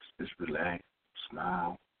relaxed. Just relax,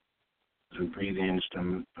 smile. As we breathe in,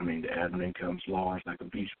 the abdomen comes large like a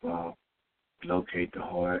beach ball. Locate the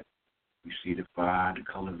heart. We see the fire, the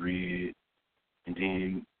color red, and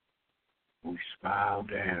then we spiral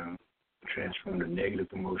down, transform the negative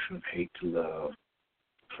emotion of hate to love,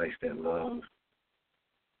 place that love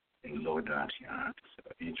in the lower dantian, an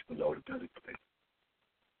inch below the belly button.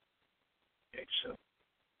 Exhale,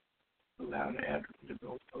 allowing the abdomen to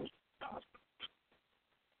go close as possible.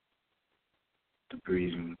 The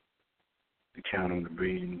breathing, the count on the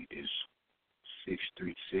breathing is 6,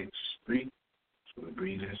 3, 6, 3. So we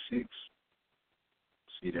breathe in 6.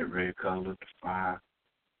 See that red color, the 5.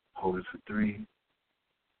 Hold it for 3.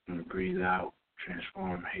 And we breathe out,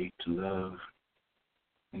 transform hate to love,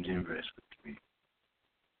 and then rest for 3.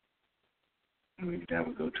 And then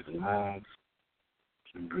we go to the lungs.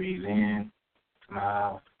 So we breathe in,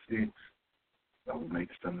 smile, 6. So we make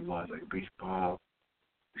the stomach large like a beach ball.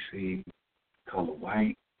 We see color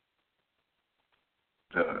white.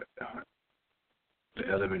 The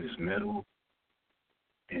element is metal.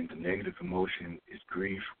 And the negative emotion is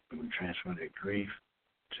grief. And we transform that grief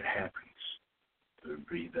to happiness. So we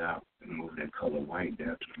breathe out and move that color white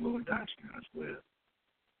down to the lower dantian as well.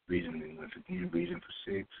 Breathing in once again, breathing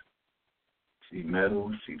for 6. See metal,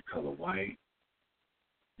 see the color white.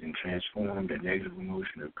 Then transform that negative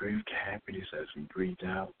emotion of grief to happiness as we breathe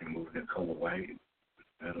out and move that color white,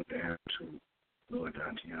 metal down to lower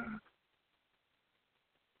dantian.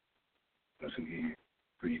 Once again,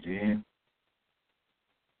 breathe in.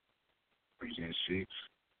 Breathe in 6,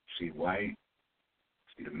 see white,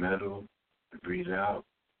 see the metal, and breathe out,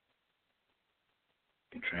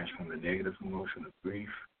 and transform the negative emotion of grief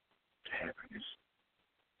to happiness.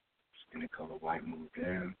 And the color white move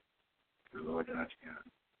down to the lower dantian.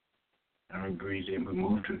 Now we breathe in, we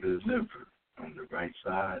move to the liver on the right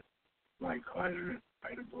side, right quadrant,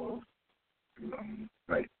 right above,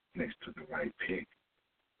 right next to the right pick,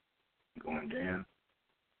 going down.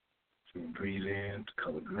 So we breathe in, the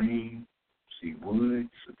color green. See woods,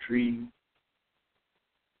 a tree,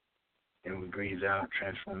 and we breathe out,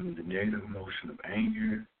 transforming the negative emotion of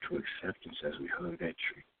anger to acceptance as we hug that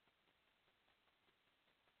tree.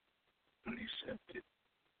 And accept it.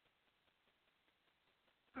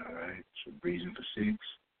 All right, so breathing for 6,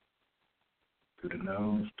 through the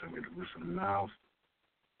nose, tongue at the roof of the mouth.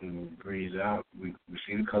 When we breathe out, we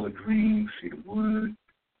see the color green, see the wood,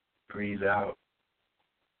 breathe out.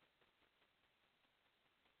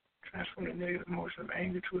 Transform the negative emotion of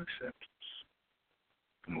anger to acceptance.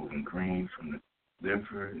 Moving green from the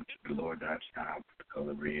liver into the lower dantian with the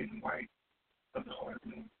color red and white of the heart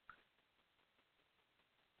moon.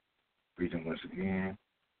 Breathing once again.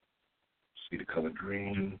 See the color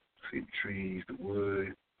green, see the trees, the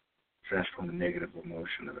wood. Transform the negative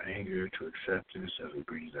emotion of anger to acceptance as we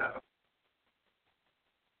breathe out.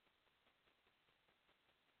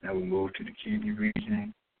 Now we move to the kidney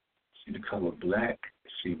region. See the color black,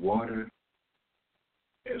 see water.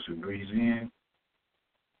 As we breathe in,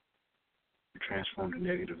 we transform the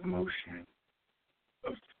negative emotion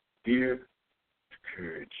of fear to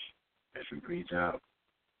courage. As we breathe out,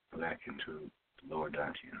 black into the lower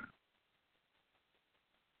dantian.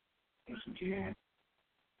 Once again,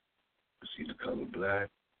 we see the color black,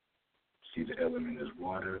 see the element as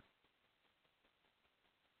water.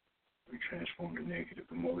 We transform the negative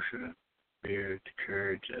emotion fear to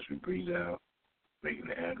courage as we breathe out, making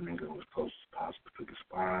the abdomen go as close as possible to the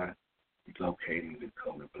spine, locating the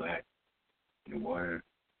color black in the water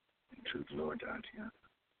into the lower dantian.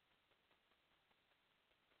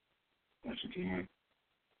 Once again,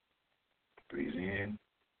 breathe in,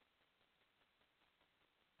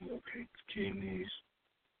 locate the kidneys,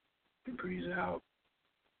 and breathe out,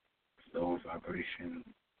 lower vibration,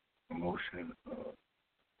 emotion of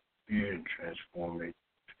fear, and transform it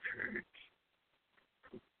to courage.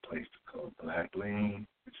 Place the color black lean,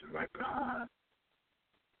 which is right behind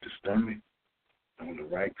the stomach, on the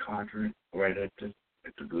right quadrant, right at the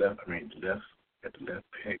left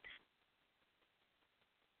pec,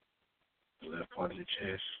 the left part of the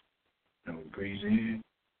chest. And we breathe in,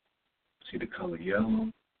 see the color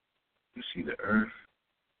yellow, you see the earth,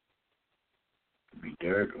 it could be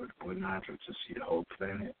dirt or the whatnot, or to see the whole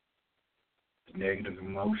planet. The negative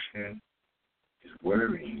emotion is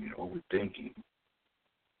worrying and overthinking.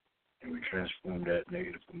 And we transform that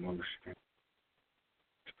negative emotion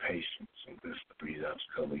to patience and wisdom. Breathe out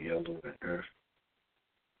the color yellow and earth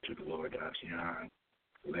to the lower dantian,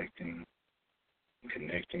 collecting and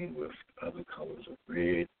connecting with other colors of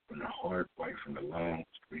red from the heart, white from the lungs,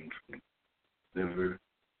 green from the liver,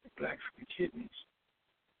 black from the kidneys.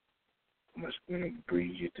 When you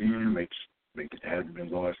breathe it in, make the abdomen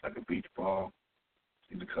large like a beach ball.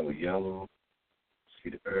 See the color yellow. See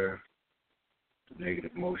the earth. The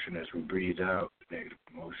negative motion as we breathe out. The negative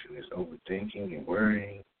motion is overthinking and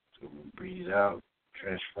worrying. So we breathe out,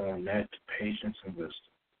 transform that to patience and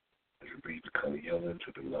wisdom as we breathe the color yellow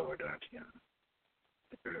into the lower dantian.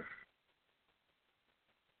 The earth.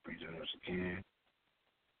 Breathe in once again.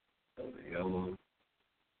 Color yellow.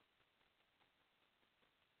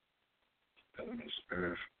 Elements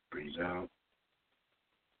earth. Breathe out.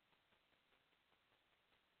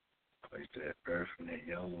 Place that earth and that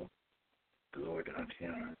yellow, the lower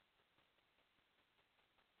dantian.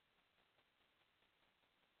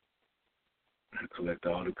 And collect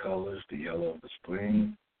all the colors, the yellow of the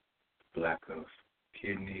spleen, the black of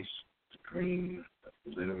kidneys, the green of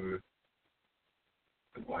the liver,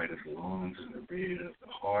 the white of the lungs, and the red of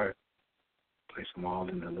the heart. Place them all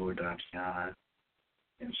in the lower dantian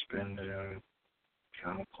and spin them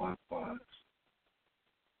counterclockwise.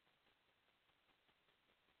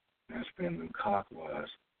 And spin them clockwise,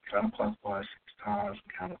 counterclockwise 6 times,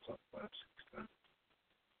 and counterclockwise 6 times.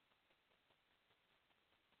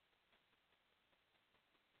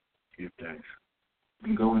 Give thanks. You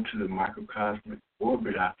can go into the microcosmic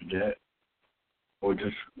orbit after that, or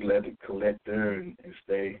just let it collect there and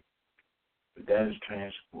stay. But that is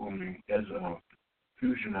transforming. That's a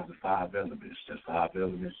fusion of the 5 elements. The 5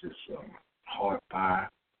 elements is heart, fire,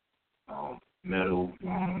 metal,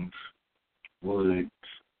 lungs, wood,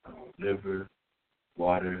 liver,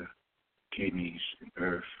 water, kidneys, and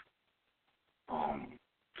earth,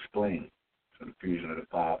 spleen. So the fusion of the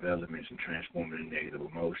 5 elements and transforming the negative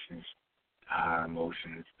emotions, the higher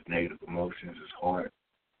emotions, the negative emotions is heart,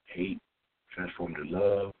 hate, transform to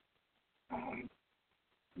love.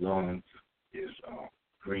 Lungs is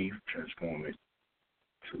grief, transform it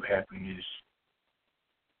to happiness.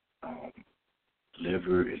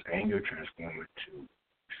 Liver is anger, transform it to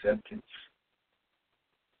acceptance.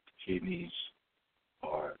 Kidneys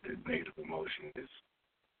are the negative emotion is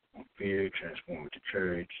fear, transform it to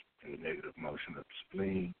courage, and the negative emotion of the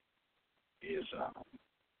spleen is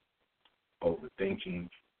overthinking,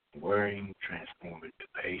 worrying, transform it to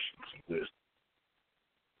patience and wisdom.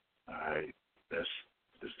 All right, that's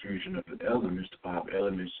the fusion of the elements, the 5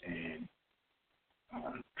 elements, and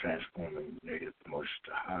transforming negative emotions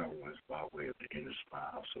to higher ones by way of the inner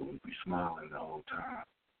smile. So we'll be smiling the whole time.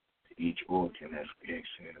 Each organ as we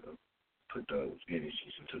exhale, put those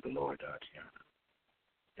energies into the lower dantian.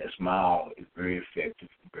 That smile is very effective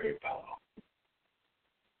and very powerful.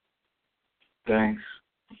 Thanks.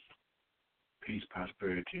 Peace,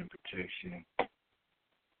 prosperity, and protection.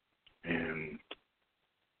 And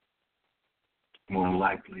more than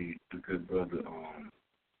likely, the good brother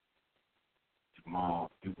Jamal,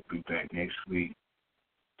 he will be back next week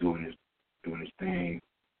doing his thing,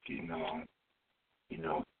 getting on,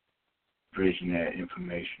 bridging that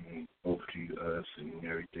information over to us and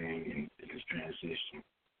everything in this transition.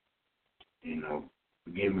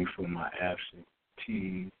 Forgive me for my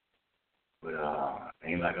absentee, but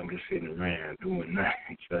ain't like I'm just sitting around doing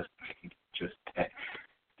nothing, just that,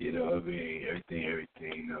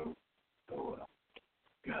 everything, So,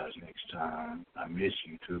 guys, next time, I miss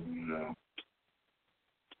you too,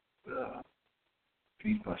 But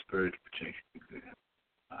peace, prosperity, protection, good.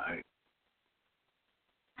 All right.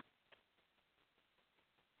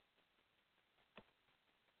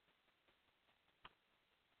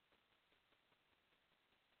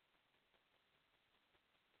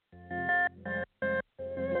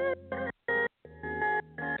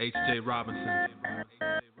 H.J. Robinson.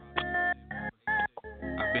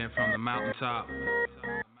 I've been from the mountaintop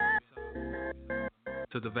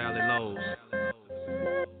to the valley lows,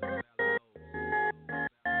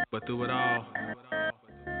 but through it all,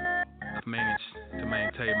 I've managed to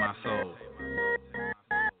maintain my soul.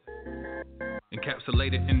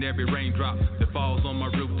 Encapsulated in every raindrop that falls on my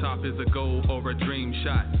rooftop is a goal or a dream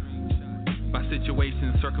shot. By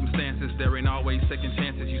situations, circumstances, there ain't always second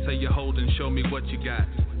chances. You say you're holding, show me what you got.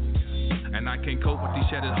 And I can't cope with these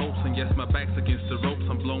shattered hopes, and yes, my back's against the ropes.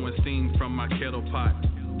 I'm blowing steam from my kettle pot.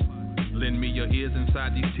 Lend me your ears,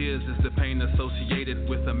 inside these tears is the pain associated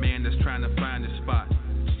with a man that's trying to find his spot.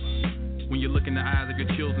 When you look in the eyes of your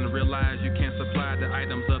children, realize you can't supply the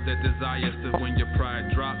items of their desires. So when your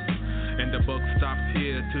pride drops and the buck stops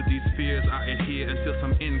here, to these fears I adhere until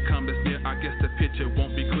some income is near. I guess the picture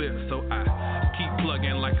won't be clear, so I Keep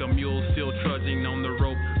plugging like a mule still trudging on the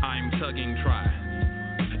rope. I'm tugging, try.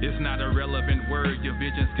 It's not a relevant word, your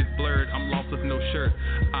visions get blurred. I'm lost with no shirt,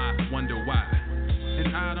 I wonder why.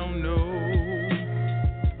 And I don't know.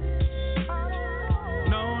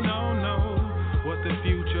 No, what the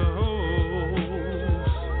future holds.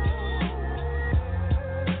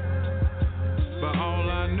 But all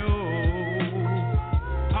I know,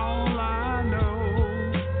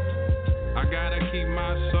 I gotta keep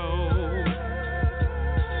my soul.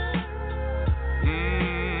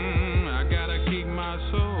 I gotta keep my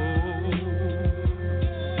soul.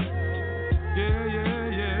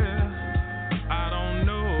 Yeah. I don't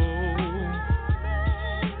know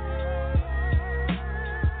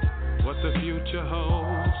what the future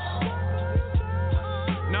holds.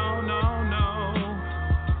 No.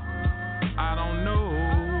 I don't know.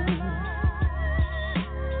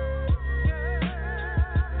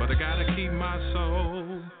 But I gotta keep my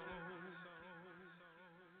soul.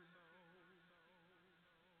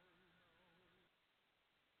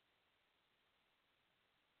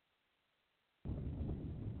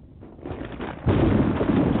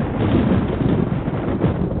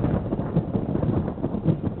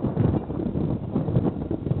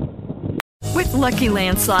 With Lucky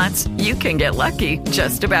Land Slots, you can get lucky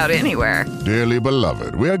just about anywhere. Dearly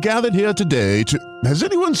beloved, we are gathered here today to... Has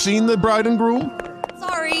anyone seen the bride and groom?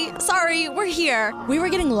 Sorry, we're here. We were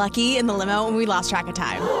getting lucky in the limo and we lost track of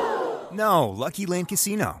time. No, Lucky Land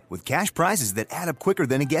Casino, with cash prizes that add up quicker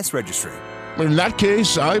than a guest registry. In that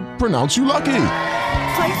case, I pronounce you lucky.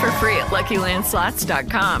 Play for free at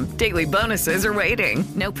LuckyLandSlots.com. Daily bonuses are waiting.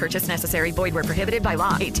 No purchase necessary. Void where prohibited by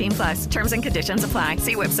law. 18+. Terms and conditions apply.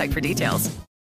 See website for details.